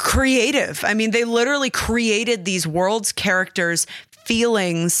creative. I mean, they literally created these worlds, characters,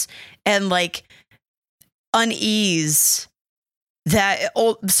 feelings, and like unease that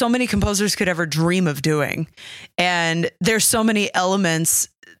so many composers could ever dream of doing. And there's so many elements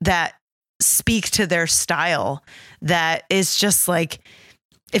that speak to their style that is just like,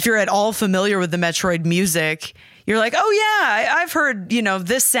 if you're at all familiar with the Metroid music, you're like, oh yeah, I've heard,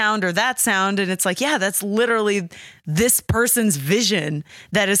 this sound or that sound. And it's like, yeah, that's literally this person's vision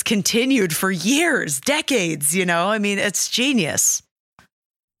that has continued for years, decades, I mean, it's genius.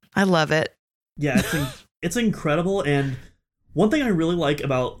 I love it. Yeah, it's incredible. And one thing I really like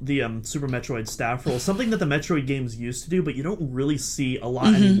about the Super Metroid staff roll, something that the Metroid games used to do, but you don't really see a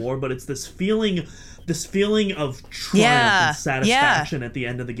lot anymore, but it's this feeling of triumph and satisfaction at the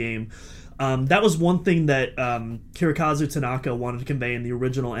end of the game. That was one thing that Hirokazu Tanaka wanted to convey in the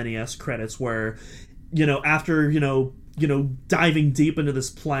original NES credits, where, after, diving deep into this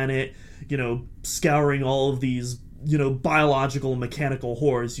planet, scouring all of these, biological and mechanical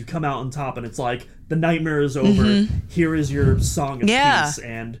horrors, you come out on top and it's like, the nightmare is over, here is your song of peace.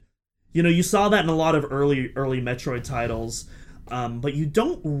 And, you saw that in a lot of early Metroid titles. But you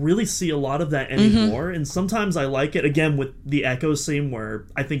don't really see a lot of that anymore, and sometimes I like it, again, with the Echo theme, where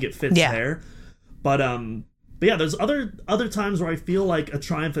I think it fits there. But yeah, there's other times where I feel like a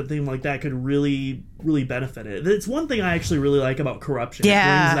triumphant theme like that could really, really benefit it. It's one thing I actually really like about Corruption.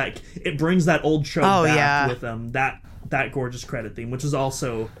 Yeah. It brings that old show back with that gorgeous credit theme, which is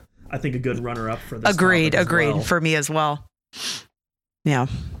also, I think, a good runner-up for this. Agreed, well. for me as well. Yeah.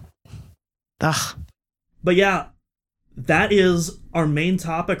 Ugh. But yeah, that is our main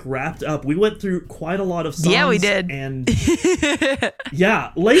topic wrapped up. We went through quite a lot of songs. Yeah, we did. And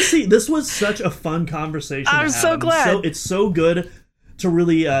yeah, Lacey, this was such a fun conversation. I'm so glad. It's so good to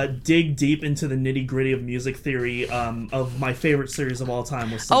really dig deep into the nitty gritty of music theory of my favorite series of all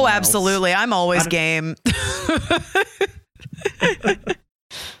time. With oh, absolutely. I'm always game.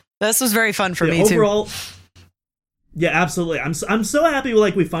 This was very fun for me overall, too. Yeah, absolutely. I'm so happy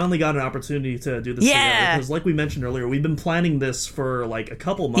we finally got an opportunity to do this together, because like we mentioned earlier, we've been planning this for a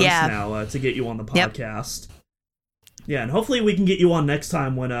couple months now to get you on the podcast. Yeah, and hopefully we can get you on next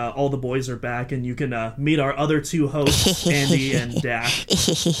time when all the boys are back and you can meet our other two hosts, Andy and Dak.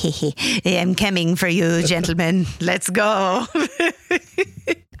 I'm coming for you, gentlemen. Let's go.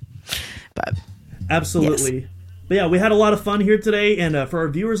 But absolutely. Yes. But yeah, we had a lot of fun here today, and for our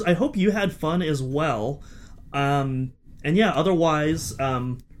viewers, I hope you had fun as well. And yeah, otherwise,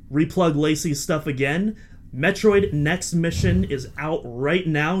 replug Lacey's stuff again. Metroid Next Mission is out right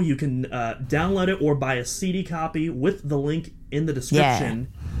now. You can download it or buy a CD copy with the link in the description.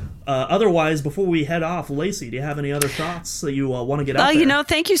 Yeah. Otherwise, before we head off, Lacey, do you have any other thoughts that you want to get out there?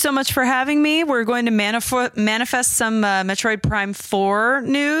 Thank you so much for having me. We're going to manifest some Metroid Prime 4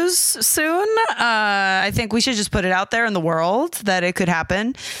 news soon. I think we should just put it out there in the world that it could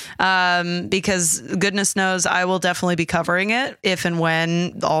happen, because goodness knows I will definitely be covering it if and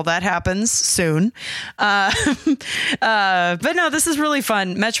when all that happens soon. But no, this is really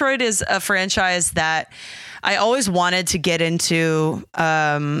fun. Metroid is a franchise that I always wanted to get into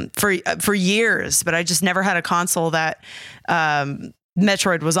for years, but I just never had a console that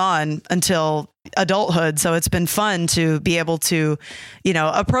Metroid was on until adulthood. So it's been fun to be able to,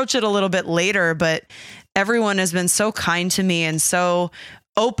 approach it a little bit later. But everyone has been so kind to me and so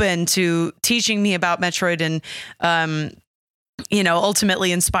open to teaching me about Metroid and,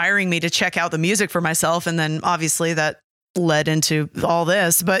 ultimately inspiring me to check out the music for myself. And then obviously that led into all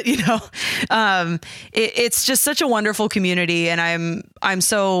this, but it's just such a wonderful community, and I'm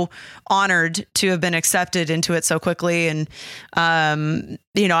so honored to have been accepted into it so quickly. And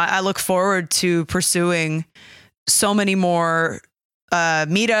I look forward to pursuing so many more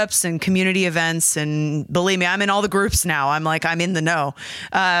meetups and community events, and believe me, I'm in all the groups now. I'm in the know.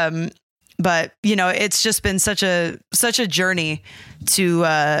 But it's just been such a journey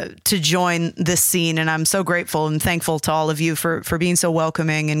to join this scene, and I'm so grateful and thankful to all of you for being so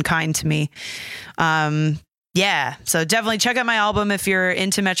welcoming and kind to me. Yeah, so definitely check out my album if you're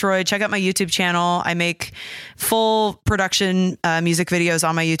into Metroid. Check out my YouTube channel. I make full production music videos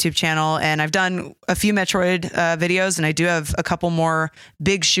on my YouTube channel, and I've done a few Metroid videos, and I do have a couple more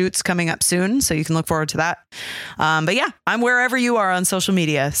big shoots coming up soon, so you can look forward to that. But yeah, I'm wherever you are on social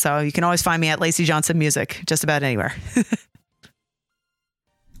media, so you can always find me at Lacey Johnson Music, just about anywhere.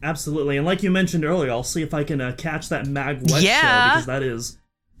 Absolutely, and like you mentioned earlier, I'll see if I can catch that Mag West show, because that is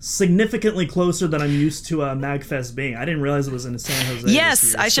significantly closer than I'm used to MagFest being. I didn't realize it was in San Jose.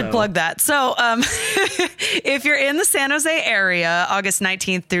 Yes, I should plug that. So if you're in the San Jose area, August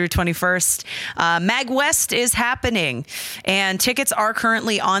 19th through 21st, MagWest is happening, and tickets are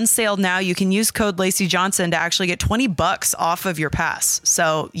currently on sale now. You can use code Lacey Johnson to actually get $20 off of your pass.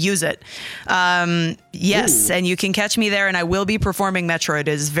 So use it. Yes, Ooh. and you can catch me there, and I will be performing Metroid. It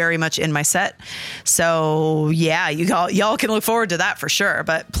is very much in my set. So yeah, y'all can look forward to that for sure.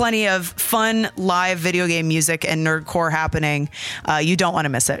 But plenty of fun live video game music and nerdcore happening. You don't want to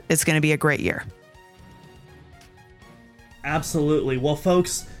miss it. It's going to be a great year. Absolutely. Well,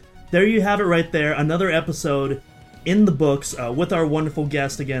 folks, there you have it right there. Another episode in the books with our wonderful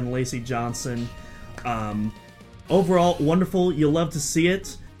guest again, Lacey Johnson. Overall, wonderful. You'll love to see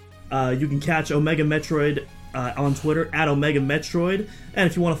it. You can catch Omega Metroid on Twitter at Omega Metroid. And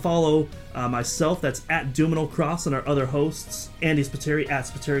if you want to follow myself, that's at Duminal Cross, and our other hosts, Andy Spiteri at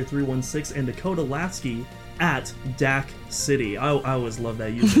Spiteri316 and Dakota Lasky at Dak City. I always love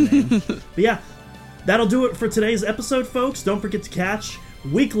that username. But yeah, that'll do it for today's episode, folks. Don't forget to catch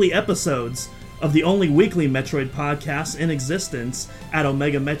weekly episodes of the only weekly Metroid podcast in existence at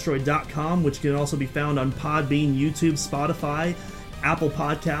OmegaMetroid.com, which can also be found on Podbean, YouTube, Spotify, Apple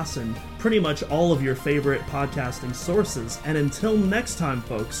Podcasts, and pretty much all of your favorite podcasting sources. And until next time,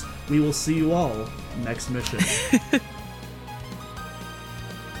 folks, we will see you all next mission.